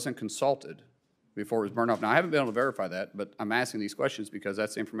for it, wasn't consulted before it was burned off. Now, I haven't been able to verify that, but I'm asking these questions because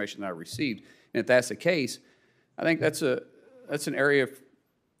that's the information that I received. And if that's the case, I think that's an area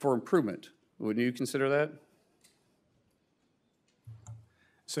for improvement. Wouldn't you consider that?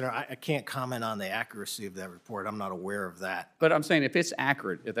 Senator, I can't comment on the accuracy of that report. I'm not aware of that. But I'm saying if it's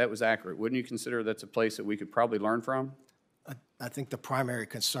accurate, if that was accurate, wouldn't you consider that's a place that we could probably learn from? I think the primary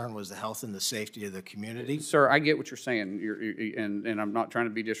concern was the health and the safety of the community. Sir, I get what you're saying, and I'm not trying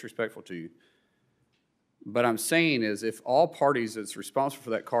to be disrespectful to you. But I'm saying is if all parties that's responsible for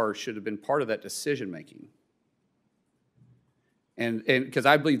that car should have been part of that decision-making, and because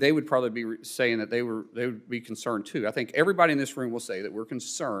I believe they would probably be saying that they would be concerned too. I think everybody in this room will say that we're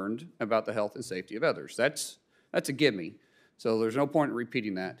concerned about the health and safety of others. That's a gimme. So there's no point in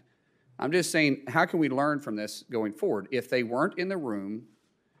repeating that. I'm just saying, how can we learn from this going forward? If they weren't in the room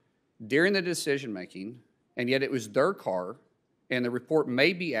during the decision-making, and yet it was their car, and the report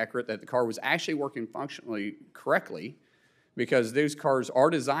may be accurate that the car was actually working functionally correctly, because those cars are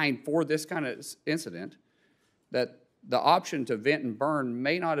designed for this kind of incident, that the option to vent and burn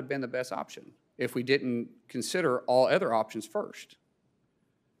may not have been the best option if we didn't consider all other options first.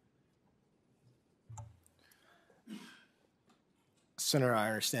 Senator, I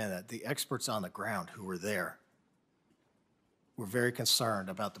understand that. The experts on the ground who were there were very concerned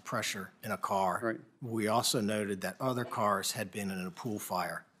about the pressure in a car. Right. We also noted that other cars had been in a pool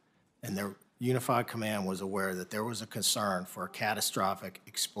fire, and their Unified Command was aware that there was a concern for a catastrophic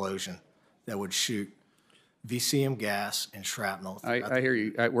explosion that would shoot VCM gas and shrapnel. I hear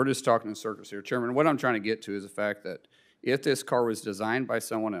you. We're just talking in circles here. Chairman, what I'm trying to get to is the fact that if this car was designed by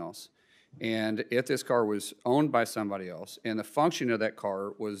someone else, and if this car was owned by somebody else, and the function of that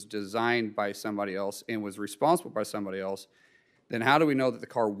car was designed by somebody else and was responsible by somebody else, then how do we know that the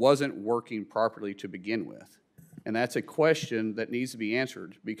car wasn't working properly to begin with? And that's a question that needs to be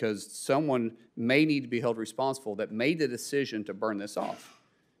answered, because someone may need to be held responsible that made the decision to burn this off.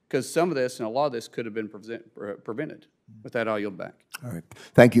 Because some of this and a lot of this could have been prevented. With that, I'll yield back. All right.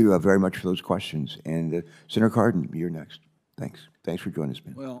 Thank you very much for those questions. And Senator Cardin, you're next. Thanks. Thanks for joining us,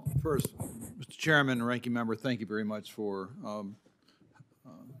 man. Well, First, Mr. Chairman and Ranking Member, thank you very much for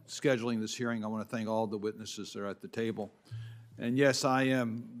scheduling this hearing. I want to thank all the witnesses that are at the table. And yes, I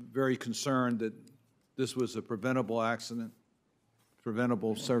am very concerned that this was a preventable accident,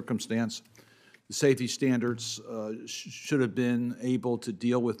 preventable circumstance. The safety standards should have been able to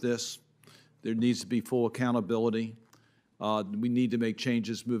deal with this. There needs to be full accountability. We need to make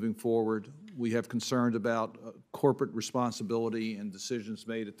changes moving forward. We have concerns about corporate responsibility and decisions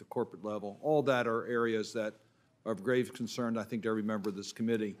made at the corporate level. All that are areas that are of grave concern, I think, to every member of this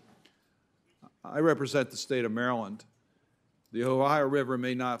committee. I represent the state of Maryland. The Ohio River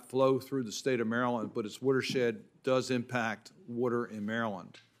may not flow through the state of Maryland, but its watershed does impact water in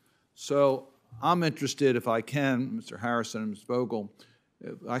Maryland. So I'm interested, if I can, Mr. Harrison and Ms. Vogel,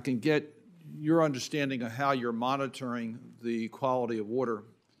 if I can get your understanding of how you're monitoring the quality of water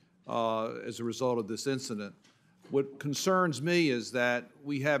as a result of this incident. What concerns me is that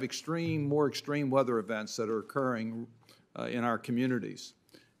we have more extreme weather events that are occurring in our communities.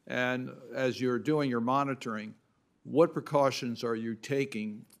 And as you're doing your monitoring, what precautions are you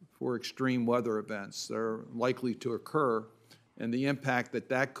taking for extreme weather events that are likely to occur and the impact that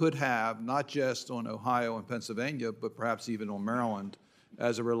that could have, not just on Ohio and Pennsylvania, but perhaps even on Maryland,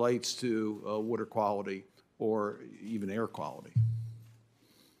 as it relates to water quality or even air quality.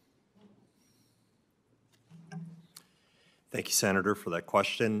 Thank you, Senator, for that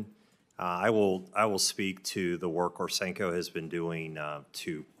question. I will speak to the work Orsenco has been doing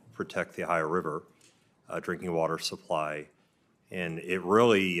to protect the Ohio River drinking water supply, and it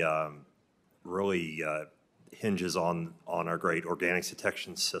really hinges on our great organics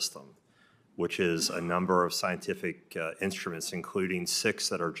detection system, which is a number of scientific instruments, including 6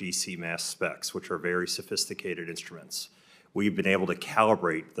 that are GC mass specs, which are very sophisticated instruments. We've been able to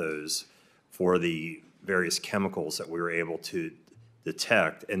calibrate those for the various chemicals that we were able to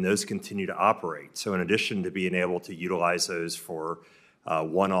detect, and those continue to operate. So in addition to being able to utilize those for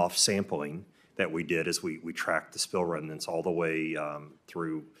one-off sampling that we did as we tracked the spill remnants all the way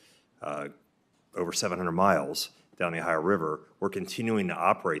through over 700 miles down the Ohio River, we're continuing to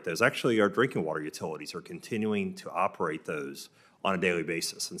operate those. Actually, our drinking water utilities are continuing to operate those on a daily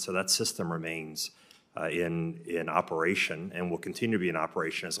basis. And so that system remains in operation and will continue to be in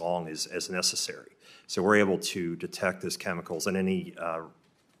operation as long as necessary. So we're able to detect those chemicals and any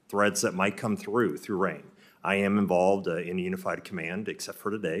threads that might come through rain. I am involved in Unified Command, except for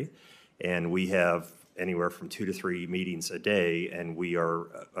today, and we have anywhere from 2 to 3 meetings a day, and we are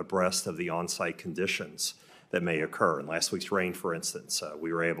abreast of the on-site conditions that may occur. In last week's rain, for instance,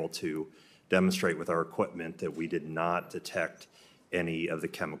 we were able to demonstrate with our equipment that we did not detect any of the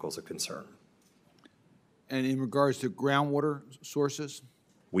chemicals of concern. And in regards to groundwater sources?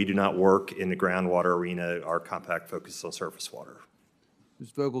 We do not work in the groundwater arena. Our compact focuses on surface water.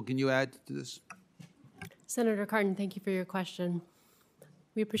 Ms. Vogel, can you add to this? Senator Cardin, thank you for your question.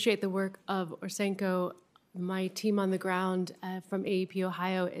 We appreciate the work of Orsenco. My team on the ground from AEP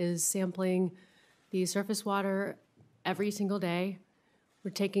Ohio is sampling the surface water every single day.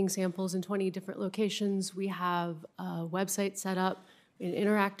 We're taking samples in 20 different locations. We have a website set up, an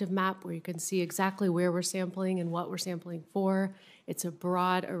interactive map where you can see exactly where we're sampling and what we're sampling for. It's a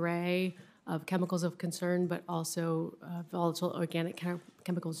broad array of chemicals of concern, but also volatile organic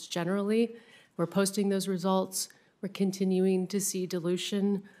chemicals generally. We're posting those results. We're continuing to see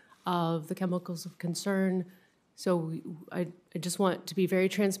dilution of the chemicals of concern. So I just want to be very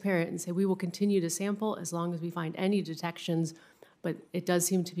transparent and say we will continue to sample as long as we find any detections, but it does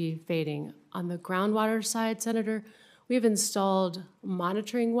seem to be fading. On the groundwater side, Senator, we have installed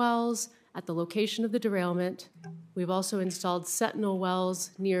monitoring wells at the location of the derailment. We've also installed sentinel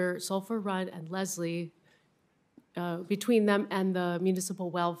wells near Sulphur Run and Leslie, between them and the municipal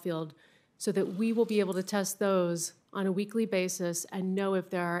well field, so that we will be able to test those on a weekly basis and know if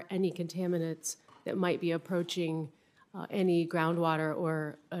there are any contaminants that might be approaching any groundwater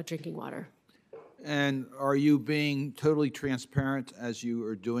or drinking water. And are you being totally transparent as you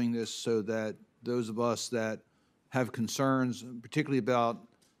are doing this so that those of us that have concerns, particularly about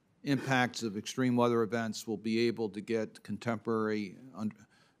impacts of extreme weather events, will be able to get contemporary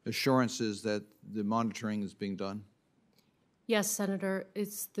assurances that the monitoring is being done? Yes, Senator.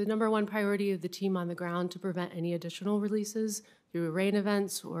 It's the #1 priority of the team on the ground to prevent any additional releases through rain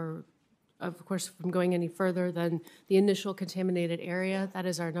events or, of course, from going any further than the initial contaminated area. That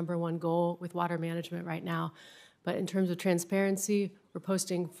is our #1 goal with water management right now. But in terms of transparency, we're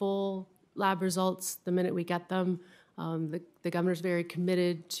posting full lab results the minute we get them. The governor's very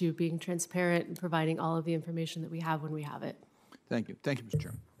committed to being transparent and providing all of the information that we have when we have it. Thank you. Thank you, Mr.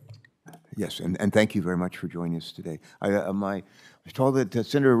 Chairman. Yes, and thank you very much for joining us today. I was told that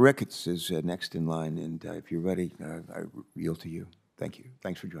Senator Ricketts is next in line, and if you're ready, I yield to you. Thank you.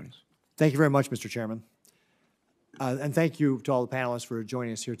 Thanks for joining us. Thank you very much, Mr. Chairman. And thank you to all the panelists for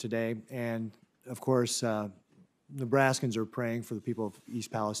joining us here today. And, of course, Nebraskans are praying for the people of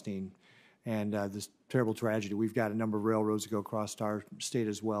East Palestine and this terrible tragedy. We've got a number of railroads that go across our state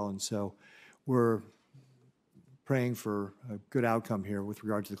as well, and so we're praying for a good outcome here with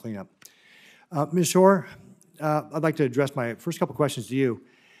regard to the cleanup. Ms. Shore, I'd like to address my first couple questions to you.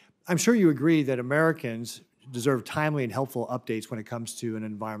 I'm sure you agree that Americans deserve timely and helpful updates when it comes to an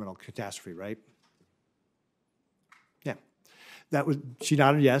environmental catastrophe, right? Yeah. She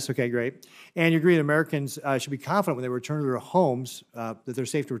nodded yes. Okay, great. And you agree that Americans should be confident when they return to their homes that they're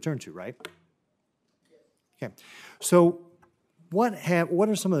safe to return to, right? Okay. So what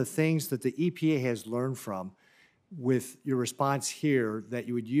are some of the things that the EPA has learned from with your response here that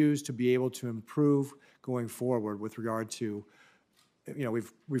you would use to be able to improve going forward with regard to, you know,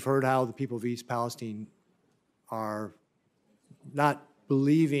 we've heard how the people of East Palestine are not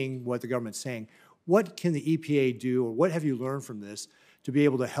believing what the government's saying. What can the EPA do, or what have you learned from this to be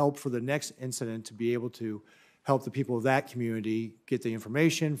able to help for the next incident to be able to help the people of that community get the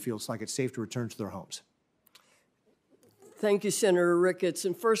information, feels like it's safe to return to their homes? Thank you, Senator Ricketts.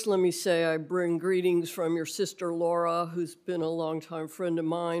 And first, let me say I bring greetings from your sister, Laura, who's been a longtime friend of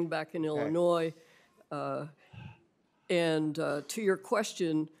mine back in Illinois. And to your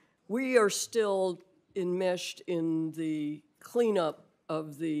question, we are still enmeshed in the cleanup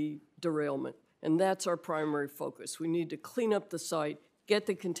of the derailment, and that's our primary focus. We need to clean up the site, get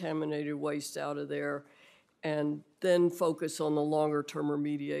the contaminated waste out of there, and then focus on the longer-term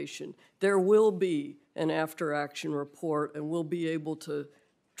remediation. There will be an after-action report, and we'll be able to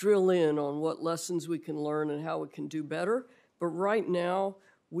drill in on what lessons we can learn and how we can do better. But right now,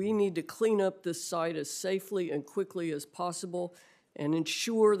 we need to clean up this site as safely and quickly as possible and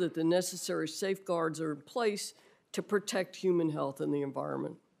ensure that the necessary safeguards are in place to protect human health and the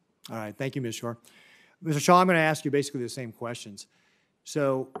environment. All right, thank you, Ms. Shore. Mr. Shaw, I'm going to ask you basically the same questions.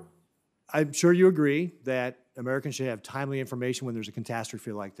 So I'm sure you agree that Americans should have timely information when there's a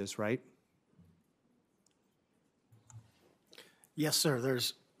catastrophe like this, right? Yes, sir.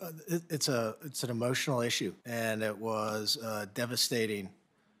 It's an emotional issue, and it was a devastating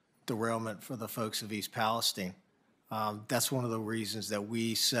derailment for the folks of East Palestine. That's one of the reasons that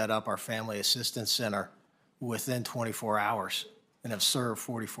we set up our Family Assistance Center within 24 hours and have served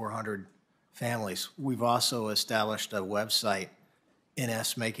 4,400 families. We've also established a website,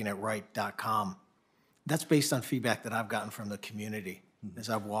 nsmakingitright.com. That's based on feedback that I've gotten from the community as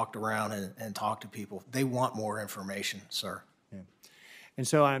I've walked around and talked to people. They want more information, sir. Yeah. And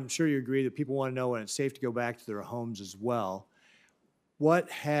so I'm sure you agree that people want to know when it's safe to go back to their homes as well. What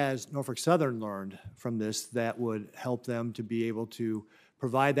has Norfolk Southern learned from this that would help them to be able to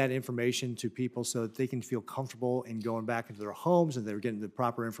provide that information to people so that they can feel comfortable in going back into their homes and they're getting the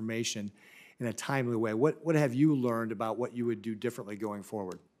proper information in a timely way? What have you learned about what you would do differently going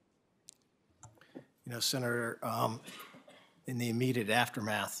forward? You know, Senator, in the immediate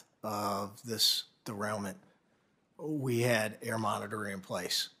aftermath of this derailment, we had air monitoring in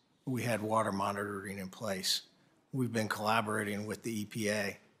place. We had water monitoring in place. We've been collaborating with the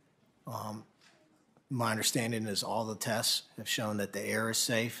EPA. My understanding is all the tests have shown that the air is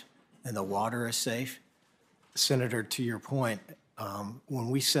safe and the water is safe. Senator, to your point, when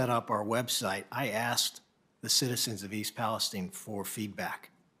we set up our website, I asked the citizens of East Palestine for feedback.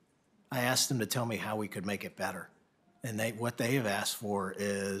 I asked them to tell me how we could make it better. And what they have asked for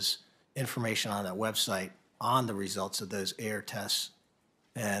is information on that website on the results of those air tests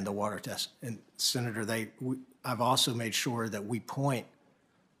and the water tests. And Senator, I've also made sure that we point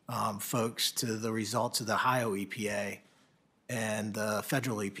folks to the results of the Ohio EPA and the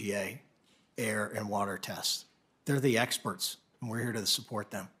federal EPA air and water tests. They're the experts, and we're here to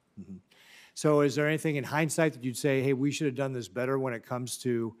support them. Mm-hmm. So is there anything in hindsight that you'd say, hey, we should have done this better when it comes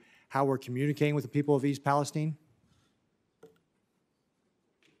to how we're communicating with the people of East Palestine?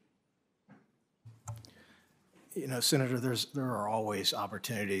 You know, Senator, there are always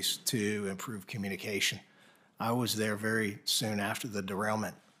opportunities to improve communication. I was there very soon after the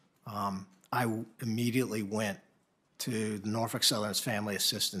derailment. I immediately went to the Norfolk Southern's Family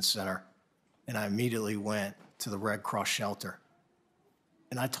Assistance Center, and I immediately went to the Red Cross shelter.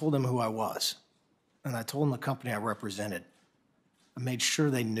 And I told them who I was, and I told them the company I represented. I made sure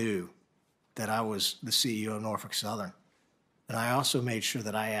they knew that I was the CEO of Norfolk Southern. And I also made sure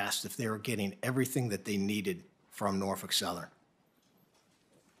that I asked if they were getting everything that they needed from Norfolk Southern.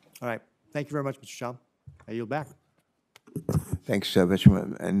 All right. Thank you very much, Mr. Shaw. I yield back. Thanks,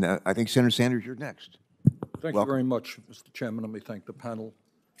 Mr. And I think Senator Sanders, you're next. Thank you very much, Mr. Chairman. Let me thank the panel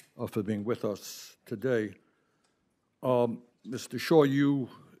for being with us today. Mr. Shaw, you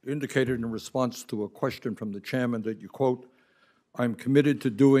indicated in response to a question from the chairman that you, quote, "I'm committed to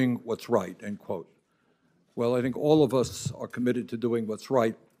doing what's right," end quote. Well, I think all of us are committed to doing what's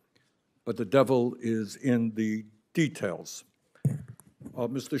right, but the devil is in the details.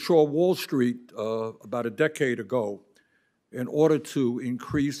 Mr. Shaw, Wall Street, about a decade ago, in order to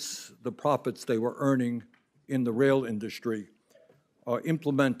increase the profits they were earning in the rail industry,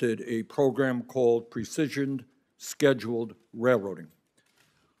 implemented a program called Precision Scheduled Railroading.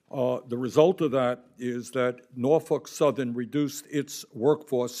 The result of that is that Norfolk Southern reduced its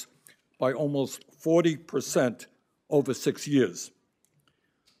workforce by almost 40% over 6 years.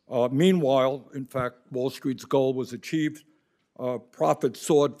 Meanwhile, in fact, Wall Street's goal was achieved. Profits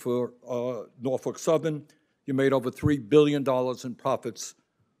soared for Norfolk Southern. You made over $3 billion in profits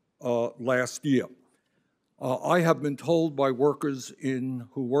last year. I have been told by workers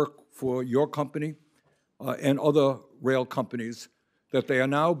who work for your company and other rail companies that they are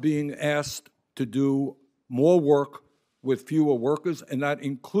now being asked to do more work with fewer workers, and that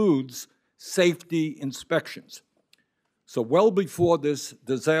includes safety inspections. So well before this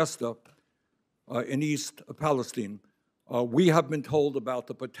disaster in East Palestine, we have been told about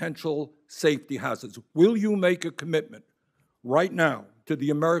the potential safety hazards. Will you make a commitment right now to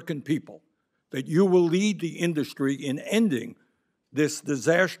the American people that you will lead the industry in ending this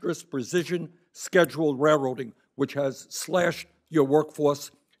disastrous precision scheduled railroading, which has slashed your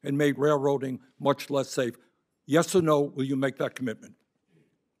workforce and made railroading much less safe? Yes or no, will you make that commitment?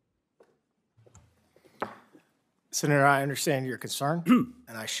 Senator, I understand your concern,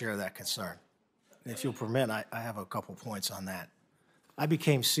 and I share that concern. And if you'll permit, I have a couple points on that. I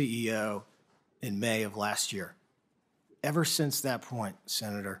became CEO in May of last year. Ever since that point,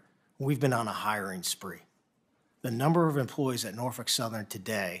 Senator, we've been on a hiring spree. The number of employees at Norfolk Southern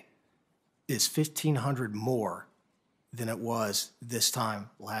today is 1,500 more than it was this time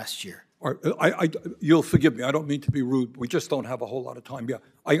last year. You'll forgive me, I don't mean to be rude. We just don't have a whole lot of time. Yeah,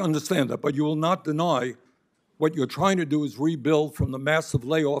 I understand that, but you will not deny what you're trying to do is rebuild from the massive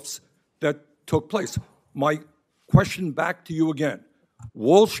layoffs that took place. My question back to you again.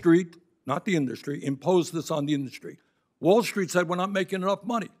 Wall Street, not the industry, imposed this on the industry. Wall Street said we're not making enough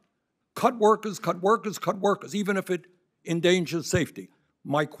money. Cut workers, cut workers, cut workers, even if it endangers safety.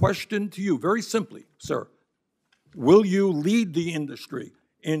 My question to you, very simply, sir, will you lead the industry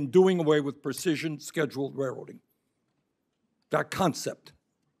in doing away with precision scheduled railroading? That concept.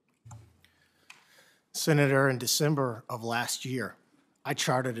 Senator, in December of last year, I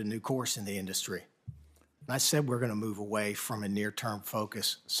charted a new course in the industry. And I said we're going to move away from a near-term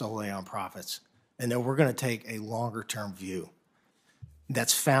focus solely on profits, and that we're going to take a longer-term view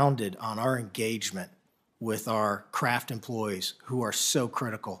that's founded on our engagement with our craft employees who are so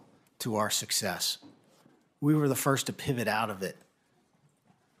critical to our success. We were the first to pivot out of it.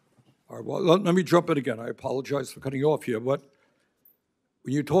 All right, well, let me jump in again. I apologize for cutting you off here, but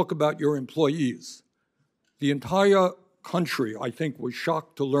when you talk about your employees, the entire country, I think, was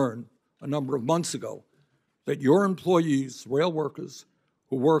shocked to learn a number of months ago that your employees, rail workers,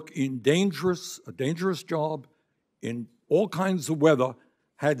 who work in a dangerous job in all kinds of weather,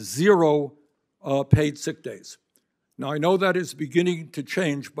 had zero paid sick days. Now, I know that is beginning to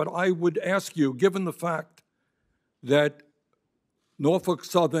change, but I would ask you, given the fact that Norfolk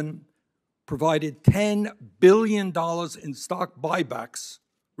Southern provided $10 billion in stock buybacks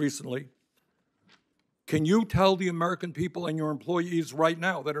recently, can you tell the American people and your employees right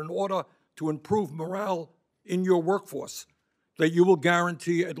now that in order to improve morale in your workforce, that you will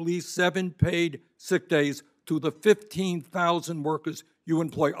guarantee at least 7 paid sick days to the 15,000 workers you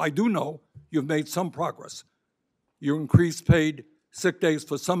employ? I do know you've made some progress. You increased paid sick days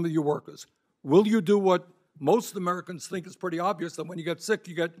for some of your workers. Will you do what most Americans think is pretty obvious, that when you get sick,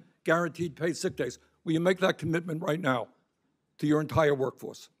 you get guaranteed paid sick days? Will you make that commitment right now to your entire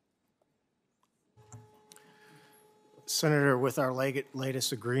workforce? Senator, with our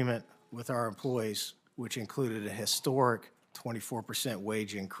latest agreement with our employees, which included a historic 24%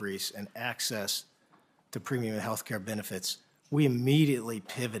 wage increase and access to premium health care benefits, we immediately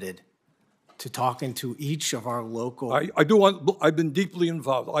pivoted to talking to each of our local... I've been deeply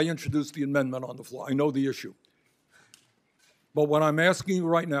involved. I introduced the amendment on the floor. I know the issue. But what I'm asking you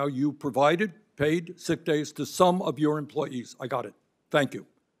right now, you provided paid sick days to some of your employees. I got it. Thank you.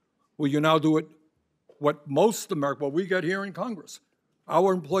 Will you now do it what we get here in Congress?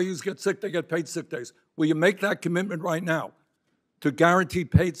 Our employees get sick, they get paid sick days. Will you make that commitment right now to guarantee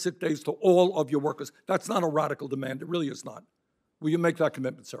paid sick days to all of your workers? That's not a radical demand. It really is not. Will you make that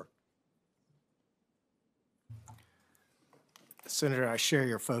commitment, sir? Senator, I share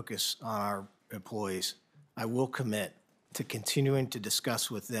your focus on our employees. I will commit to continuing to discuss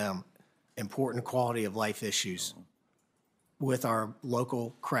with them important quality of life issues with our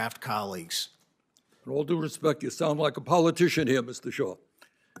local craft colleagues. In all due respect, you sound like a politician here, Mr. Shaw.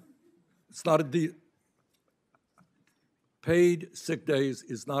 It's not paid sick days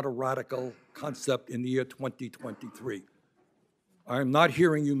is not a radical concept in the year 2023. I am not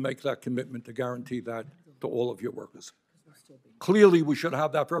hearing you make that commitment to guarantee that to all of your workers. Clearly, we should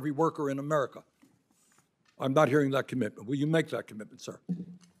have that for every worker in America. I'm not hearing that commitment. Will you make that commitment, sir?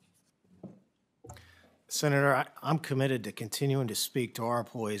 Senator, I'm committed to continuing to speak to our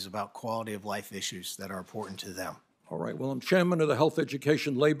employees about quality of life issues that are important to them. All right. Well, I'm chairman of the Health,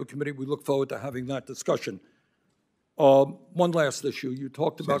 Education, Labor Committee. We look forward to having that discussion. One last issue. You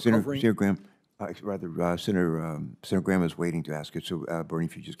talked about covering... Senator Graham, Senator Graham is waiting to ask it, so Bernie,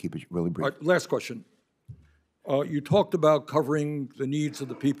 if you just keep it really brief. All right, last question. You talked about covering the needs of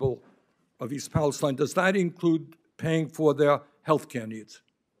the people of East Palestine. Does that include paying for their health care needs?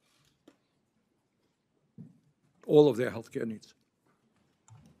 All of their health care needs?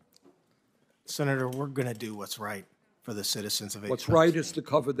 Senator, we're going to do what's right for the citizens of East What's Palestine. right is to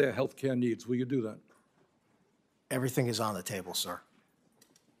cover their health care needs. Will you do that? Everything is on the table, sir.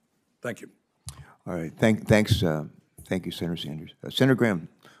 Thank you. All right. Thanks. Thank you, Senator Sanders. Senator Graham.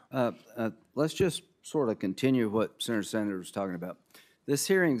 Let's just sort of continue what Senator Sanders was talking about. This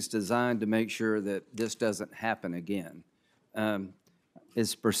hearing is designed to make sure that this doesn't happen again.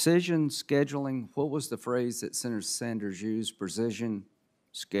 Is precision scheduling, what was the phrase that Senator Sanders used? Precision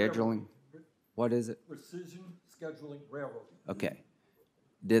scheduling? What is it? Precision scheduling railroad. Okay.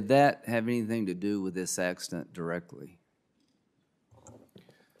 Did that have anything to do with this accident directly?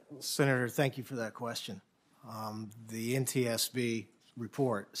 Senator, thank you for that question. The NTSB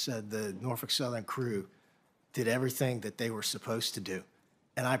report said the Norfolk Southern crew did everything that they were supposed to do,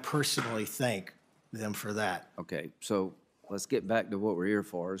 and I personally thank them for that. Okay, so let's get back to what we're here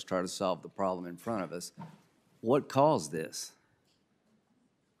for, is try to solve the problem in front of us. What caused this?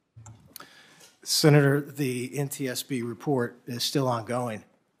 Senator, the NTSB report is still ongoing.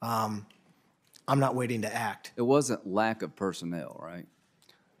 I'm not waiting to act. It wasn't lack of personnel, right?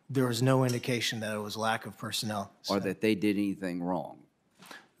 There was no indication that it was lack of personnel. Or that they did anything wrong?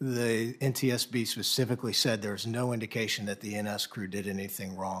 The NTSB specifically said there's no indication that the NS crew did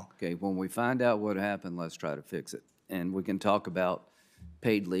anything wrong. Okay, when we find out what happened, let's try to fix it. And we can talk about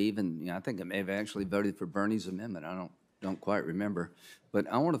paid leave, and I think I may have actually voted for Bernie's amendment. I don't quite remember. But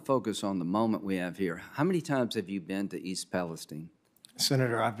I want to focus on the moment we have here. How many times have you been to East Palestine?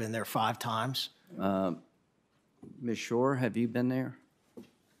 Senator, I've been there 5 times. Ms. Shore, have you been there?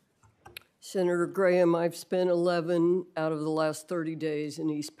 Senator Graham, I've spent 11 out of the last 30 days in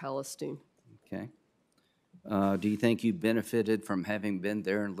East Palestine. Okay. Do you think you benefited from having been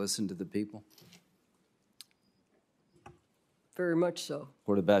there and listened to the people? Very much so.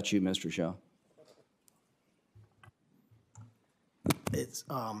 What about you, Mr. Shaw? It's,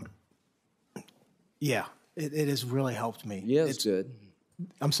 yeah, it has really helped me. Yeah, it's good.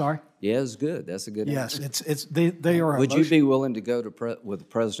 I'm sorry? Yeah, it's good. That's a good Yes, answer. they are. Would you be willing to go to with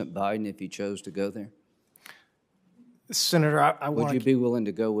President Biden if he chose to go there? Senator, I want Would you be willing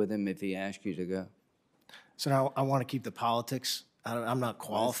to go with him if he asked you to go? Senator, I want to keep the politics. I'm not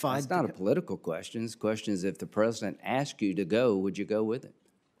qualified. It's not a political question. The question is if the president asked you to go, would you go with him?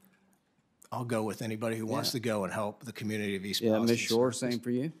 I'll go with anybody who wants to go and help the community of East Palestine. Yeah, Ms. Shore, same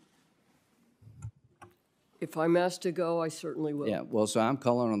for you? If I'm asked to go, I certainly will. Yeah, well, so I'm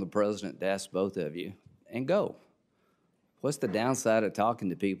calling on the president to ask both of you, and go. What's the downside of talking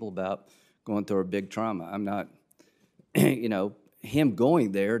to people about going through a big trauma? I'm not, him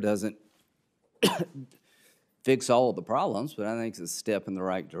going there doesn't fix all of the problems, but I think it's a step in the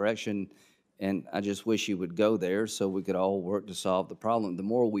right direction, and I just wish he would go there so we could all work to solve the problem. The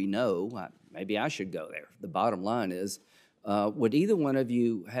more we know, maybe I should go there. The bottom line is, would either one of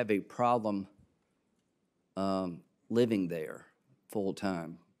you have a problem living there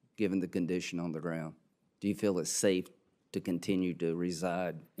full-time, given the condition on the ground? Do you feel it's safe to continue to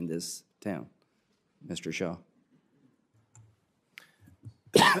reside in this town? Mr. Shaw?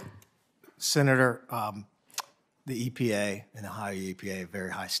 Senator, the EPA and the Ohio EPA have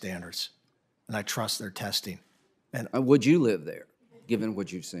very high standards, and I trust their testing. And would you live there, given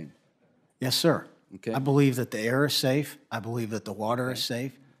what you've seen? Yes, sir. Okay. I believe that the air is safe. I believe that the water is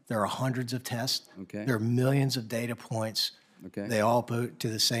safe. There are hundreds of tests. Okay. There are millions of data points. Okay. They all point to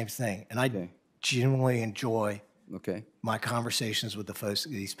the same thing. And I genuinely enjoy my conversations with the folks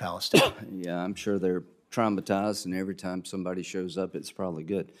at East Palestine. Yeah, I'm sure they're traumatized, and every time somebody shows up, it's probably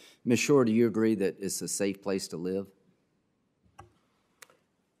good. Ms. Shore, do you agree that it's a safe place to live?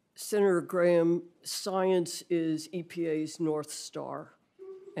 Senator Graham, science is EPA's North Star,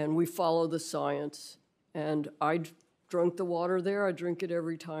 and we follow the science. And I drunk the water there. I drink it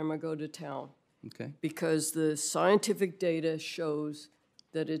every time I go to town. Okay. Because the scientific data shows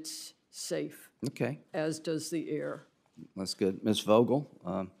that it's safe. Okay. As does the air. That's good. Ms. Vogel,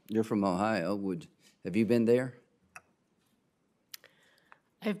 you're from Ohio. Have you been there?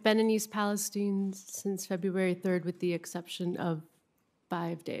 I've been in East Palestine since February 3rd, with the exception of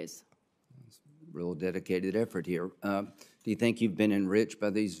 5 days. Real dedicated effort here. Do you think you've been enriched by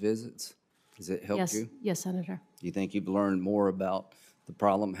these visits? Has it helped you? Yes, Senator. Do you think you've learned more about the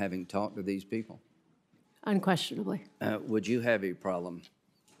problem having talked to these people? Unquestionably. Would you have a problem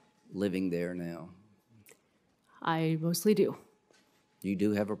living there now? I mostly do. You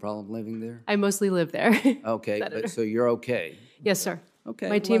do have a problem living there? I mostly live there. Okay, Senator. but so you're okay? Yes, sir. Okay.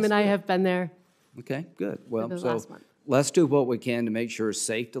 My team and I have been there. Okay, good. Well, the so last month. let's do what we can to make sure it's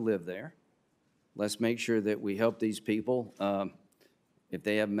safe to live there. Let's make sure that we help these people. If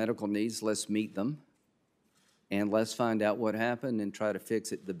they have medical needs, let's meet them. And let's find out what happened and try to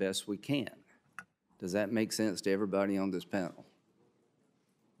fix it the best we can. Does that make sense to everybody on this panel?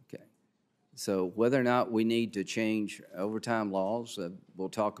 Okay. So whether or not we need to change overtime laws, we'll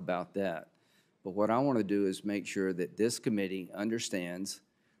talk about that. But what I want to do is make sure that this committee understands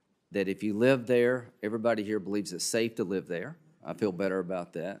that if you live there, everybody here believes it's safe to live there. I feel better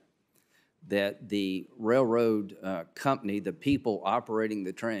about that. That the railroad company, the people operating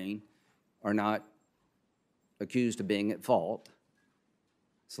the train, are not accused of being at fault.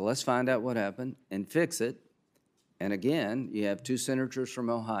 So let's find out what happened and fix it. And again, you have two senators from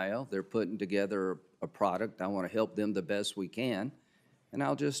Ohio. They're putting together a product. I want to help them the best we can. And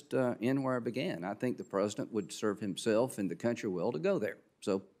I'll just end where I began. I think the president would serve himself and the country well to go there.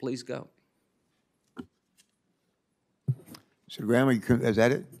 So please go. So, Graham, is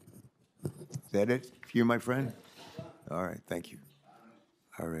that it? Is that it for you, my friend? All right, thank you.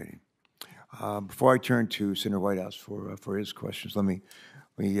 All righty. Before I turn to Senator Whitehouse for his questions, let me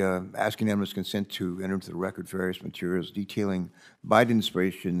ask unanimous consent to enter into the record various materials detailing Biden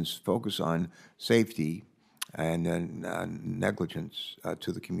administration's focus on safety and negligence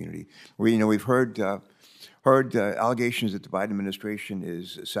to the community. We've heard allegations that the Biden administration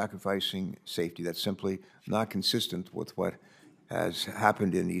is sacrificing safety. That's simply not consistent with what has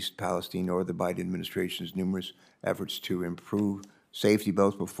happened in East Palestine or the Biden administration's numerous efforts to improve safety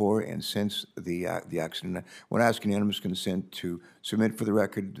both before and since the accident. I want to ask unanimous consent to submit for the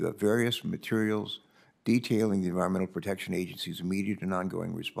record various materials detailing the Environmental Protection Agency's immediate and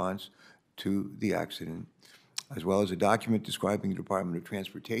ongoing response to the accident, as well as a document describing the Department of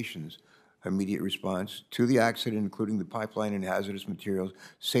Transportation's immediate response to the accident, including the pipeline and hazardous materials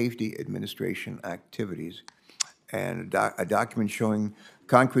safety administration activities, and a document showing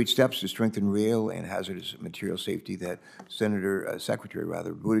concrete steps to strengthen rail and hazardous material safety that Secretary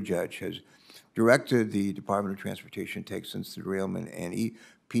Buttigieg has directed the Department of Transportation to take since the derailment, and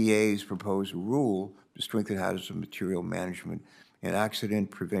EPA's proposed rule to strengthen hazardous material management and accident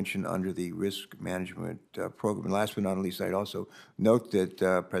prevention under the risk management program. And last but not least, I'd also note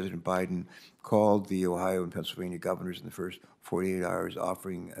that President Biden called the Ohio and Pennsylvania governors in the first 48 hours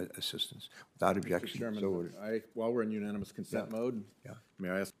offering assistance. Without objection, Mr. Chairman, so ordered. while we're in unanimous consent mode, may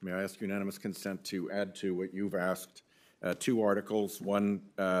I ask unanimous consent to add to what you've asked two articles, one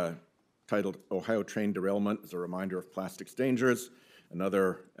titled Ohio Train Derailment as a Reminder of Plastics Dangers,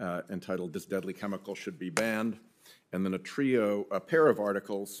 another entitled This Deadly Chemical Should Be Banned, and then a pair of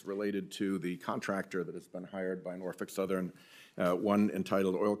articles related to the contractor that has been hired by Norfolk Southern, one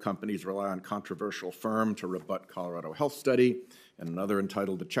entitled Oil Companies Rely on Controversial Firm to Rebut Colorado Health Study, and another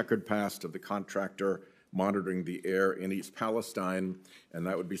entitled The Checkered Past of the Contractor Monitoring the Air in East Palestine, and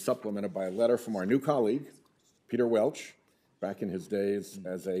that would be supplemented by a letter from our new colleague, Peter Welch, back in his days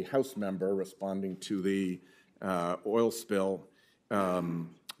as a House member responding to the oil spill,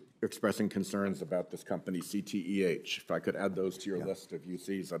 expressing concerns about this company, CTEH. If I could add those to your list of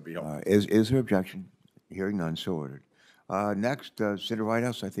UCs, that'd be helpful. Is there objection? Hearing none, so ordered. Next, Senator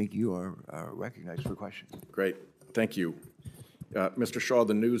Whitehouse, I think you are recognized for questions. Great. Thank you. Mr. Shaw,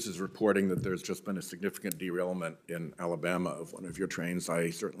 the news is reporting that there's just been a significant derailment in Alabama of one of your trains. I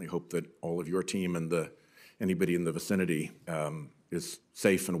certainly hope that all of your team and anybody in the vicinity is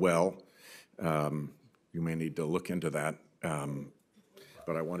safe and well. You may need to look into that.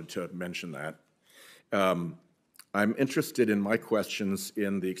 But I wanted to mention that. I'm interested in my questions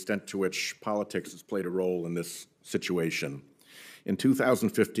in the extent to which politics has played a role in this situation. In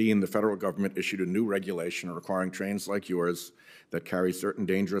 2015, the federal government issued a new regulation requiring trains like yours that carry certain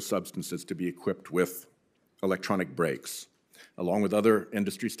dangerous substances to be equipped with electronic brakes. Along with other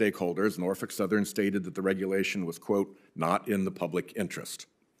industry stakeholders, Norfolk Southern stated that the regulation was, quote, not in the public interest,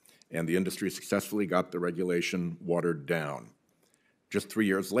 and the industry successfully got the regulation watered down. Just 3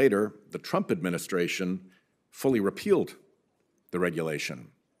 years later, the Trump administration fully repealed the regulation.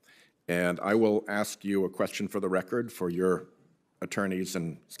 And I will ask you a question for the record for your attorneys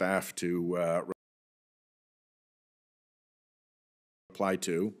and staff to reply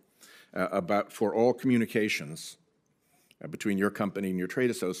to about for all communications between your company and your trade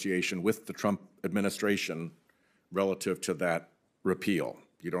association with the Trump administration relative to that repeal.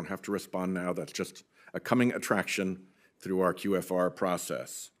 You don't have to respond now. That's just a coming attraction through our QFR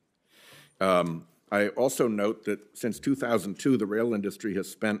process. I also note that since 2002, the rail industry has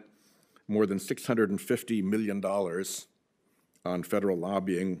spent more than $650 million on federal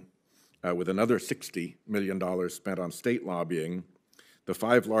lobbying, with another $60 million spent on state lobbying. The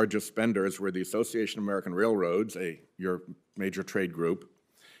five largest spenders were the Association of American Railroads, your major trade group,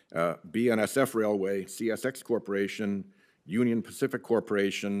 BNSF Railway, CSX Corporation, Union Pacific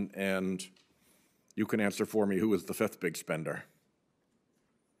Corporation, and you can answer for me, who was the fifth big spender?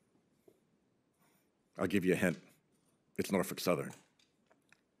 I'll give you a hint. It's Norfolk Southern.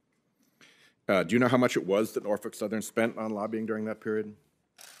 Do you know how much it was that Norfolk Southern spent on lobbying during that period?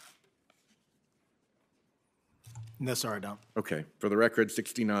 No, sir, I don't. Okay. For the record,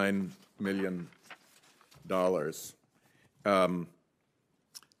 $69 million.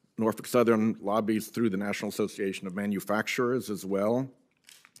 Norfolk Southern lobbies through the National Association of Manufacturers as well.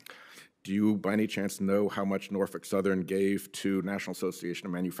 Do you, by any chance, know how much Norfolk Southern gave to National Association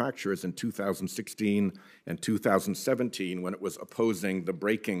of Manufacturers in 2016 and 2017 when it was opposing the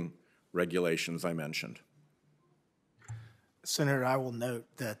braking regulations I mentioned? Senator, I will note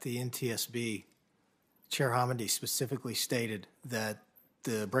that the NTSB, Chair Hamady specifically stated that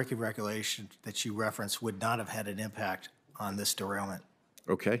the braking regulation that you referenced would not have had an impact on this derailment.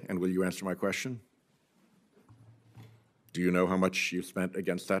 Okay, and will you answer my question? Do you know how much you spent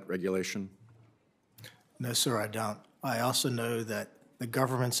against that regulation? No, sir, I don't. I also know that the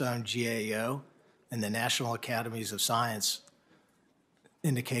government's own GAO and the National Academies of Science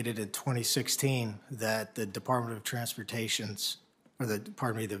indicated in 2016 that the Department of Transportation's, or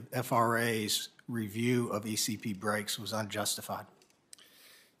the FRA's review of ECP brakes was unjustified.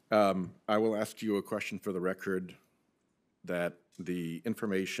 I will ask you a question for the record that the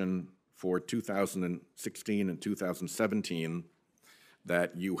information for 2016 and 2017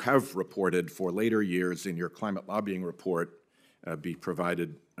 that you have reported for later years in your climate lobbying report be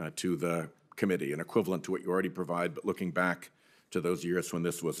provided to the committee, and equivalent to what you already provide, but looking back to those years when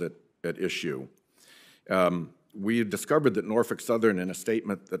this was at issue. We discovered that Norfolk Southern, in a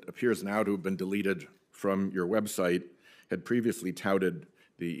statement that appears now to have been deleted from your website, had previously touted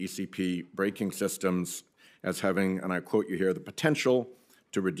the ECP braking systems as having, and I quote you here, the potential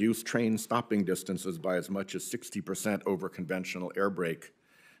to reduce train stopping distances by as much as 60% over conventional air brake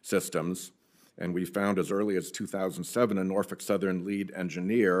systems. And we found as early as 2007 a Norfolk Southern lead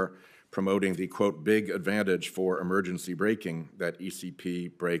engineer promoting the, quote, big advantage for emergency braking that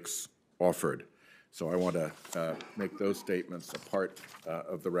ECP brakes offered. So I want to make those statements a part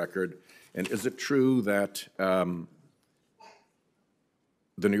of the record. And is it true that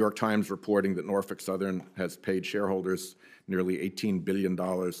the New York Times reporting that Norfolk Southern has paid shareholders nearly $18 billion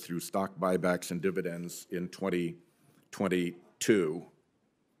through stock buybacks and dividends in 2022?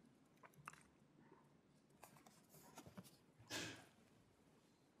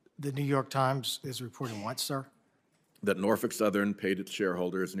 The New York Times is reporting what, sir? That Norfolk Southern paid its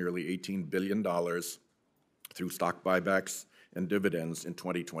shareholders nearly $18 billion through stock buybacks and dividends in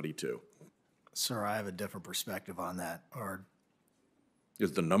 2022. Sir, I have a different perspective on that. Or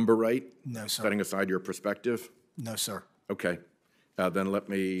is the number right? No, sir. Setting aside your perspective? No, sir. Okay. Then let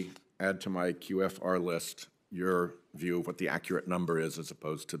me add to my QFR list your view of what the accurate number is as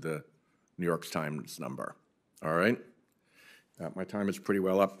opposed to the New York Times number. All right? My time is pretty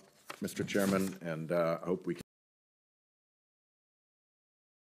well up, Mr. Chairman, and I hope we can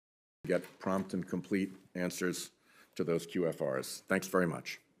get prompt and complete answers to those QFRs. Thanks very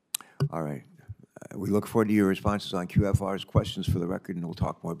much. All right. We look forward to your responses on QFR's questions for the record, and we'll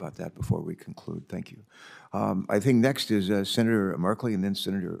talk more about that before we conclude. Thank you. I think next is Senator Merkley and then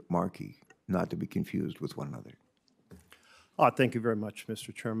Senator Markey, not to be confused with one another. Thank you very much,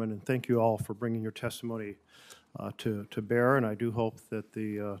 Mr. Chairman, and thank you all for bringing your testimony to bear. And I do hope that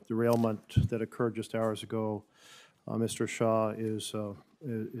the derailment that occurred just hours ago, Mr. Shaw, is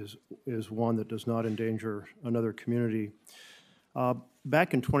one that does not endanger another community.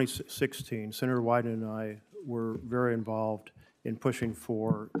 Back in 2016, Senator Wyden and I were very involved in pushing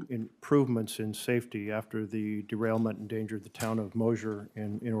for improvements in safety after the derailment endangered the town of Mosier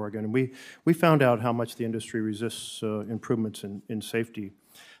in Oregon. And we found out how much the industry resists improvements in safety.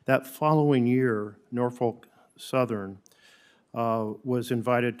 That following year, Norfolk Southern was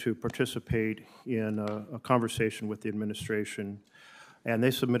invited to participate in a conversation with the administration, and they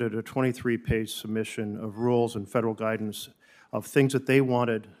submitted a 23-page submission of rules and federal guidance of things that they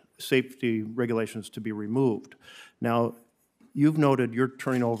wanted safety regulations to be removed. Now, you've noted you're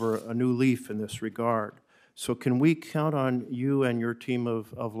turning over a new leaf in this regard. So can we count on you and your team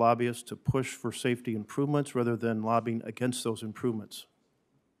of lobbyists to push for safety improvements rather than lobbying against those improvements?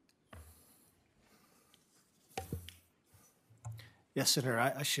 Yes, Senator,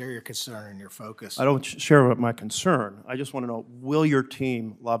 I share your concern and your focus. I don't share my concern. I just want to know, will your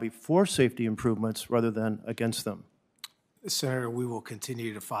team lobby for safety improvements rather than against them? Senator, we will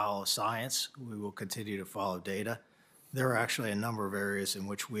continue to follow science. We will continue to follow data. There are actually a number of areas in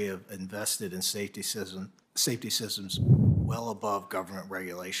which we have invested in safety systems well above government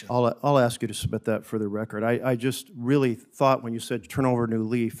regulation. I'll ask you to submit that for the record. I just really thought when you said turn over a new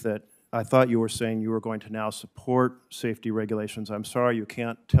leaf that I thought you were saying you were going to now support safety regulations. I'm sorry you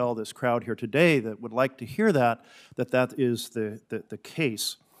can't tell this crowd here today that would like to hear that is the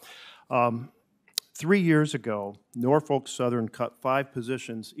case. 3 years ago, Norfolk Southern cut 5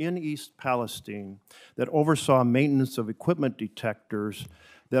 positions in East Palestine that oversaw maintenance of equipment detectors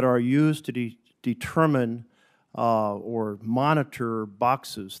that are used to determine or monitor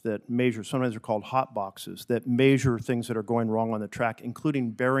boxes that measure, sometimes they're called hot boxes, that measure things that are going wrong on the track,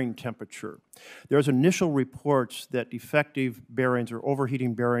 including bearing temperature. There's initial reports that defective bearings or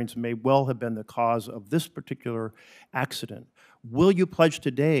overheating bearings may well have been the cause of this particular accident. Will you pledge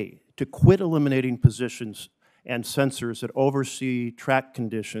today to quit eliminating positions and sensors that oversee track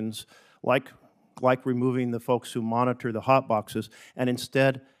conditions, like removing the folks who monitor the hot boxes, and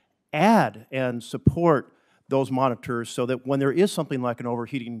instead add and support those monitors so that when there is something like an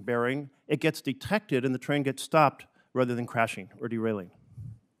overheating bearing, it gets detected and the train gets stopped rather than crashing or derailing?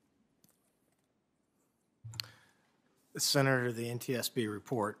 Senator, the NTSB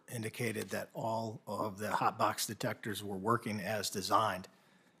report indicated that all of the hot box detectors were working as designed.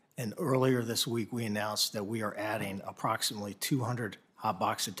 And earlier this week, we announced that we are adding approximately 200 hot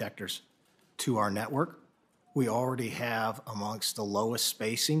box detectors to our network. We already have amongst the lowest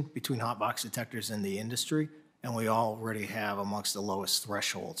spacing between hot box detectors in the industry, and we already have amongst the lowest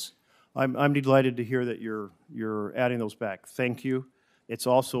thresholds. I'm delighted to hear that you're adding those back. Thank you. It's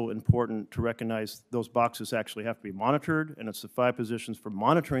also important to recognize those boxes actually have to be monitored, and it's the 5 positions for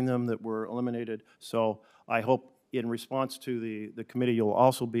monitoring them that were eliminated. So I hope in response to the committee, you'll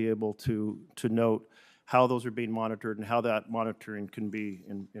also be able to note how those are being monitored and how that monitoring can be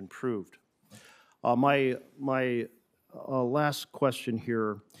improved. My last question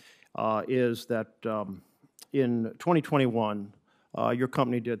here is that in 2021, your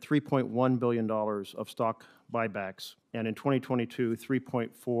company did $3.1 billion of stock buybacks, and in 2022,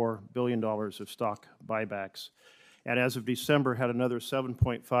 $3.4 billion of stock buybacks. And as of December, had another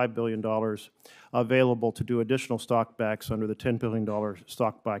 $7.5 billion available to do additional stock backs under the $10 billion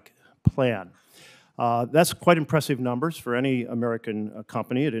stock back plan. That's quite impressive numbers for any American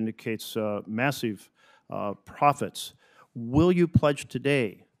company. It indicates massive profits. Will you pledge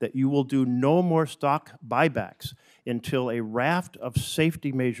today that you will do no more stock buybacks until a raft of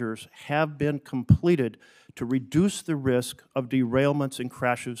safety measures have been completed to reduce the risk of derailments and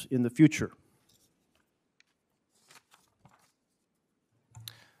crashes in the future?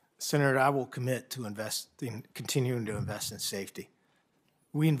 Senator, I will commit to continuing to invest in safety.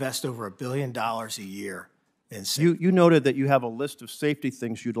 We invest over $1 billion a year in safety. You noted that you have a list of safety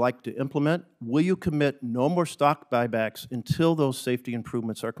things you'd like to implement. Will you commit no more stock buybacks until those safety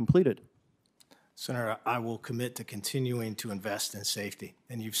improvements are completed? Senator, I will commit to continuing to invest in safety.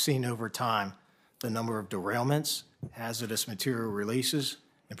 And you've seen over time the number of derailments, hazardous material releases,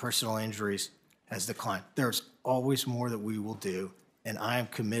 and personal injuries has declined. There's always more that we will do, and I am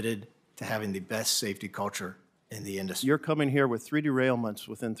committed to having the best safety culture in the industry. You're coming here with 3 derailments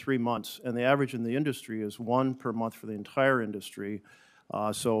within 3 months, and the average in the industry is 1 per month for the entire industry.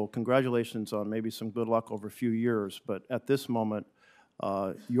 So congratulations on maybe some good luck over a few years, but at this moment,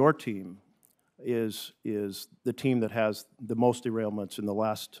 your team is the team that has the most derailments in the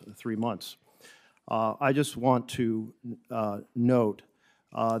last 3 months. I just want to note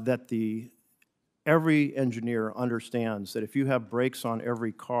that every engineer understands that if you have brakes on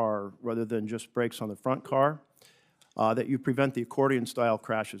every car rather than just brakes on the front car, that you prevent the accordion-style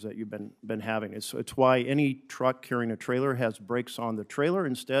crashes that you've been having. It's why any truck carrying a trailer has brakes on the trailer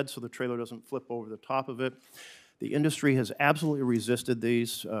instead, so the trailer doesn't flip over the top of it. The industry has absolutely resisted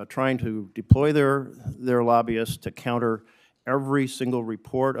these, trying to deploy their lobbyists to counter every single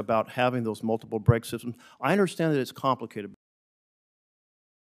report about having those multiple brake systems. I understand that it's complicated,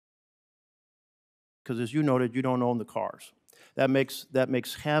 because as you noted, you don't own the cars. That makes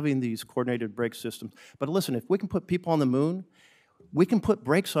having these coordinated brake systems. But listen, if we can put people on the moon, we can put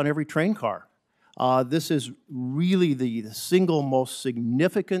brakes on every train car. This is really the single most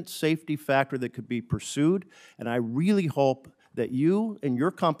significant safety factor that could be pursued, and I really hope that you and your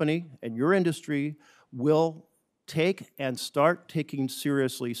company and your industry will take and start taking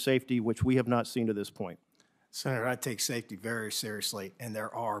seriously safety, which we have not seen to this point. Senator, I take safety very seriously, and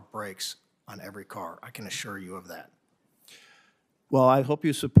there are brakes on every car. I can assure you of that. Well, I hope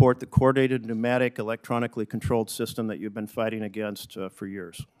you support the coordinated pneumatic electronically controlled system that you've been fighting against for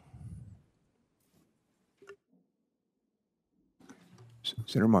years.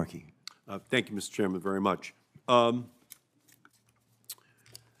 Senator Markey. Thank you, Mr. Chairman, very much. The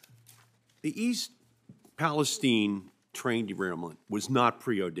East Palestine train derailment was not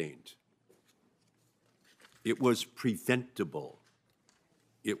preordained. It was preventable.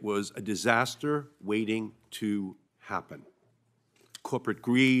 It was a disaster waiting to happen. Corporate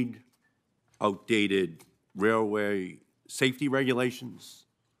greed, outdated railway safety regulations,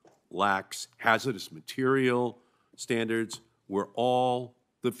 lax hazardous material standards were all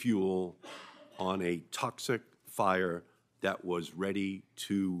the fuel on a toxic fire that was ready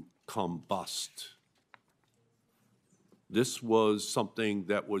to combust. This was something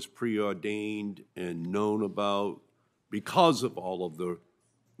that was preordained and known about because of all of the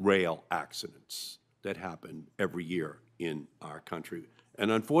rail accidents that happen every year in our country.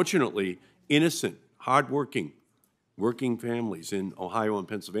 And unfortunately, innocent, hardworking, working families in Ohio and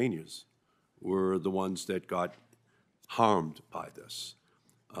Pennsylvania were the ones that got harmed by this.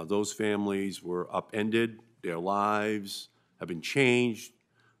 Those families were upended, their lives have been changed,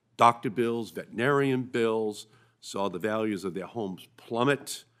 doctor bills, veterinarian bills, saw the values of their homes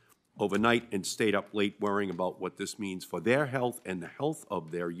plummet overnight and stayed up late worrying about what this means for their health and the health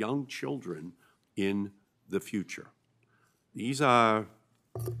of their young children in the future. These are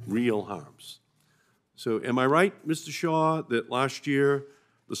real harms. So am I right, Mr. Shaw, that last year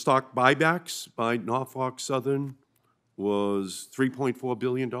the stock buybacks by Norfolk Southern was $3.4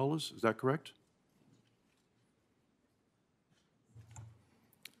 billion? Is that correct?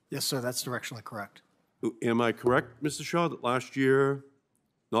 Yes, sir, that's directionally correct. Am I correct, Mr. Shaw, that last year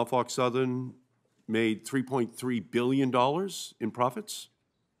Norfolk Southern made $3.3 billion in profits?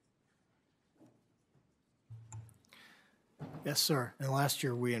 Yes, sir. And last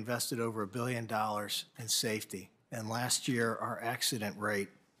year we invested over $1 billion in safety. And last year our accident rate,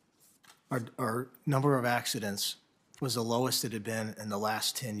 our number of accidents was the lowest it had been in the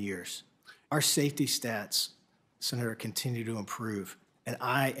last 10 years. Our safety stats, Senator, continue to improve. And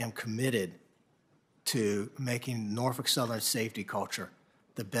I am committed to making Norfolk Southern safety culture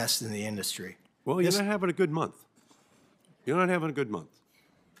the best in the industry. Well, you're not having a good month. You're not having a good month.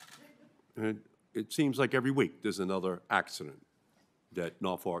 And it seems like every week there's another accident that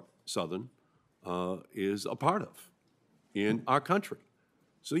Norfolk Southern is a part of in our country.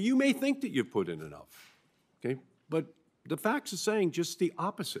 So you may think that you've put in enough, okay? But the facts are saying just the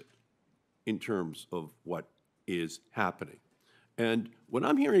opposite in terms of what is happening. And what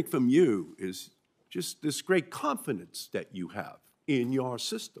I'm hearing from you is just this great confidence that you have in your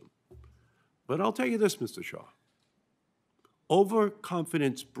system. But I'll tell you this, Mr. Shaw.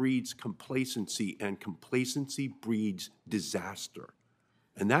 Overconfidence breeds complacency, and complacency breeds disaster.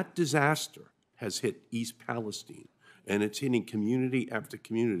 And that disaster has hit East Palestine, and it's hitting community after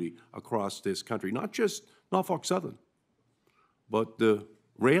community across this country, not just Norfolk Southern, but the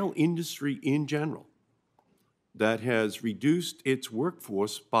rail industry in general that has reduced its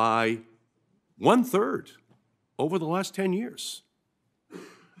workforce by 1/3 over the last 10 years.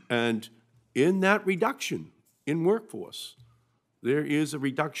 And in that reduction in workforce, there is a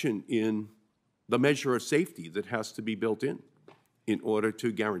reduction in the measure of safety that has to be built in order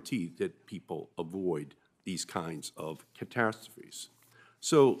to guarantee that people avoid these kinds of catastrophes.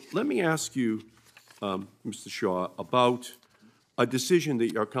 So let me ask you, Mr. Shaw, about a decision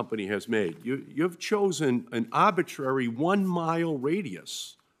that your company has made. You've chosen an arbitrary 1-mile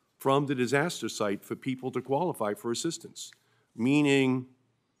radius from the disaster site for people to qualify for assistance, meaning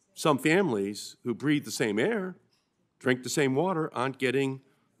some families who breathe the same air, drink the same water, aren't getting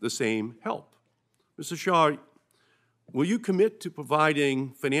the same help. Mr. Shaw, will you commit to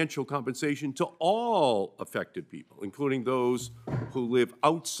providing financial compensation to all affected people, including those who live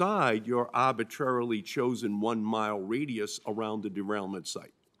outside your arbitrarily chosen 1-mile radius around the derailment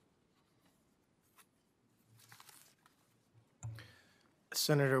site?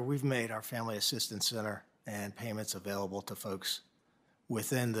 Senator, we've made our Family Assistance Center and payments available to folks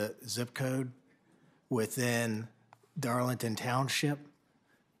within the zip code, within Darlington Township.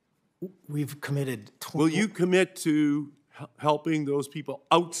 We've committed. Will you commit to helping those people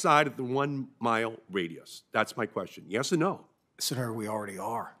outside of the 1-mile radius? That's my question. Yes or no? Senator, we already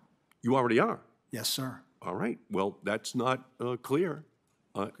are. You already are? Yes, sir. All right. Well, that's not clear.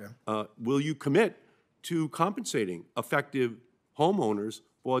 Okay. Will you commit to compensating affected homeowners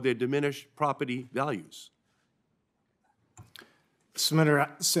for their diminished property values? Senator,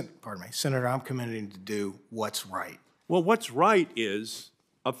 I'm committing to do what's right. Well, what's right is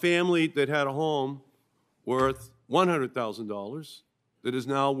a family that had a home worth $100,000 that is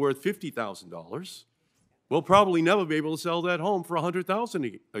now worth $50,000 will probably never be able to sell that home for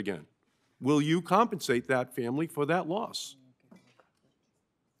 $100,000 again. Will you compensate that family for that loss?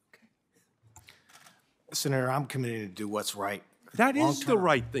 Senator, I'm committed to do what's right. That is the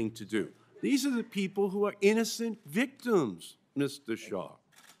right thing to do. These are the people who are innocent victims, Mr. Shaw.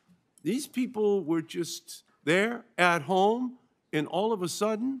 These people were just there at home And all of a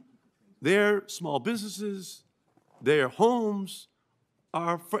sudden, their small businesses, their homes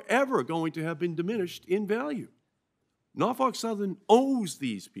are forever going to have been diminished in value. Norfolk Southern owes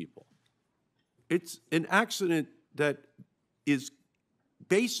these people. It's an accident that is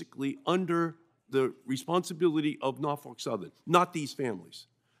basically under the responsibility of Norfolk Southern, not these families.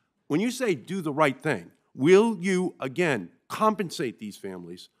 When you say do the right thing, will you, again, compensate these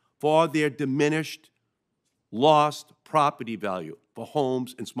families for their diminished, lost property value for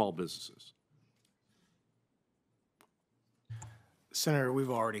homes and small businesses? Senator, we've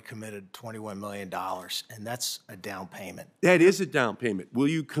already committed $21 million, and that's a down payment. That is a down payment. Will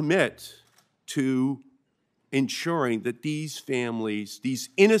you commit to ensuring that these families, these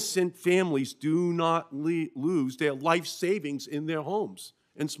innocent families, do not lose their life savings in their homes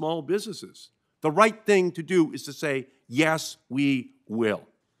and small businesses? The right thing to do is to say, yes, we will.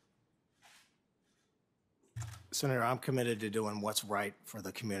 Senator, I'm committed to doing what's right for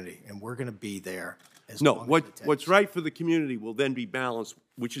the community, and we're going to be there as No, long as it takes. what's right for the community will then be balanced,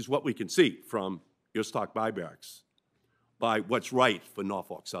 which is what we can see from your stock buybacks, by what's right for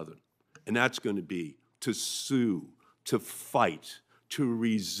Norfolk Southern. And that's going to be to sue, to fight, to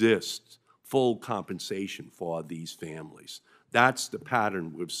resist full compensation for these families. That's the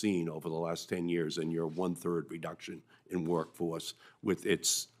pattern we've seen over the last 10 years in your 1/3 reduction in workforce with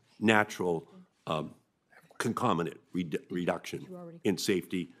its natural concomitant reduction in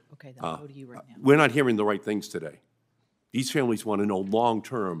safety. Okay, then I'll go to you right now. We're not hearing the right things today. These families want to know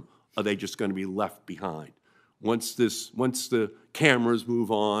long-term, are they just going to be left behind? Once the cameras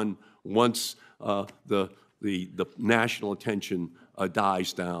move on, once the national attention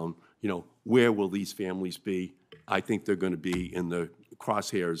dies down, you know, where will these families be? I think they're going to be in the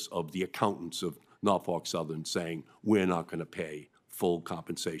crosshairs of the accountants of Norfolk Southern saying, we're not going to pay full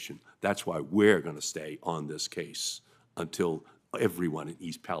compensation. That's why we're going to stay on this case until everyone in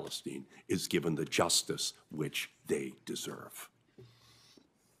East Palestine is given the justice which they deserve.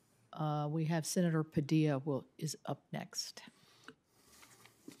 We have Senator Padilla is up next.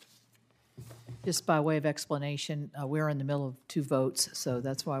 Just by way of explanation, we're in the middle of 2 votes, so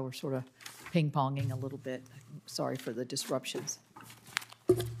that's why we're sort of ping-ponging a little bit. Sorry for the disruptions.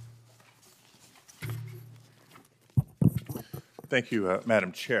 Thank you,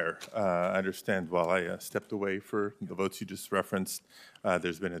 Madam Chair. I understand while I stepped away for the votes you just referenced,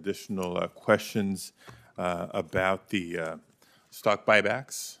 there's been additional questions about the stock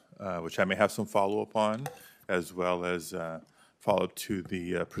buybacks, which I may have some follow-up on, as well as follow-up to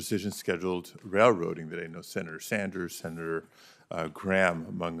the precision scheduled railroading that I know Senator Sanders, Senator Graham,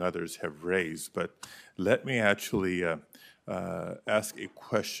 among others, have raised. But let me actually ask a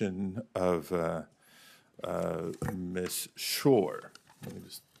question of Ms. Shore. Let me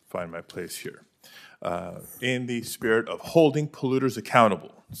just find my place here. In the spirit of holding polluters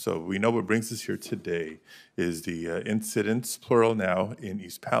accountable. So we know what brings us here today is the incidents, plural now, in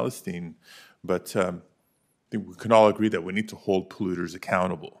East Palestine, but I think we can all agree that we need to hold polluters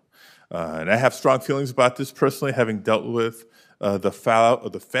accountable. And I have strong feelings about this personally, having dealt with the fallout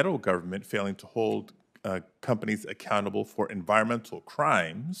of the federal government failing to hold companies accountable for environmental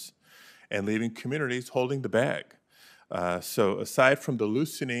crimes and leaving communities holding the bag. So aside from the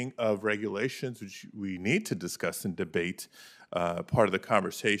loosening of regulations, which we need to discuss and debate, part of the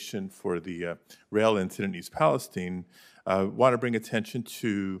conversation for the rail incident in East Palestine, I want to bring attention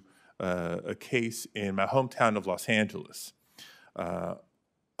to a case in my hometown of Los Angeles.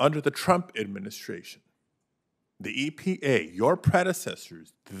 Under the Trump administration, the EPA, your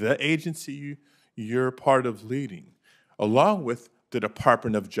predecessors, the agency you're part of leading, along with the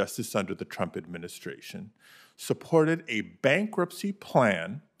Department of Justice under the Trump administration, supported a bankruptcy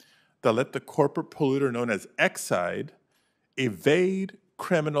plan that let the corporate polluter known as Exide evade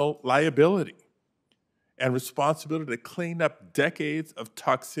criminal liability and responsibility to clean up decades of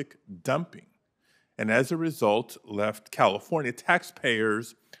toxic dumping, and as a result left California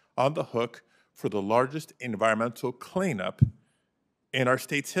taxpayers on the hook for the largest environmental cleanup in our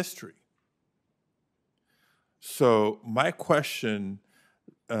state's history. So my question,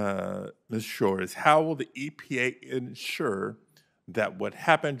 Ms. Shore, is how will the EPA ensure that what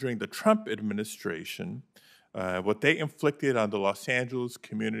happened during the Trump administration, what they inflicted on the Los Angeles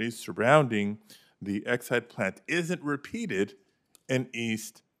communities surrounding the Exide plant, isn't repeated in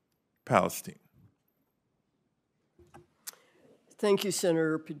East Palestine? Thank you,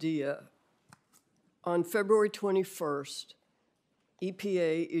 Senator Padilla. On February 21st,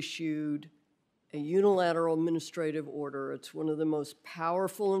 EPA issued a unilateral administrative order. It's one of the most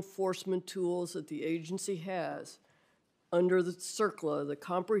powerful enforcement tools that the agency has under the CERCLA, the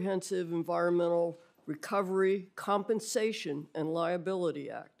Comprehensive Environmental Recovery, Compensation, and Liability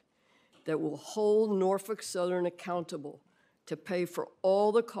Act that will hold Norfolk Southern accountable to pay for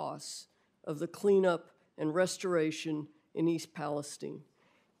all the costs of the cleanup and restoration in East Palestine.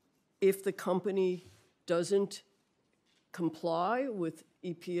 If the company doesn't comply with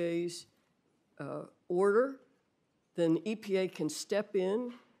EPA's order, then EPA can step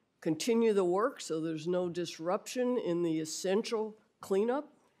in, continue the work so there's no disruption in the essential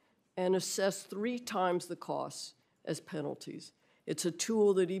cleanup, and assess 3 times the costs as penalties. It's a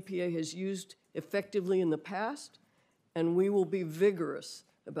tool that EPA has used effectively in the past, and we will be vigorous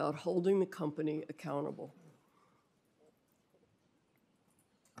about holding the company accountable.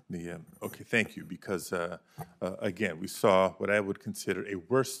 Okay, thank you, because again, we saw what I would consider a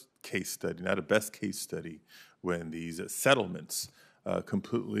worst case study, not a best case study, when these settlements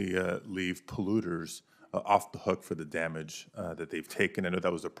completely leave polluters off the hook for the damage that they've taken. I know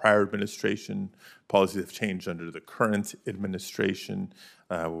that was a prior administration. Policies have changed under the current administration.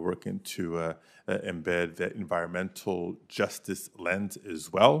 We're working to embed that environmental justice lens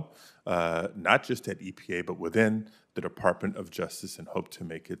as well, not just at EPA, but within the Department of Justice, and hope to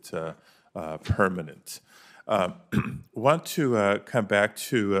make it permanent. Want to come back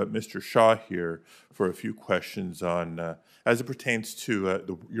to Mr. Shaw here for a few questions on, as it pertains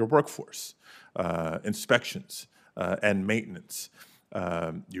to your workforce, inspections, and maintenance.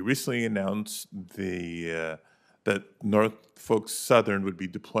 You recently announced that Norfolk Southern would be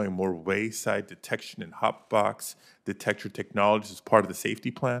deploying more wayside detection and hotbox detector technologies as part of the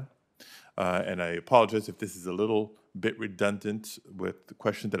safety plan. And I apologize if this is a little bit redundant with the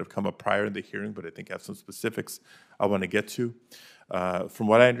questions that have come up prior in the hearing, but I think I have some specifics I want to get to. From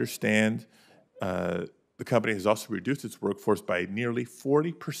what I understand, the company has also reduced its workforce by nearly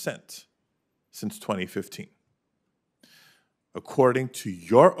 40% since 2015. According to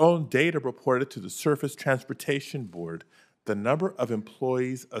your own data reported to the Surface Transportation Board, the number of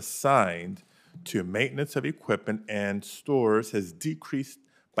employees assigned to maintenance of equipment and stores has decreased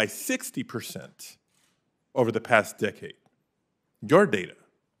by 60% over the past decade. Your data.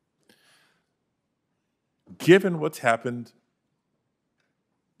 Given what's happened,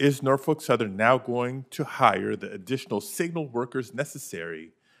 is Norfolk Southern now going to hire the additional signal workers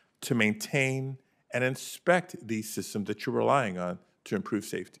necessary to maintain and inspect these systems that you're relying on to improve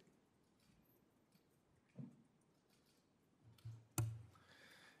safety?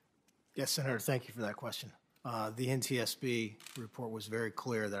 Yes, Senator, thank you for that question. The NTSB report was very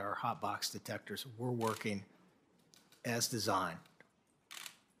clear that our hotbox detectors were working as designed.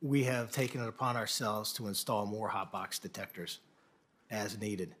 We have taken it upon ourselves to install more hotbox detectors as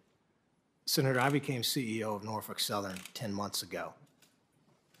needed. Senator, I became CEO of Norfolk Southern 10 months ago.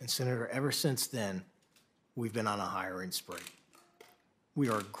 And Senator, ever since then, we've been on a hiring spree. We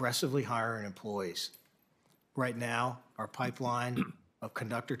are aggressively hiring employees. Right now, our pipeline of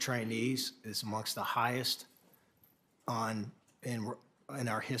conductor trainees is amongst the highest in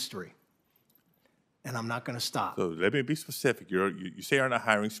our history. And I'm not going to stop. So let me be specific. You say you're on a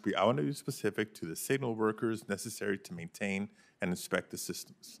hiring spree. I want to be specific to the signal workers necessary to maintain and inspect the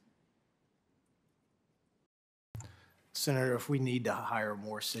systems. Senator, if we need to hire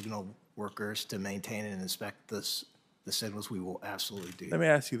more signal workers to maintain and inspect the signals, we will absolutely do. Let me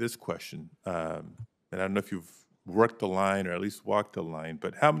ask you this question. And I don't know if you've worked the line or at least walked the line,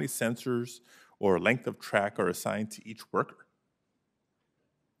 but how many sensors or length of track are assigned to each worker?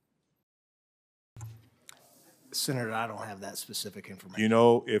 Senator, I don't have that specific information. Do you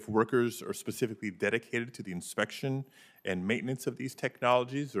know if workers are specifically dedicated to the inspection and maintenance of these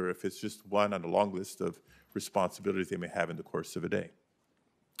technologies, or if it's just one on a long list of responsibilities they may have in the course of a day?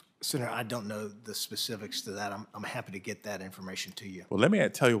 Senator, I don't know the specifics to that. I'm happy to get that information to you. Well, let me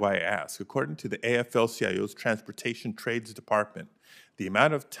tell you why I ask. According to the AFL-CIO's Transportation Trades Department, the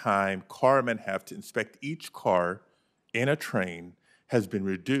amount of time carmen have to inspect each car in a train has been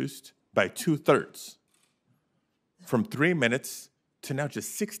reduced by 2/3, from 3 minutes to now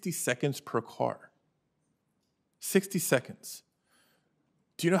just 60 seconds per car. 60 seconds.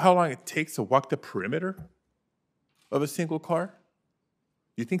 Do you know how long it takes to walk the perimeter of a single car?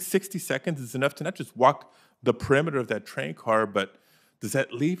 You think 60 seconds is enough to not just walk the perimeter of that train car, but does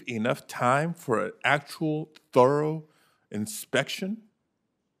that leave enough time for an actual thorough inspection?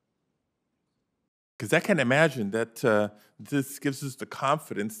 Because I can imagine that this gives us the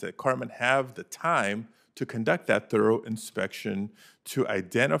confidence that carmen have the time to conduct that thorough inspection to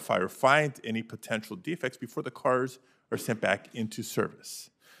identify or find any potential defects before the cars are sent back into service.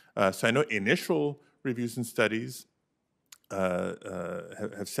 So I know initial reviews and studies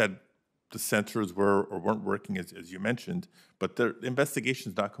have said the sensors were or weren't working as you mentioned, but the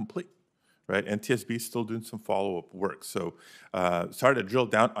investigation is not complete. right? NTSB is still doing some follow-up work. So sorry to drill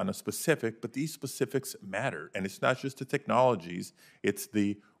down on a specific, but these specifics matter. And it's not just the technologies, it's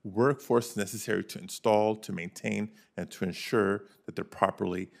the workforce necessary to install, to maintain, and to ensure that they're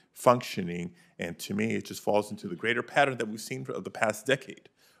properly functioning. And to me, it just falls into the greater pattern that we've seen of the past decade.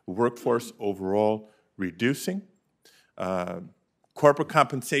 Workforce overall reducing, corporate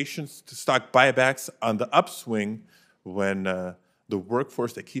compensations to stock buybacks on the upswing when the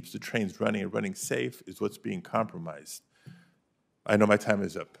workforce that keeps the trains running and running safe is what's being compromised. I know my time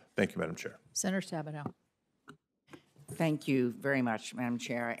is up. Thank you, Madam Chair. Senator Stabenow. Thank you very much, Madam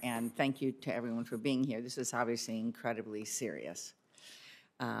Chair, and thank you to everyone for being here. This is obviously incredibly serious.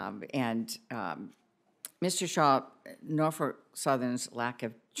 Mr. Shaw, Norfolk Southern's lack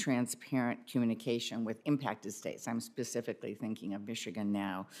of transparent communication with impacted states, I'm specifically thinking of Michigan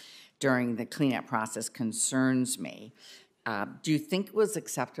now, during the cleanup process concerns me. Do you think it was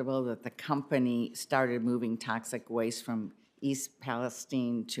acceptable that the company started moving toxic waste from East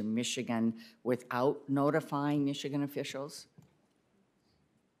Palestine to Michigan without notifying Michigan officials?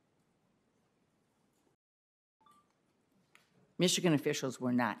 Michigan officials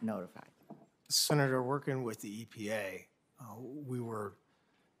were not notified. Senator, working with the EPA, we were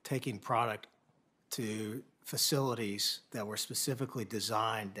taking product to facilities that were specifically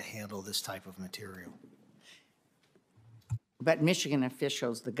designed to handle this type of material. But Michigan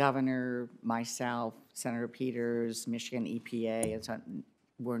officials, the governor, myself, Senator Peters, Michigan EPA, and so on,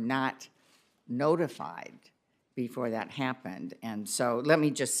 were not notified before that happened. And so let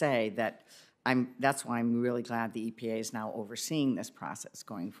me just say that that's why I'm really glad the EPA is now overseeing this process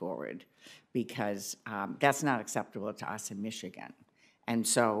going forward, because that's not acceptable to us in Michigan. And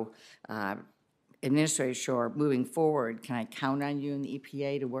so, Administrator Shore, moving forward, can I count on you and the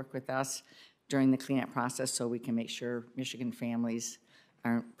EPA to work with us during the cleanup process so we can make sure Michigan families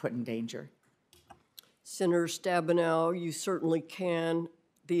aren't put in danger? Senator Stabenow, you certainly can.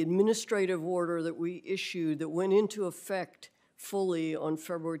 The administrative order that we issued that went into effect fully on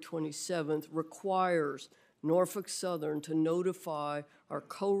February 27th requires Norfolk Southern to notify our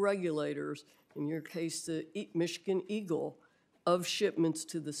co-regulators, in your case the Michigan Eagle, of shipments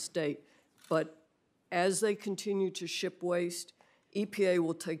to the state. But as they continue to ship waste, EPA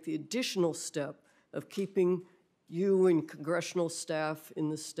will take the additional step of keeping you and congressional staff in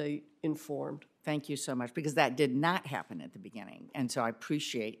the state informed. Thank you so much, because that did not happen at the beginning. And so I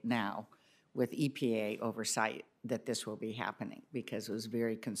appreciate now with EPA oversight that this will be happening, because it was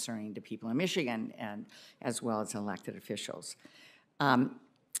very concerning to people in Michigan and as well as elected officials. I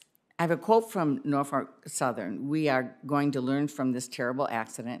have a quote from Norfolk Southern. We are going to learn from this terrible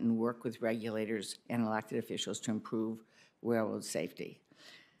accident and work with regulators and elected officials to improve railroad safety.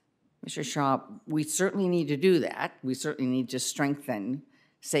 Mr. Shaw, we certainly need to do that. We certainly need to strengthen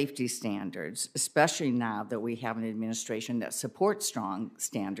safety standards, especially now that we have an administration that supports strong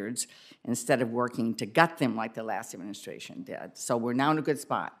standards instead of working to gut them like the last administration did. So we're now in a good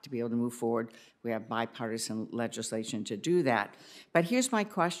spot to be able to move forward. We have bipartisan legislation to do that. But here's my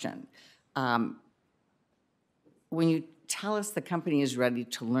question. When you tell us the company is ready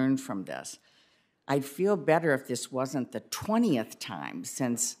to learn from this, I'd feel better if this wasn't the 20th time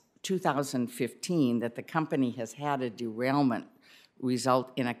since 2015 that the company has had a derailment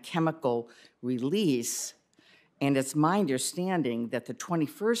result in a chemical release. And it's my understanding that the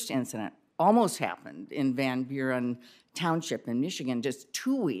 21st incident almost happened in Van Buren Township in Michigan just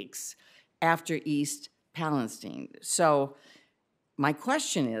 2 weeks after East Palestine. So my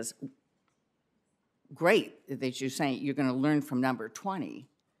question is, great that you're saying you're going to learn from number 20.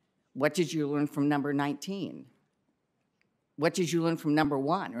 What did you learn from number 19? What did you learn from number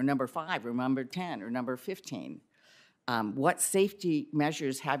 1 or number 5 or number 10 or number 15? What safety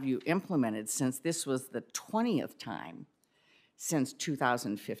measures have you implemented since this was the 20th time since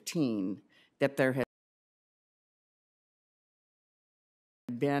 2015 that there has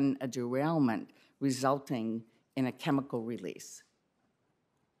been a derailment resulting in a chemical release?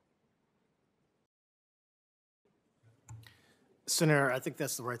 Senator, I think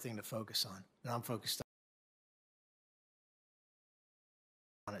that's the right thing to focus on, and I'm focused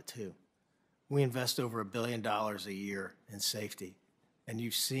on it too. We invest over $1 billion a year in safety, and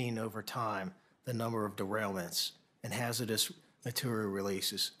you've seen over time the number of derailments and hazardous material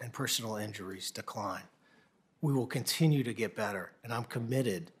releases and personal injuries decline. We will continue to get better, and I'm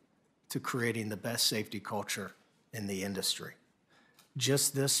committed to creating the best safety culture in the industry.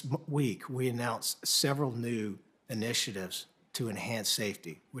 Just this week, we announced several new initiatives to enhance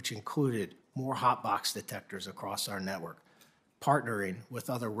safety, which included more hot box detectors across our network, partnering with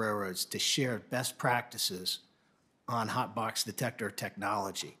other railroads to share best practices on hot box detector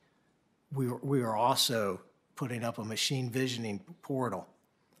technology. we are also putting up a machine visioning portal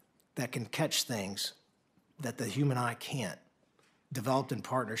that can catch things that the human eye can't, developed in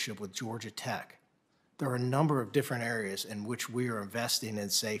partnership with Georgia Tech. There are a number of different areas in which we are investing in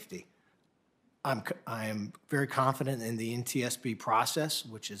safety. I am very confident in the NTSB process,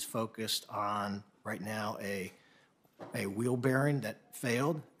 which is focused on, right now, a wheel bearing that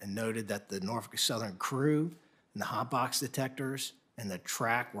failed and noted that the Norfolk Southern crew and the hot box detectors and the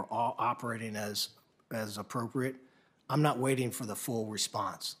track were all operating as appropriate. I'm not waiting for the full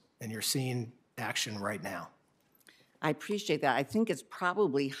response, and you're seeing action right now. I appreciate that. I think it's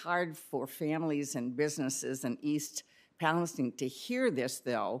probably hard for families and businesses in East Palestine to hear this,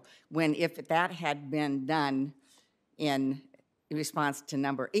 though, when if that had been done in response to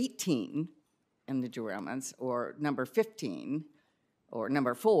number 18 in the derailments, or number 15, or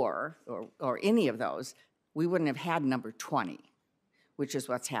number 4, or any of those, we wouldn't have had number 20, which is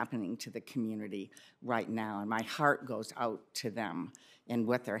what's happening to the community right now. And my heart goes out to them and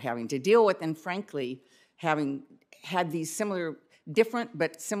what they're having to deal with, and frankly, having had these different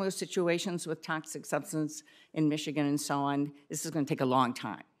but similar situations with toxic substance in Michigan and so on, this is going to take a long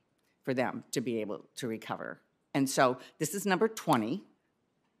time for them to be able to recover. And so this is number 20.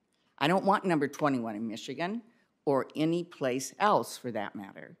 I don't want number 21 in Michigan or any place else for that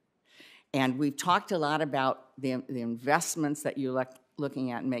matter. And we've talked a lot about the investments that you're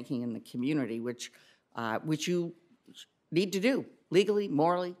looking at and making in the community, which you need to do legally,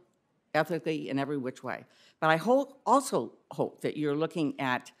 morally, ethically, in every which way. But I also hope that you're looking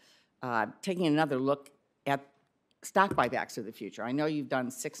at taking another look at stock buybacks of the future. I know you've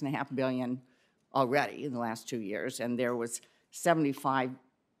done $6.5 billion already in the last 2 years, and there was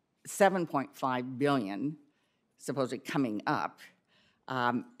 $7.5 billion supposedly coming up.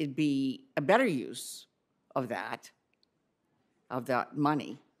 It'd be a better use of that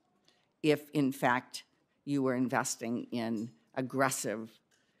money if, in fact, you were investing in aggressive,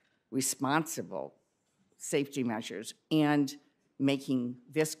 responsible safety measures and making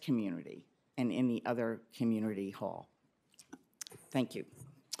this community and any other community whole. Thank you.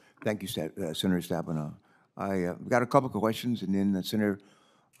 Thank you, Senator Stabenow. I've got a couple of questions, and then Senator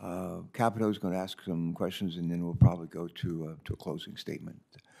Capito is going to ask some questions, and then we'll probably go to a closing statement.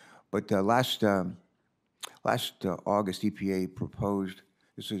 But last August, EPA proposed,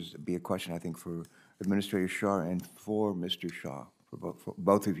 this would be a question, I think, for Administrator Shaw and for Mr. Shaw, for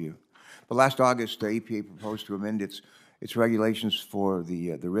both of you. But last August, the EPA proposed to amend its regulations for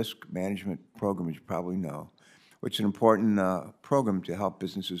the risk management program, as you probably know, which is an important program to help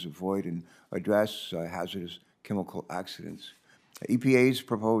businesses avoid and address hazardous chemical accidents. EPA's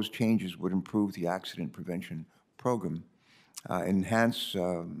proposed changes would improve the accident prevention program, enhance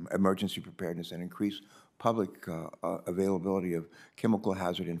emergency preparedness, and increase public availability of chemical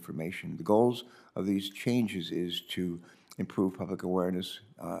hazard information. The goals of these changes is to improve public awareness,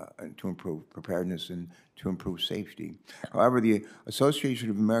 and to improve preparedness, and to improve safety. However, the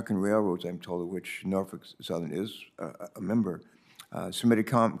Association of American Railroads, I'm told, of which Norfolk Southern is a member, submitted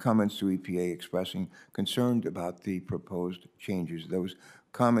comments to EPA expressing concern about the proposed changes. Those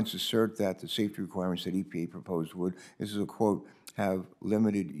comments assert that the safety requirements that EPA proposed would, this is a quote, have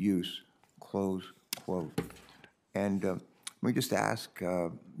limited use, close quote. And let me just ask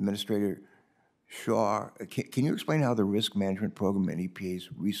Administrator Shaw, can you explain how the risk management program and EPA's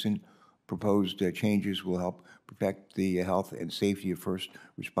recent proposed changes will help protect the health and safety of first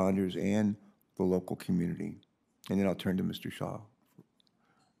responders and the local community? And then I'll turn to Mr. Shaw.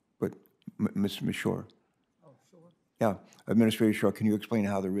 But Ms. Shore. Oh, sure. Yeah, Administrator Shaw, can you explain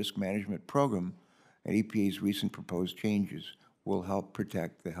how the risk management program and EPA's recent proposed changes will help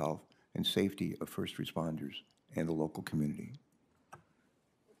protect the health and safety of first responders and the local community?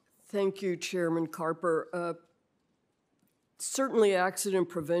 Thank you, Chairman Carper. Certainly, accident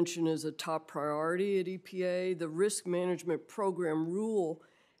prevention is a top priority at EPA. The risk management program rule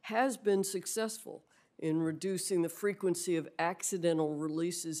has been successful in reducing the frequency of accidental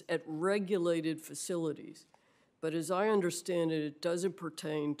releases at regulated facilities. But as I understand it, it doesn't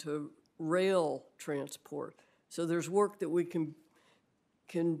pertain to rail transport. So there's work that we can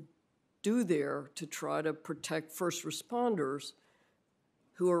do there to try to protect first responders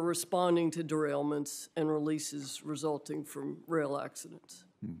who are responding to derailments and releases resulting from rail accidents.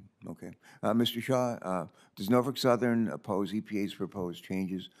 Okay. Mr. Shaw, does Norfolk Southern oppose EPA's proposed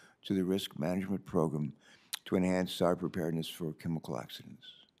changes to the risk management program to enhance our preparedness for chemical accidents?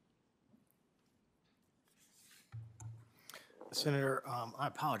 Senator, I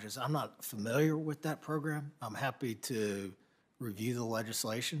apologize. I'm not familiar with that program. I'm happy to review the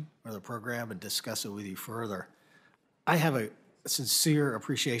legislation or the program and discuss it with you further. I have sincere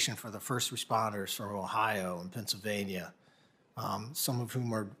appreciation for the first responders from Ohio and Pennsylvania, some of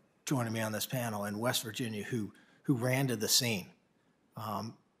whom are joining me on this panel, and West Virginia, who ran to the scene.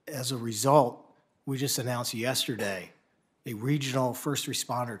 As a result, we just announced yesterday a regional first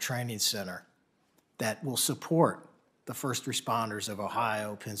responder training center that will support the first responders of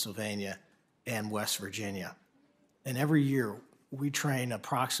Ohio, Pennsylvania, and West Virginia. And every year, we train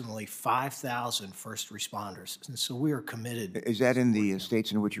approximately 5,000 first responders. And so we are committed. Is that in the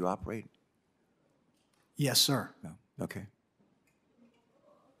states in which you operate? Yes, sir. No. Okay.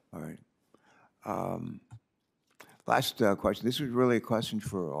 All right. Last question. This is really a question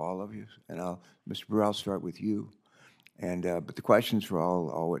for all of you, and Mr. Brewer, I'll start with you. And but the questions for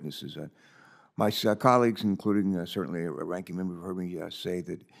all witnesses. My colleagues, including certainly a ranking member, have heard me say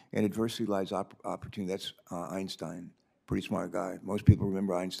that in adversity lies opportunity. That's Einstein, pretty smart guy. Most people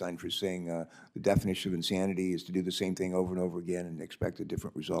remember Einstein for saying the definition of insanity is to do the same thing over and over again and expect a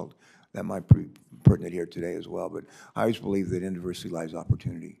different result. That might be pertinent here today as well. But I always believe that in adversity lies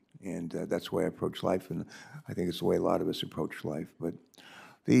opportunity, and that's the way I approach life, and I think it's the way a lot of us approach life. But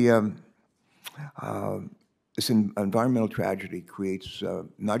the this environmental tragedy creates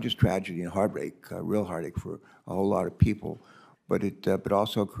not just tragedy and heartbreak, real heartache for a whole lot of people, but it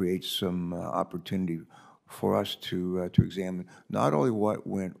also creates some opportunity for us to examine not only what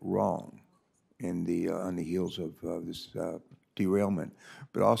went wrong in on the heels of this derailment,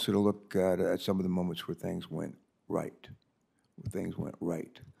 but also to look at some of the moments where things went right,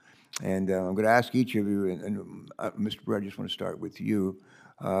 And I'm going to ask each of you, and Mr. Brewer, I just want to start with you,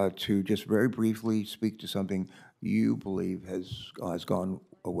 to just very briefly speak to something you believe has gone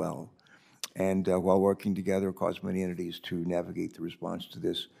well, and while working together across many entities to navigate the response to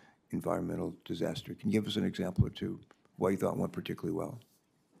this environmental disaster. Can you give us an example or two of what you thought went particularly well?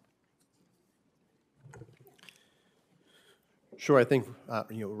 Sure. I think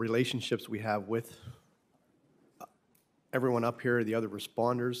relationships we have with everyone up here, the other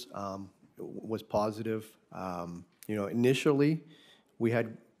responders, was positive. Initially, we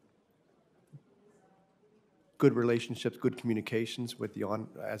had good relationships, good communications with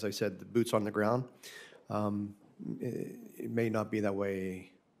as I said, the boots on the ground. It may not be that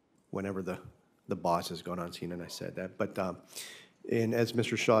way whenever the boss has gone on scene, and I said that. But and as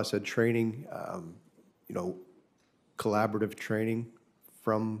Mr. Shaw said, training, collaborative training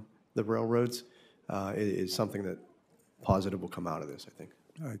from the railroads is something that positive will come out of this, I think.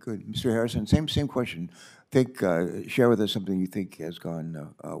 All right, good. Mr. Harrison, same question. Share with us something you think has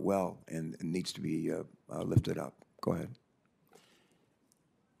gone well and needs to be lifted up. Go ahead.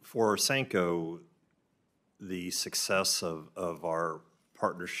 For Sanko, the success of our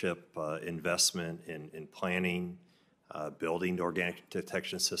partnership investment in planning, building the organic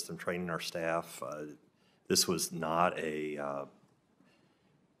detection system, training our staff, this was not a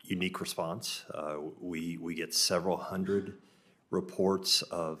unique response. We get several hundred reports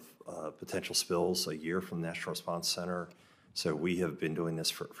of potential spills a year from the National Response Center. So we have been doing this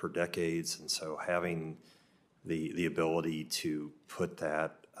for decades, and so having the ability to put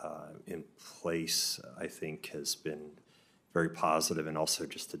that in place, I think, has been very positive, and also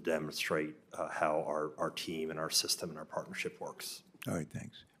just to demonstrate how our team and our system and our partnership works. All right,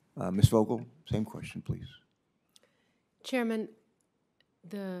 thanks. Ms. Vogel, same question, please. Chairman,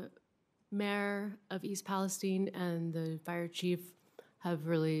 the mayor of East Palestine and the fire chief have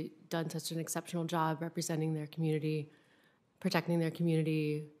really done such an exceptional job representing their community, protecting their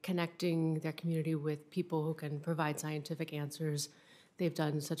community, connecting their community with people who can provide scientific answers. They've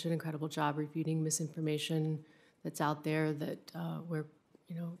done such an incredible job refuting misinformation that's out there, that we're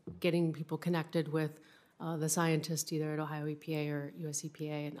getting people connected with the scientists either at Ohio EPA or US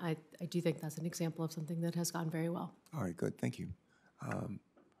EPA, and I do think that's an example of something that has gone very well. All right, good, thank you.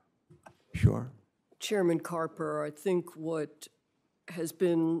 Sure. Chairman Carper, I think what has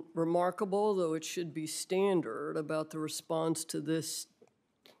been remarkable, though it should be standard, about the response to this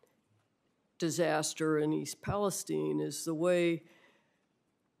disaster in East Palestine is the way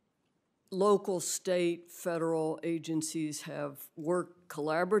local, state, federal agencies have worked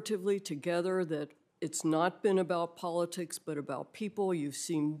collaboratively together, that it's not been about politics but about people. You've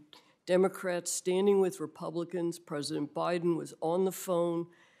seen Democrats standing with Republicans. President Biden was on the phone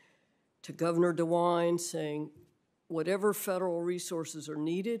to Governor DeWine saying, whatever federal resources are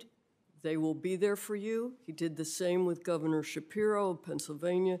needed, they will be there for you. He did the same with Governor Shapiro of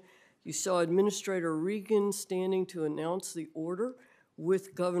Pennsylvania. You saw Administrator Regan standing to announce the order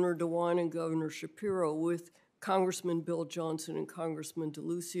with Governor DeWine and Governor Shapiro, with Congressman Bill Johnson and Congressman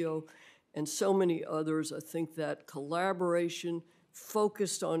DeLucio, and so many others. I think that collaboration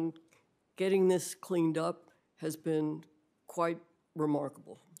focused on getting this cleaned up has been quite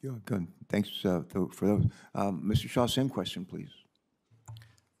remarkable. Yeah, good. Thanks for those. Mr. Shaw, same question, please.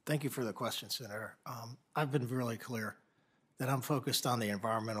 Thank you for the question, Senator. I've been really clear that I'm focused on the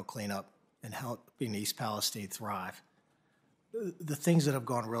environmental cleanup and helping East Palestine thrive. The things that have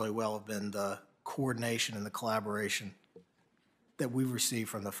gone really well have been the coordination and the collaboration that we've received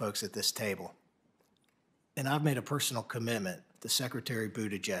from the folks at this table. And I've made a personal commitment to Secretary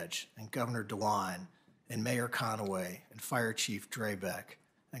Buttigieg and Governor DeWine and Mayor Conaway and Fire Chief Drebeck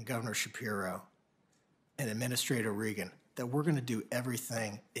and Governor Shapiro and Administrator Regan that we're going to do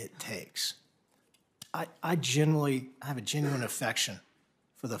everything it takes. I have a genuine affection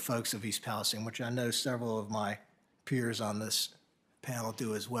for the folks of East Palestine, which I know several of my peers on this panel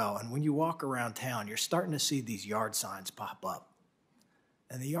do as well. And when you walk around town, you're starting to see these yard signs pop up.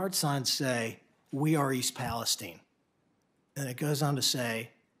 And the yard signs say, "We are East Palestine." And it goes on to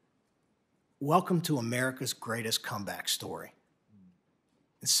say, "Welcome to America's greatest comeback story."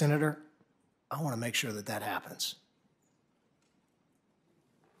 And Senator, I want to make sure that that happens.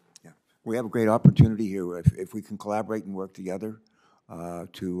 Yeah, we have a great opportunity here if we can collaborate and work together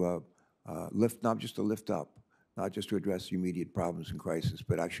to lift, not just to lift up, not just to address the immediate problems and crisis,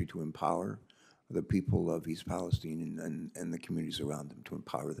 but actually to empower the people of East Palestine and the communities around them, to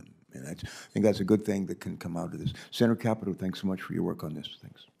empower them. And I think that's a good thing that can come out of this. Senator Capito, thanks so much for your work on this.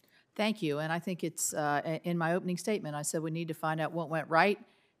 Thanks. Thank you. And I think it's, in my opening statement, I said we need to find out what went right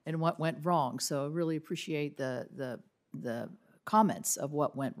and what went wrong. So I really appreciate the comments of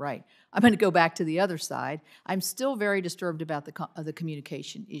what went right. I'm going to go back to the other side. I'm still very disturbed about the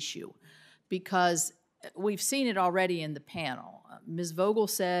communication issue because we've seen it already in the panel. Ms. Vogel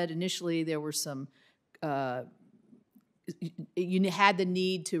said initially there were some, you had the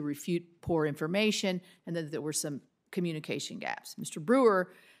need to refute poor information and that there were some communication gaps. Mr.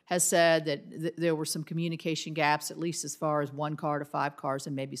 Brewer has said that there were some communication gaps, at least as far as 1 car to 5 cars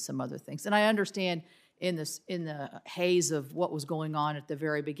and maybe some other things. And I understand in the haze of what was going on at the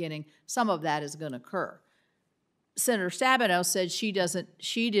very beginning, some of that is going to occur. Senator Stabenow said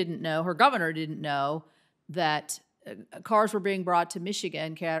she didn't know, her governor didn't know that cars were being brought to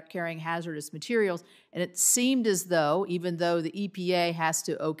Michigan carrying hazardous materials, and it seemed as though, even though the EPA has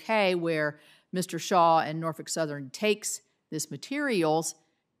to okay where Mr. Shaw and Norfolk Southern takes this materials,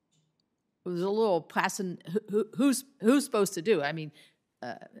 it was a little passing, who's supposed to do it? I mean,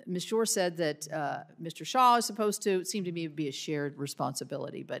 Ms. Shore said that Mr. Shaw is supposed to, it seemed to me to be a shared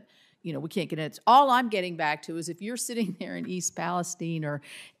responsibility, but you know, we can't get it. All I'm getting back to is if you're sitting there in East Palestine or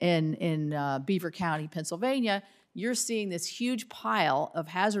in Beaver County, Pennsylvania, you're seeing this huge pile of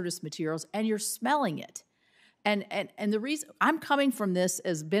hazardous materials and you're smelling it. And the reason I'm coming from this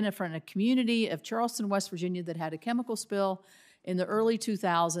as been from a community of Charleston, West Virginia that had a chemical spill in the early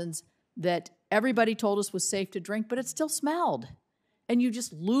 2000s that everybody told us was safe to drink, but it still smelled. And you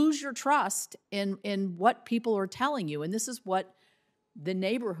just lose your trust in what people are telling you. And this is what the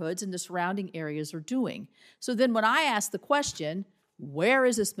neighborhoods and the surrounding areas are doing. So then when I ask the question, where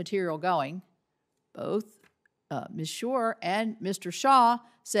is this material going? Both Ms. Shore and Mr. Shaw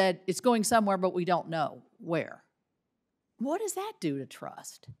said it's going somewhere, but we don't know where. What does that do to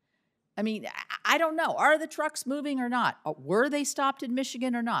trust? I mean, I don't know. Are the trucks moving or not? Were they stopped in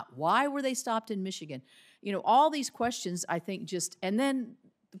Michigan or not? Why were they stopped in Michigan? You know, all these questions, I think just, and then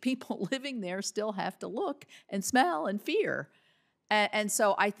the people living there still have to look and smell and fear. And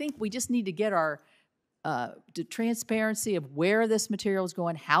so I think we just need to get our transparency of where this material is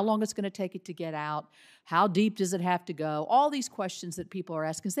going, how long it's going to take it to get out, how deep does it have to go, all these questions that people are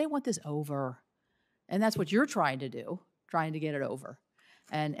asking because they want this over. And that's what you're trying to do, trying to get it over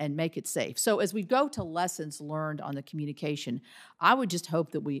and make it safe. So as we go to lessons learned on the communication, I would just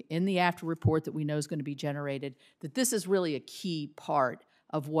hope that we, in the after report that we know is going to be generated, that this is really a key part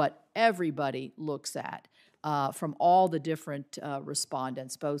of what everybody looks at. From all the different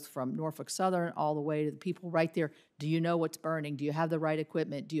respondents, both from Norfolk Southern all the way to the people right there. Do you know what's burning? Do you have the right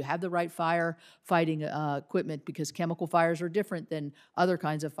equipment? Do you have the right fire fighting equipment? Because chemical fires are different than other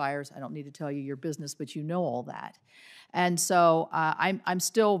kinds of fires. I don't need to tell you your business, but you know all that. And so I'm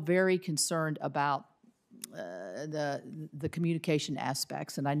still very concerned about the communication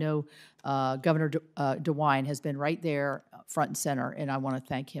aspects, and I know Governor DeWine has been right there front and center, and I want to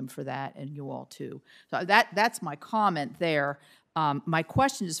thank him for that, and you all too. So that's my comment there. My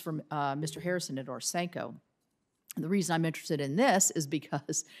question is from Mr. Harrison at Orsenko. The reason I'm interested in this is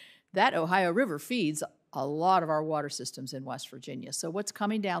because that Ohio River feeds a lot of our water systems in West Virginia. So what's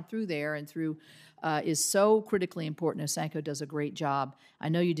coming down through there and through is so critically important. Osenko does a great job. I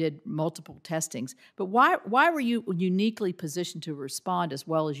know you did multiple testings, but why were you uniquely positioned to respond as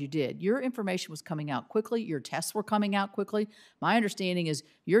well as you did? Your information was coming out quickly. Your tests were coming out quickly. My understanding is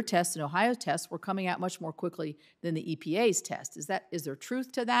your tests and Ohio's tests were coming out much more quickly than the EPA's test. Is there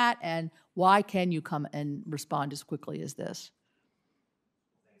truth to that? And why can you come and respond as quickly as this?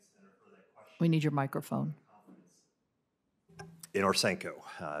 We need your microphone. In Osenko,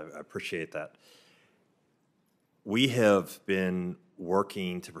 I appreciate that. We have been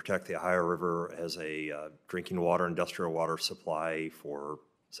working to protect the Ohio River as a drinking water, industrial water supply for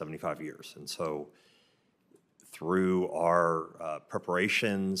 75 years. And so through our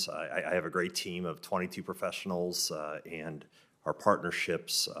preparations, I have a great team of 22 professionals and our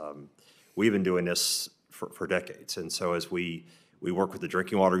partnerships. We've been doing this for decades. And so as we work with the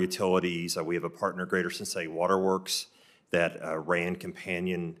drinking water utilities, we have a partner, Greater Cincinnati Water Works, that ran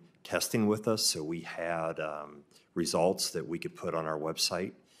companion testing with us. So we had results that we could put on our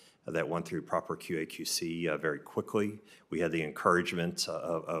website that went through proper QA/QC very quickly. We had the encouragement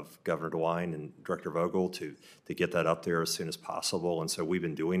of Governor DeWine and Director Vogel to get that up there as soon as possible. And so we've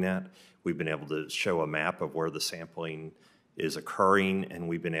been doing that. We've been able to show a map of where the sampling is occurring, and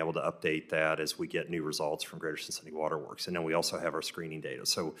we've been able to update that as we get new results from Greater Cincinnati Water Works. And then we also have our screening data.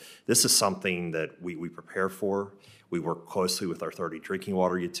 So this is something that we prepare for. We work closely with our 30 drinking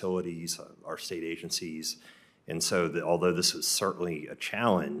water utilities, our state agencies. And so although this is certainly a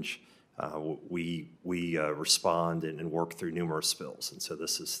challenge, we respond and work through numerous spills. And so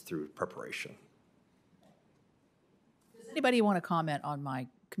this is through preparation. Does anybody want to comment on my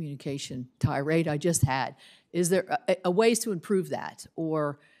communication tirade I just had? Is there a ways to improve that?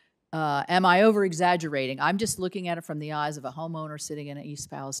 Or am I over-exaggerating? I'm just looking at it from the eyes of a homeowner sitting in East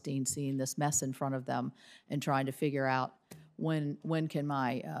Palestine, seeing this mess in front of them and trying to figure out when can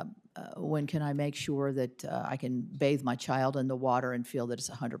I make sure that I can bathe my child in the water and feel that it's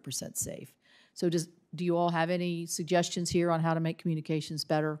 100% safe? So do you all have any suggestions here on how to make communications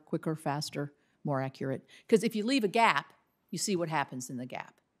better, quicker, faster, more accurate? Because if you leave a gap, you see what happens in the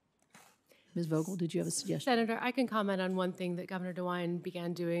gap. Ms. Vogel, did you have a suggestion? Senator, I can comment on one thing that Governor DeWine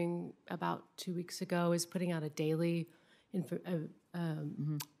began doing about 2 weeks ago, is putting out a daily an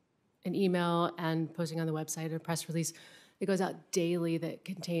email and posting on the website a press release that goes out daily that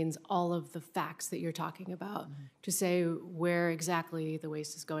contains all of the facts that you're talking about, to say where exactly the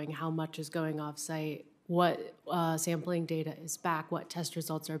waste is going, how much is going off-site, what sampling data is back, what test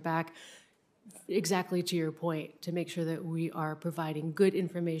results are back, exactly to your point, to make sure that we are providing good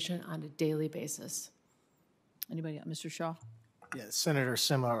information on a daily basis. Anybody else? Mr. Shaw? Yeah, Senator,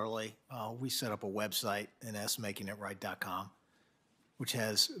 similarly, we set up a website, nsmakingitright.com, which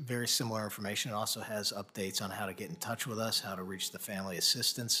has very similar information. It also has updates on how to get in touch with us, how to reach the Family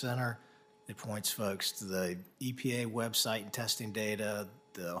Assistance Center. It points folks to the EPA website and testing data,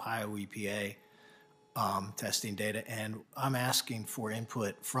 the Ohio EPA testing data, and I'm asking for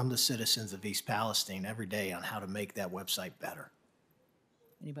input from the citizens of East Palestine every day on how to make that website better.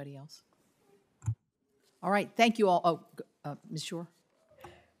 Anybody else? All right, thank you all. Ms. Shore?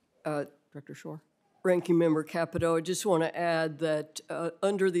 Director Shore? Ranking Member Capito, I just want to add that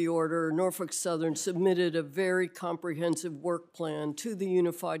under the order, Norfolk Southern submitted a very comprehensive work plan to the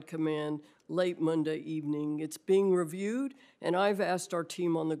Unified Command late Monday evening. It's being reviewed, and I've asked our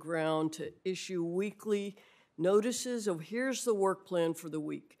team on the ground to issue weekly notices of here's the work plan for the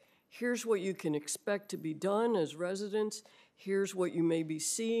week. Here's what you can expect to be done as residents. Here's what you may be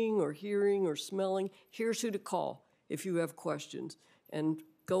seeing or hearing or smelling. Here's who to call if you have questions. And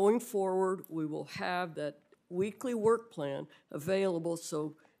going forward, we will have that weekly work plan available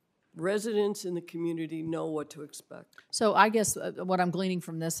so residents in the community know what to expect. So I guess what I'm gleaning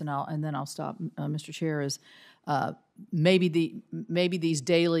from this, and then I'll stop, Mr. Chair, is maybe these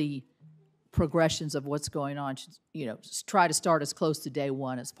daily progressions of what's going on should, try to start as close to day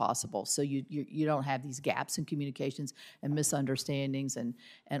one as possible, so you don't have these gaps in communications and misunderstandings and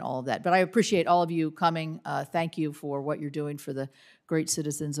all of that. But I appreciate all of you coming. Thank you for what you're doing for the great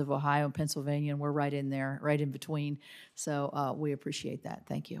citizens of Ohio and Pennsylvania, and we're right in there, right in between. So we appreciate that.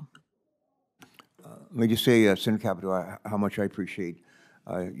 Thank you. Let me just say, Senator Capito, how much I appreciate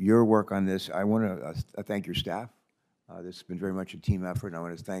your work on this. I want to thank your staff. This has been very much a team effort, and I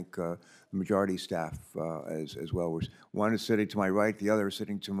want to thank the majority staff as well. One is sitting to my right, the other is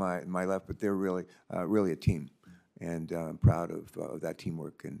sitting to my left, but they're really a team, and I'm proud of that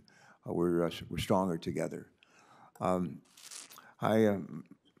teamwork, and we're stronger together. I want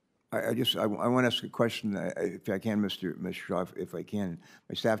to ask a question, if I can, Mr. Shaw, if I can.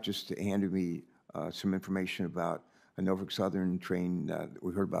 My staff just handed me some information about a Norfolk Southern train that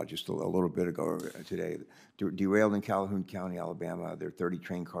we heard about just a little bit ago today. Derailed in Calhoun County, Alabama. There are 30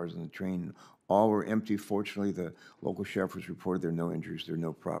 train cars on the train. All were empty. Fortunately, the local sheriff was reported there are no injuries, there are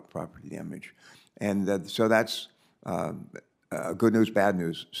no property damage. And so that's a good news, bad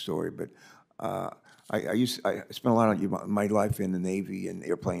news story. But I spent a lot of my life in the Navy and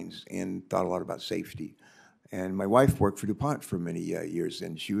airplanes and thought a lot about safety. And my wife worked for DuPont for many years,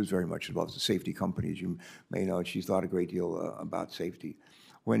 and she was very much involved with the safety company, as you may know, and she thought a great deal about safety.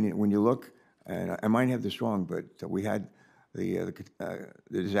 When you look, and I might have this wrong, but we had the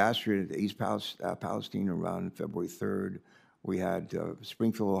disaster at East Palestine around February 3rd. We had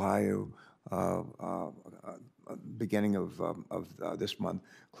Springfield, Ohio, beginning of this month,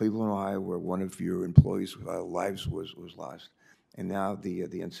 Cleveland, Ohio, where one of your employees' lives was lost, and now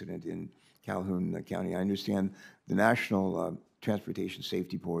the incident in Calhoun County. I understand the National Transportation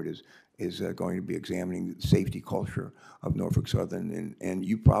Safety Board is going to be examining the safety culture of Norfolk Southern, and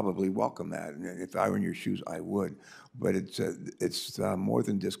you probably welcome that. And if I were in your shoes, I would. But it's more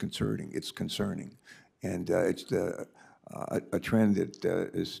than disconcerting; it's concerning, and it's a trend that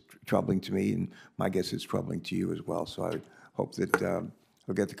is troubling to me, and my guess is troubling to you as well. So I hope that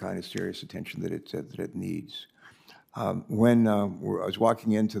it'll get the kind of serious attention that it needs. When I was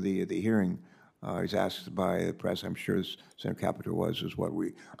walking into the hearing, I was asked by the press, I'm sure Senator Capito was what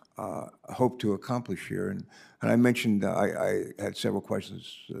we hope to accomplish here. And I mentioned I had several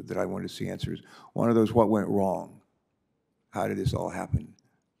questions that I wanted to see answers. One of those, what went wrong? How did this all happen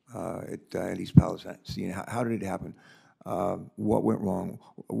at East Palestine? How did it happen? What went wrong?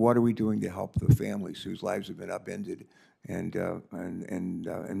 What are we doing to help the families whose lives have been upended and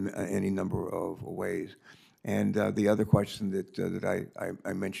in any number of ways? And the other question that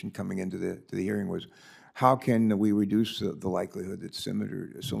I mentioned coming into the hearing was, how can we reduce the likelihood that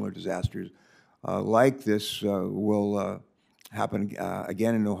similar disasters like this will happen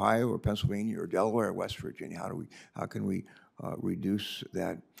again in Ohio or Pennsylvania or Delaware or West Virginia? How can we reduce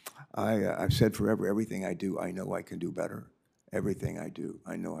that? I've said forever, everything I do, I know I can do better. Everything I do,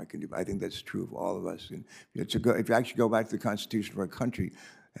 I know I can do. I think that's true of all of us. And if you actually go back to the Constitution of our country,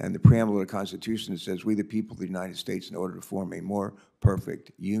 and the preamble of the Constitution, it says, we the people of the United States, in order to form a more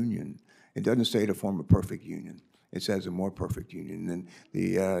perfect union. It doesn't say to form a perfect union. It says a more perfect union. And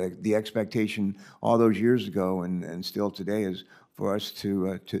the expectation all those years ago and still today is for us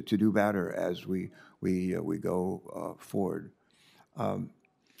to do better as we go forward.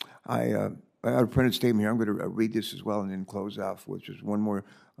 I have a printed statement here. I'm going to read this as well and then close off, which is one more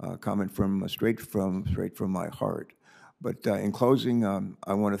comment from straight from my heart. But in closing,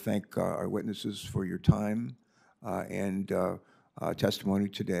 I want to thank our witnesses for your time and testimony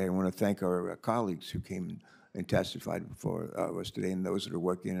today. I want to thank our colleagues who came and testified before us today, and those that are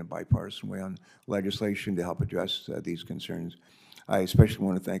working in a bipartisan way on legislation to help address these concerns. I especially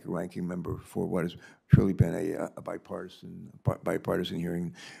want to thank a ranking member for what has truly been a bipartisan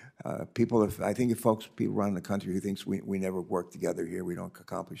hearing. People around the country who thinks we never work together here, we don't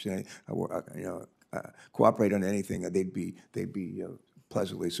accomplish anything, cooperate on anything, they'd be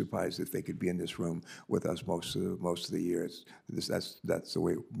pleasantly surprised if they could be in this room with us most of the year. That's the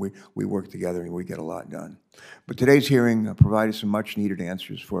way we work together and we get a lot done. But today's hearing provided some much needed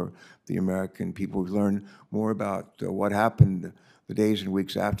answers for the American people. We've learned more about what happened the days and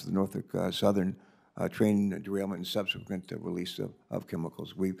weeks after the Norfolk Southern train derailment and subsequent release of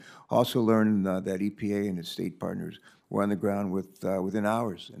chemicals. We've also learned that EPA and its state partners were on the ground within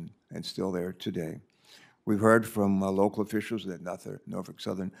hours and still there today. We've heard from local officials that Norfolk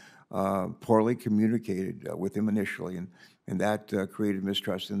Southern poorly communicated with them initially, and that created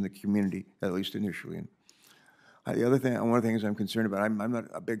mistrust in the community, at least initially. And one of the things I'm concerned about, I'm not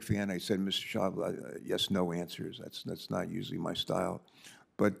a big fan. I said, Mr. Shaw, yes, no answers. That's not usually my style.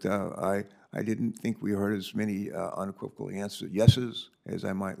 But I didn't think we heard as many unequivocal yeses as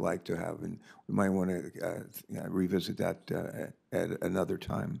I might like to have, and we might want to revisit that at another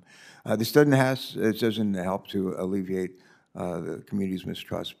time. This doesn't help to alleviate the community's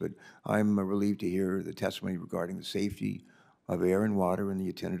mistrust, but I'm relieved to hear the testimony regarding the safety of air and water and the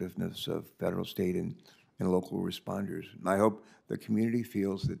attentiveness of federal, state, and local responders. And I hope the community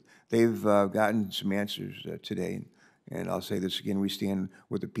feels that they've gotten some answers today. And I'll say this again, we stand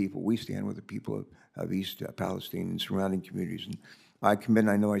with the people. We stand with the people of East Palestine and surrounding communities. And I commit,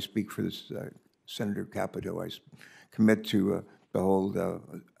 and I know I speak for this Senator Capito, I commit to hold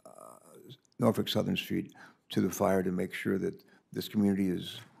Norfolk Southern Street to the fire to make sure that this community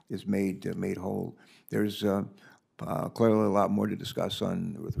is made whole. There's Clearly, a lot more to discuss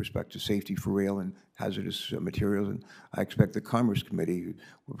on with respect to safety for rail and hazardous materials, and I expect the Commerce Committee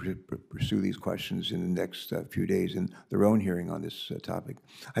will pursue these questions in the next few days in their own hearing on this topic.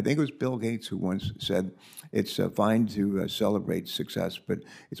 I think it was Bill Gates who once said, it's fine to celebrate success, but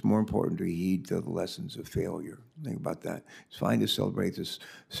it's more important to heed the lessons of failure. Think about that. It's fine to celebrate this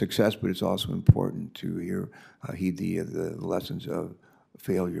success, but it's also important to heed the lessons of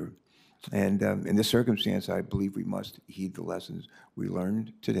failure. And in this circumstance, I believe we must heed the lessons we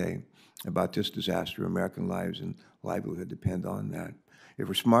learned today about this disaster. American lives and livelihood depend on that. If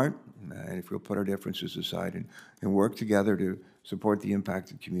we're smart, and if we'll put our differences aside and work together to support the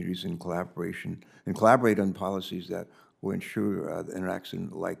impacted communities in collaboration, and collaborate on policies that will ensure an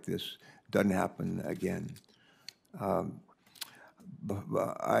accident like this doesn't happen again.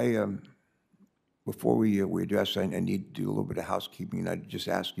 Before we address, I need to do a little bit of housekeeping. I just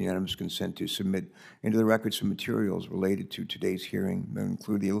ask unanimous consent to submit into the record some materials related to today's hearing. They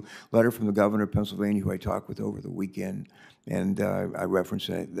include the letter from the governor of Pennsylvania, who I talked with over the weekend, and I referenced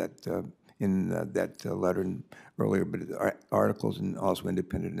that in that letter earlier, but articles and also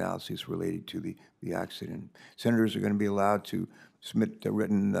independent analyses related to the accident. Senators are going to be allowed to submit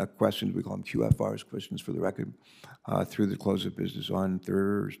written questions, we call them QFRs, questions for the record, through the close of business on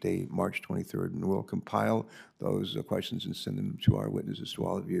Thursday, March 23rd, and we'll compile those questions and send them to our witnesses, to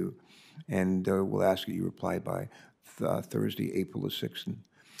all of you, and we'll ask that you reply by Thursday, April the 6th.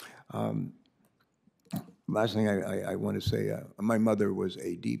 Last thing I want to say, my mother was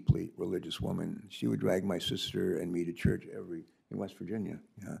a deeply religious woman. She would drag my sister and me to church in West Virginia,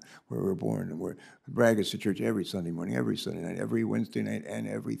 where we were born, and we're drag us to church every Sunday morning, every Sunday night, every Wednesday night, and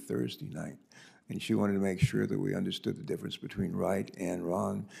every Thursday night. And she wanted to make sure that we understood the difference between right and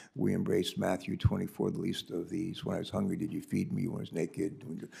wrong. We embraced Matthew 24, the least of these. When I was hungry, did you feed me? When I was naked,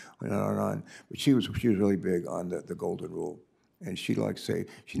 went on and on. But she was really big on the golden rule. And she'd like to say,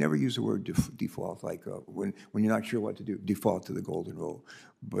 she never used the word default, like when you're not sure what to do, default to the golden rule.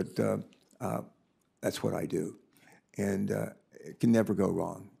 But that's what I do. And it can never go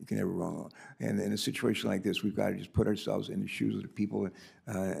wrong. You can never go wrong. And in a situation like this, we've got to just put ourselves in the shoes of the people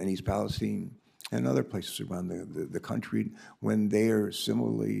in East Palestine and other places around the country when they are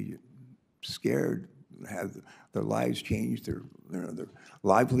similarly scared, have their lives changed, their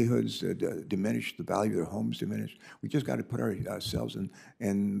livelihoods diminished, the value of their homes diminished. We just got to put ourselves in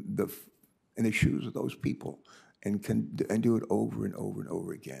the shoes of those people and do it over and over and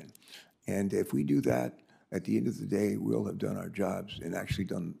over again. And if we do that, at the end of the day, we'll have done our jobs and actually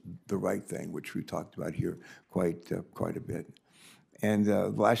done the right thing, which we talked about here quite a bit. And the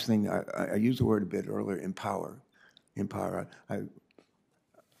last thing, I used the word a bit earlier, empower. Empower.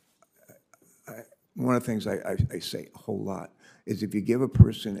 One of the things I say a whole lot is if you give a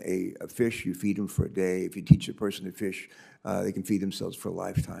person a fish, you feed them for a day. If you teach a person to fish, they can feed themselves for a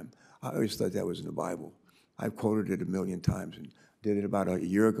lifetime. I always thought that was in the Bible. I've quoted it a million times and did it about a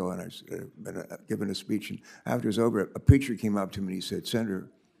year ago, and I've been given a speech. And after it was over, a preacher came up to me and he said,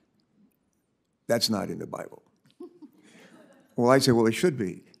 "Senator, that's not in the Bible." Well, I said, well, it should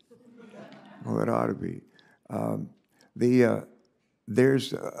be. Well, it ought to be. And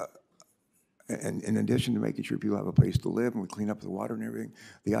in addition to making sure people have a place to live and we clean up the water and everything,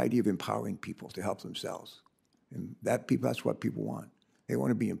 the idea of empowering people to help themselves. And that's what people want. They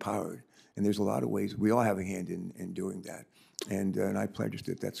want to be empowered. And there's a lot of ways. We all have a hand in doing that. And I pledge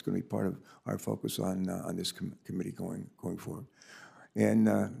that that's going to be part of our focus on this committee going forward. And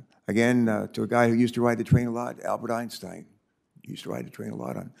again, to a guy who used to ride the train a lot, Albert Einstein used to ride the train a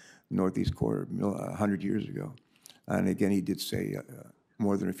lot on the Northeast Corridor 100 years ago. And again, he did say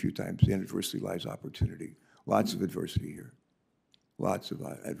more than a few times, in adversity lies opportunity. Lots of adversity here. Lots of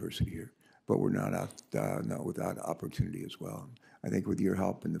adversity here. But we're not without opportunity as well. I think with your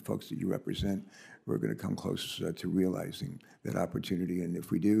help and the folks that you represent, we're going to come close to realizing that opportunity. And if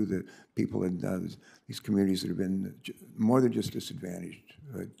we do, the people in these communities that have been more than just disadvantaged,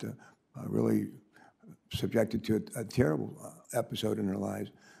 but really subjected to a terrible episode in their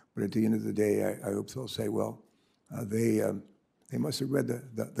lives. But at the end of the day, I hope they'll say, well, they must have read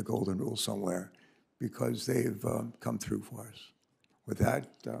the golden rule somewhere because they've come through for us. With that,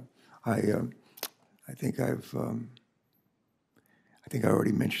 I think I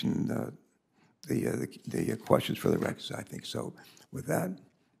already mentioned the questions for the records. I think so. With that,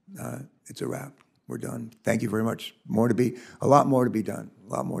 it's a wrap. We're done. Thank you very much. A lot more to be done. A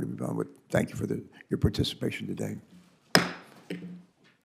lot more to be done. But thank you for your participation today.